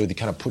thing. So you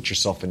kind of put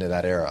yourself into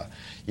that era,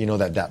 you know,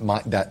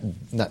 that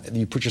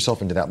you put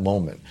yourself into that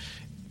moment.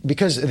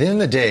 Because at the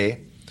end of the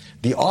day,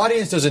 the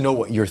audience doesn't know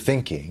what you're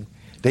thinking.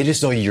 They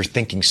just know you're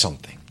thinking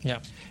something. Yeah.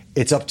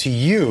 It's up to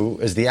you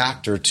as the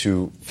actor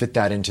to fit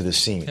that into the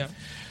scene. Yeah.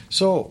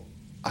 So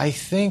I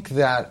think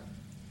that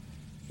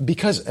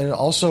and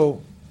also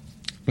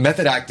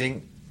method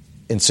acting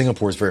in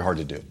Singapore is very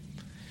hard to do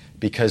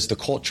because the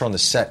culture on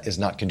the set is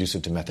not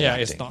conducive to method acting.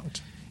 Yeah, it's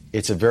not.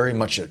 It's a very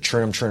much a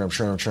churn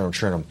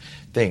them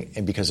thing,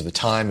 and because of the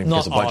time and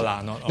because of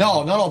budget. Not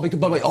all.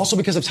 But also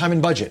because of time and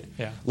budget.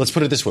 Yeah. Let's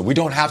put it this way: we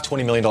don't have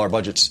 $20 million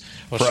budgets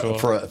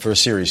for a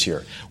series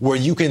here, where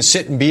you can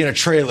sit and be in a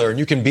trailer and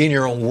you can be in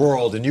your own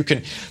world, and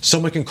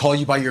someone can call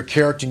you by your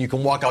character and you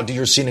can walk out, do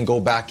your scene, and go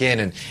back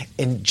in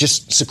and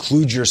just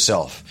seclude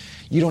yourself.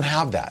 You don't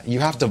have that. You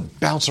have to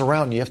bounce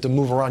around. You have to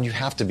move around. You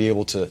have to be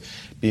able to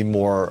be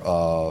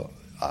more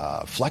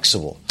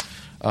flexible.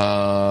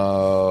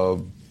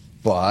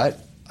 But,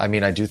 I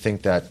mean, I do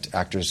think that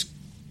actors,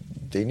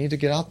 they need to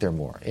get out there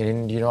more.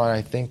 And, you know,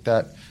 I think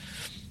that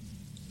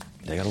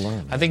they got to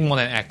learn. I think more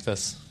than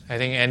actors. I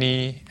think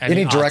any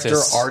director,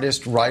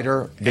 artist,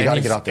 writer, they got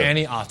to get out there.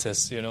 Any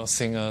artist, you know,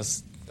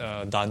 singers,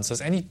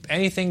 dancers,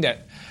 anything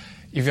that,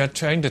 if you're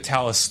trying to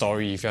tell a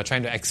story, if you're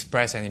trying to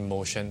express an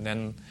emotion,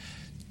 then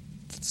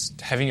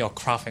having your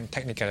craft and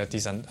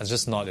technicalities are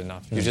just not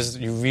enough.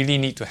 You really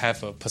need to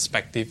have a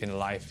perspective in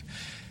life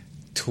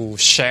to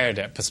share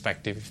that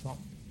perspective. If not,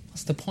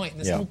 what's the point?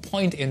 There's no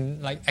point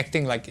in like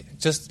acting like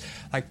just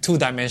like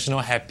two-dimensional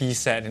happy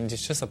sad and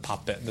it's just a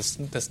puppet.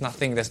 There's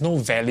nothing. There's no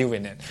value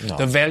in it. No.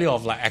 The value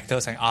of like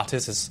actors and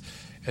artists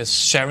is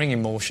sharing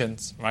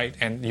emotions, right?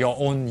 And your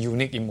own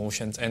unique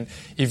emotions. And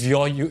if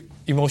your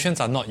emotions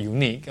are not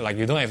unique, like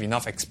you don't have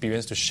enough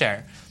experience to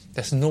share,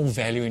 there's no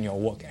value in your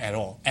work at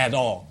all.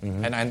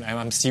 Mm-hmm. And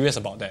I'm serious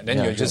about that.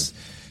 Then you're just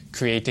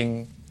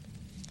creating.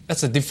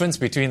 That's the difference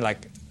between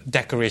like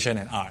decoration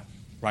and art.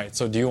 right?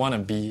 So do you want to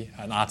be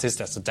an artist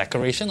that's a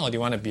decoration, or do you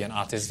want to be an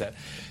artist that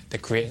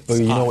creates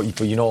But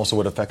art? you know also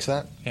what affects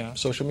that? Yeah.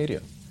 Social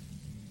media.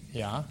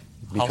 Yeah.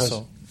 Because How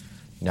so?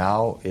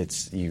 now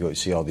you go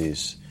see all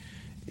these.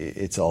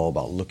 It's all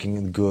about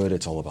looking good.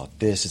 It's all about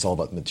this. It's all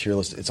about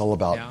materialist. It's all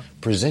about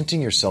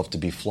presenting yourself to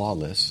be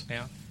flawless.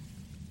 Yeah.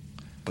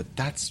 But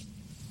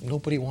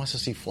nobody wants to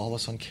see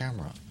flawless on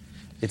camera.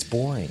 It's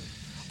boring.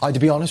 To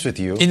be honest with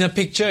you, In a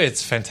picture,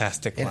 it's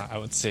fantastic, I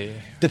would say.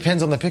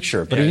 depends on the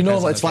picture. But Yeah, you know,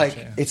 depends on it's the like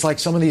picture, it's like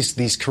some of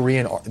these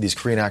Korean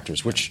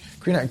actors, which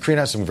Korean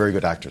has some very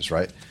good actors,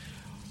 right?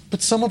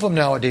 But some of them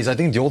nowadays, I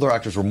think the older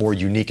actors were more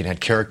unique and had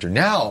character.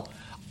 Now,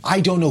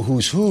 I don't know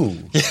who's who.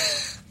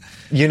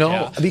 You know,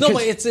 Yeah. because, No,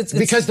 but it's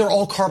because they're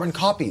all carbon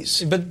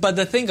copies. But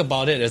the thing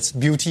about it is,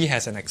 beauty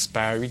has an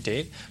expiry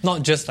date,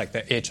 not just like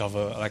the age of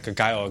a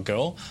guy or a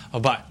girl,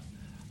 but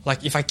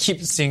like if I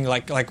keep seeing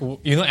like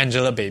you know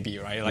Angela Baby,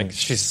 right? Like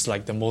she's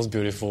like the most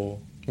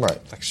beautiful, Right.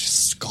 Like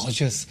she's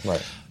gorgeous,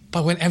 Right.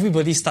 But when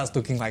everybody starts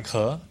looking like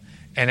her,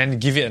 and then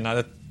give it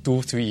another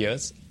 2-3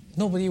 years,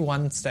 nobody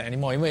wants that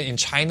anymore. Even in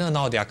China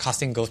now, they are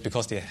casting girls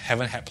because they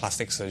haven't had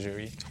plastic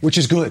surgery. Which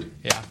is good.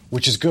 Yeah.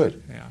 Which is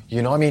good. Yeah.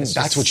 You know, I mean, It's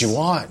that's just- what you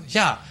want.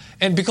 Yeah,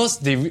 and because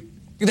that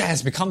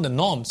has become the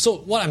norm. So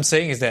what I'm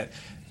saying is that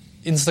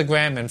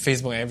Instagram and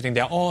Facebook and everything,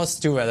 they're all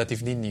still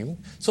relatively new.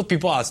 So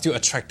people are still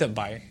attracted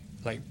by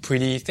like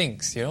pretty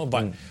things, you know.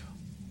 But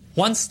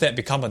once that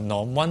become a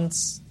norm,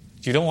 once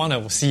you don't want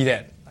to see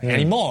that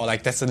anymore,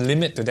 like there's a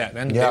limit to that,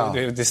 then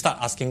they start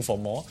asking for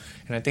more.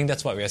 And I think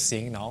that's what we are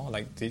seeing now.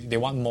 Like they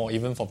want more,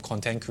 even from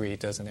content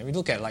creators. And then we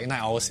look at like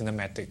Night Owl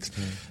Cinematics.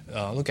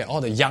 Look at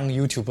all the young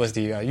YouTubers.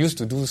 They used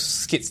to do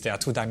skits that are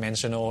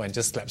two-dimensional and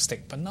just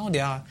slapstick, but now they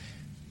are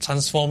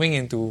transforming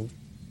into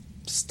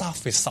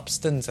stuff with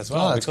substance as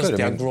well, that's because good.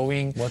 they I are mean,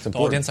 growing, what's the important?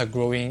 audience are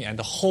growing, and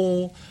the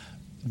whole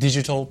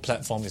digital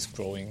platform is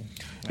growing.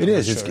 It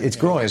is. Sure, It's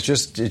growing. It's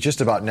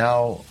just about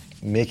now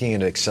making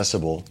it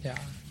accessible Yeah.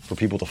 for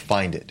people to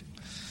find it.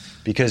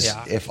 Because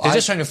Yeah, if they're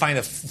just trying to find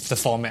the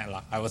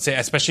format, I would say.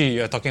 Especially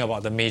you're talking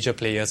about the major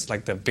players,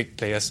 like the big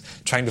players,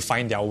 trying to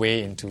find their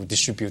way into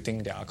distributing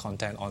their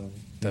content on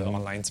the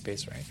online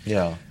space, right?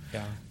 Yeah.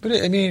 Yeah. But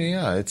I mean,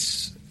 yeah,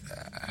 it's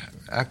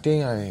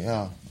acting.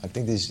 I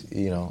think these.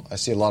 You know, I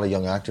see a lot of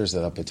young actors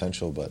that have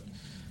potential, but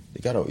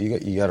you gotta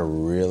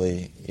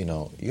really, you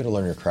gotta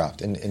learn your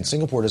craft. And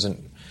Singapore doesn't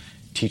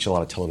teach a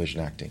lot of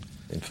television acting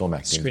and film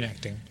acting. Screen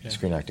acting. Yeah.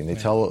 Screen acting.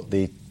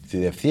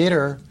 They have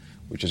theater,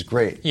 which is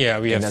great. Yeah,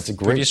 we have that's a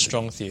pretty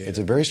strong theater. It's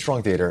a very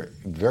strong theater,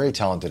 very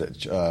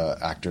talented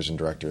actors and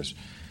directors.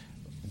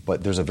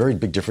 But there's a very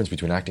big difference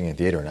between acting in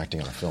theater and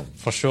acting on a film.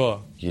 For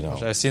sure. You know.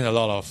 I've seen a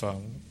lot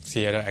of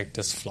theater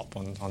actors flop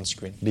on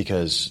screen.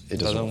 Because it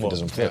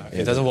doesn't fit.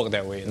 Yeah, it doesn't work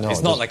that way. No, it's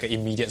it not doesn't. like an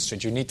immediate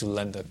switch. You need to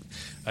learn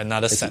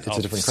another set it's of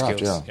a different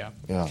skills. craft,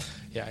 yeah.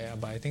 Yeah,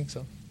 but I think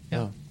so.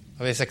 Yeah.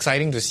 I mean, it's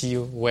exciting to see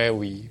where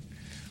we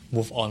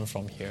move on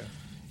from here.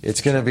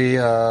 It's going to be...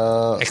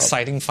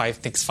 Exciting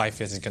next 5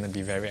 years is going to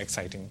be very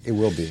exciting. It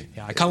will be.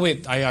 Yeah, I can't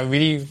wait. I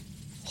really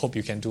hope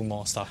you can do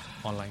more stuff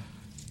online,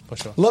 for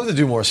sure. Love to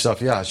do more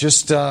stuff, yeah. It's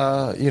just,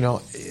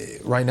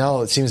 right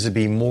now it seems to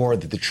be more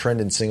that the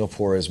trend in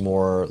Singapore is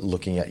more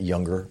looking at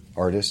younger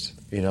artists,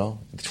 the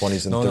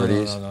 20s and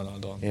 30s. No,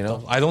 don't. You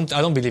know? Don't.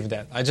 I don't believe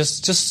that. I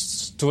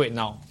just do it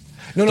now.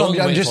 No, Don't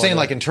I'm wait just for saying, the-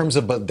 like, in terms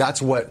of, but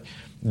that's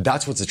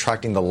what's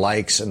attracting the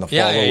likes and the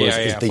Yeah, followers yeah,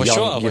 is the for young,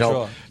 sure, for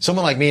sure.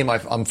 Someone like me,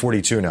 I'm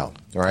 42 now,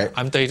 all right?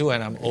 I'm 32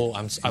 and I'm old.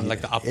 I'm like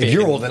the update. If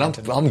you're old, then I'm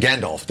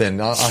Gandalf. Then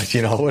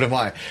what am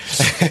I?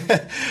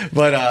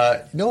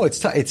 But no, it's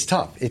tough. It's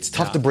tough. It's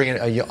tough to bring in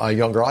a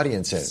younger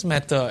audience in. It's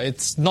matter.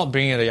 It's not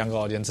bringing in a younger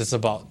audience.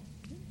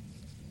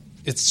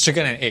 It's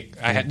chicken and egg.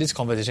 I had this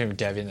conversation with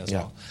Gavin as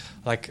well.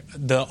 Like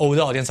the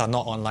older audience are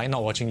not online,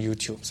 not watching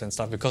YouTubes and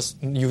stuff because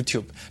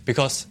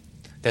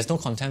there's no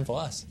content for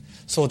us.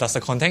 So does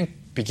the content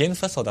begin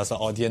first or does the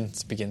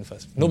audience begin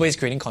first? Nobody's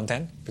creating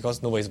content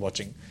because nobody's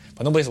watching.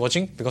 But nobody's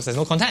watching because there's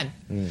no content.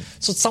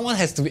 So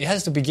it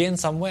has to begin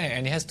somewhere,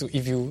 and it has to,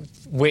 if you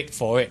wait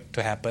for it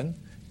to happen,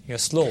 you're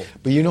slow.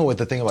 But you know what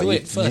the thing about Do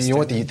it first,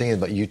 what the and thing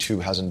about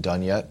YouTube hasn't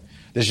done yet?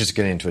 This is just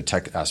getting into a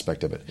tech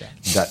aspect of it. Yeah.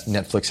 That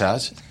Netflix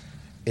has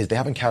is they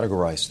haven't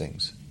categorized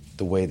things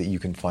the way that you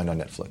can find on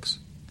Netflix.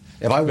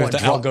 If I With want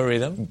the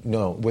algorithm?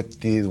 No, with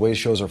the way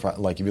shows are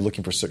like if you're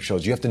looking for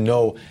shows, you have to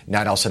know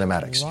Night Owl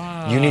Cinematics.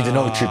 Wow. You need to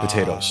know Tree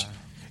Potatoes.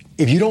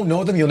 If you don't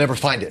know them, you'll never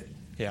find it.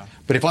 Yeah.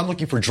 But if I'm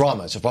looking for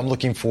dramas, if I'm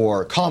looking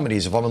for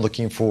comedies, if I'm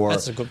looking for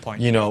That's a good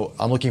point.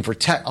 I'm looking for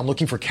tech, I'm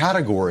looking for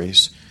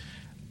categories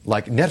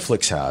like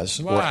Netflix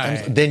has,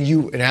 Right. or then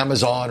you in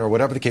Amazon or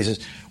whatever the case is,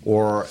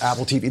 or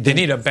Apple TV. They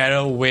need a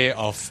better way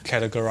of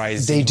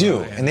categorizing. They do,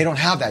 right? and they don't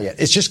have that yet.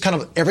 It's just kind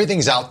of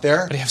everything's out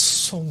there. But they have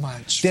so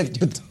much.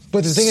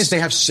 But the thing is, they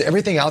have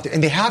everything out there,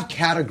 and they have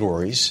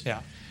categories.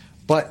 Yeah.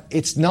 But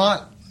it's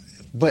not.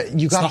 But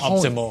you got to not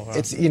optimal, right?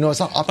 It's it's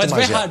not optimized. But it's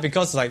very yet. hard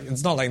because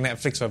it's not like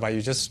Netflix whereby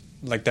you just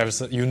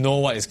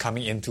what is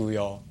coming into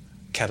your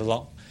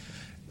catalog.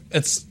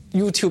 It's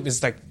YouTube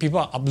is like people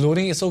are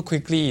uploading it so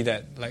quickly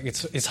that like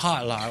it's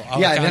hard lah.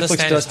 Yeah,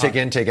 Netflix does take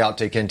in, take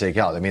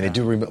out. I mean, they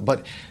do,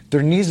 but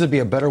there needs to be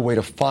a better way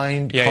to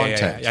find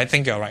content. Yeah, I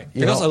think you're right.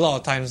 Because a lot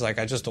of times, like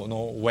I just don't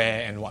know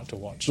where and what to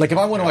watch. Like if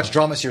I want to watch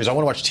drama series, I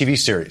want to watch TV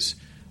series,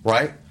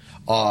 right?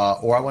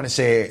 Or I want to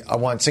say I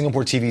want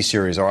Singapore TV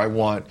series, or I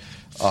want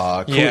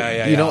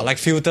you know, like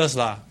filters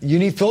lah. You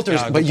need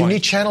filters, but you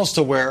need channels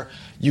to where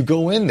you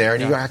go in there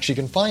and you actually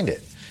can find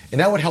it. And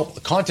that would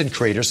help content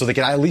creators so they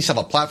can at least have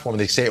a platform where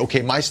they say,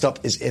 okay, my stuff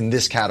is in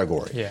this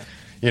category. Yeah.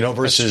 You know,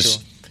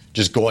 versus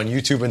just go on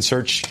YouTube and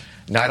search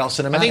Night Owl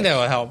Cinematic. I think that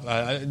will help.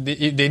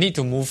 They need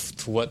to move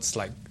towards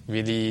like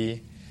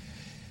really,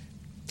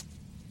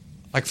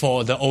 like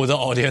for the older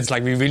audience,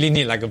 like we really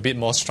need like a bit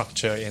more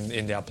structure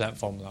in their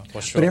platform,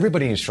 for sure. But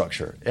everybody needs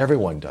structure.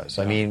 Everyone does.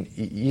 I mean,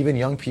 even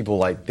young people,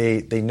 like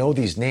they know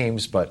these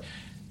names, but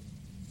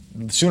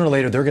sooner or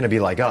later they're going to be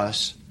like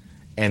us.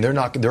 And they're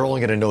only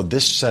going to know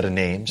this set of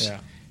names. Yeah.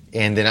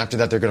 And then after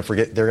that, they're going to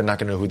forget. They're not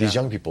going to know who these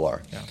young people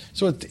are. Yeah.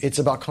 So it's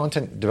about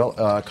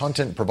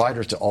content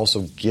providers to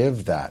also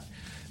give that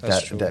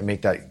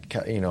make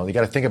that, you know, you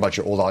got to think about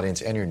your old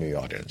audience and your new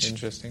audience.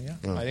 Interesting,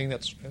 yeah. I think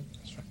that's right.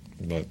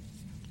 But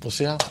we'll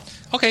see how.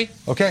 Okay.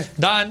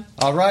 Done.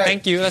 All right.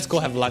 Thank you. Let's go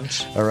have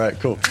lunch. All right,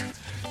 cool.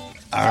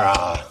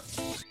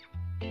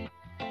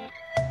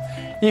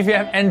 If you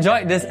have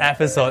enjoyed this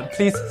episode,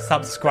 please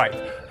subscribe.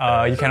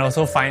 You can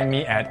also find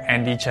me at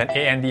Andy Chen,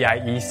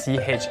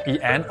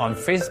 ANDIECHEN, on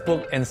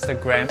Facebook,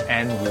 Instagram,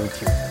 and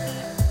YouTube.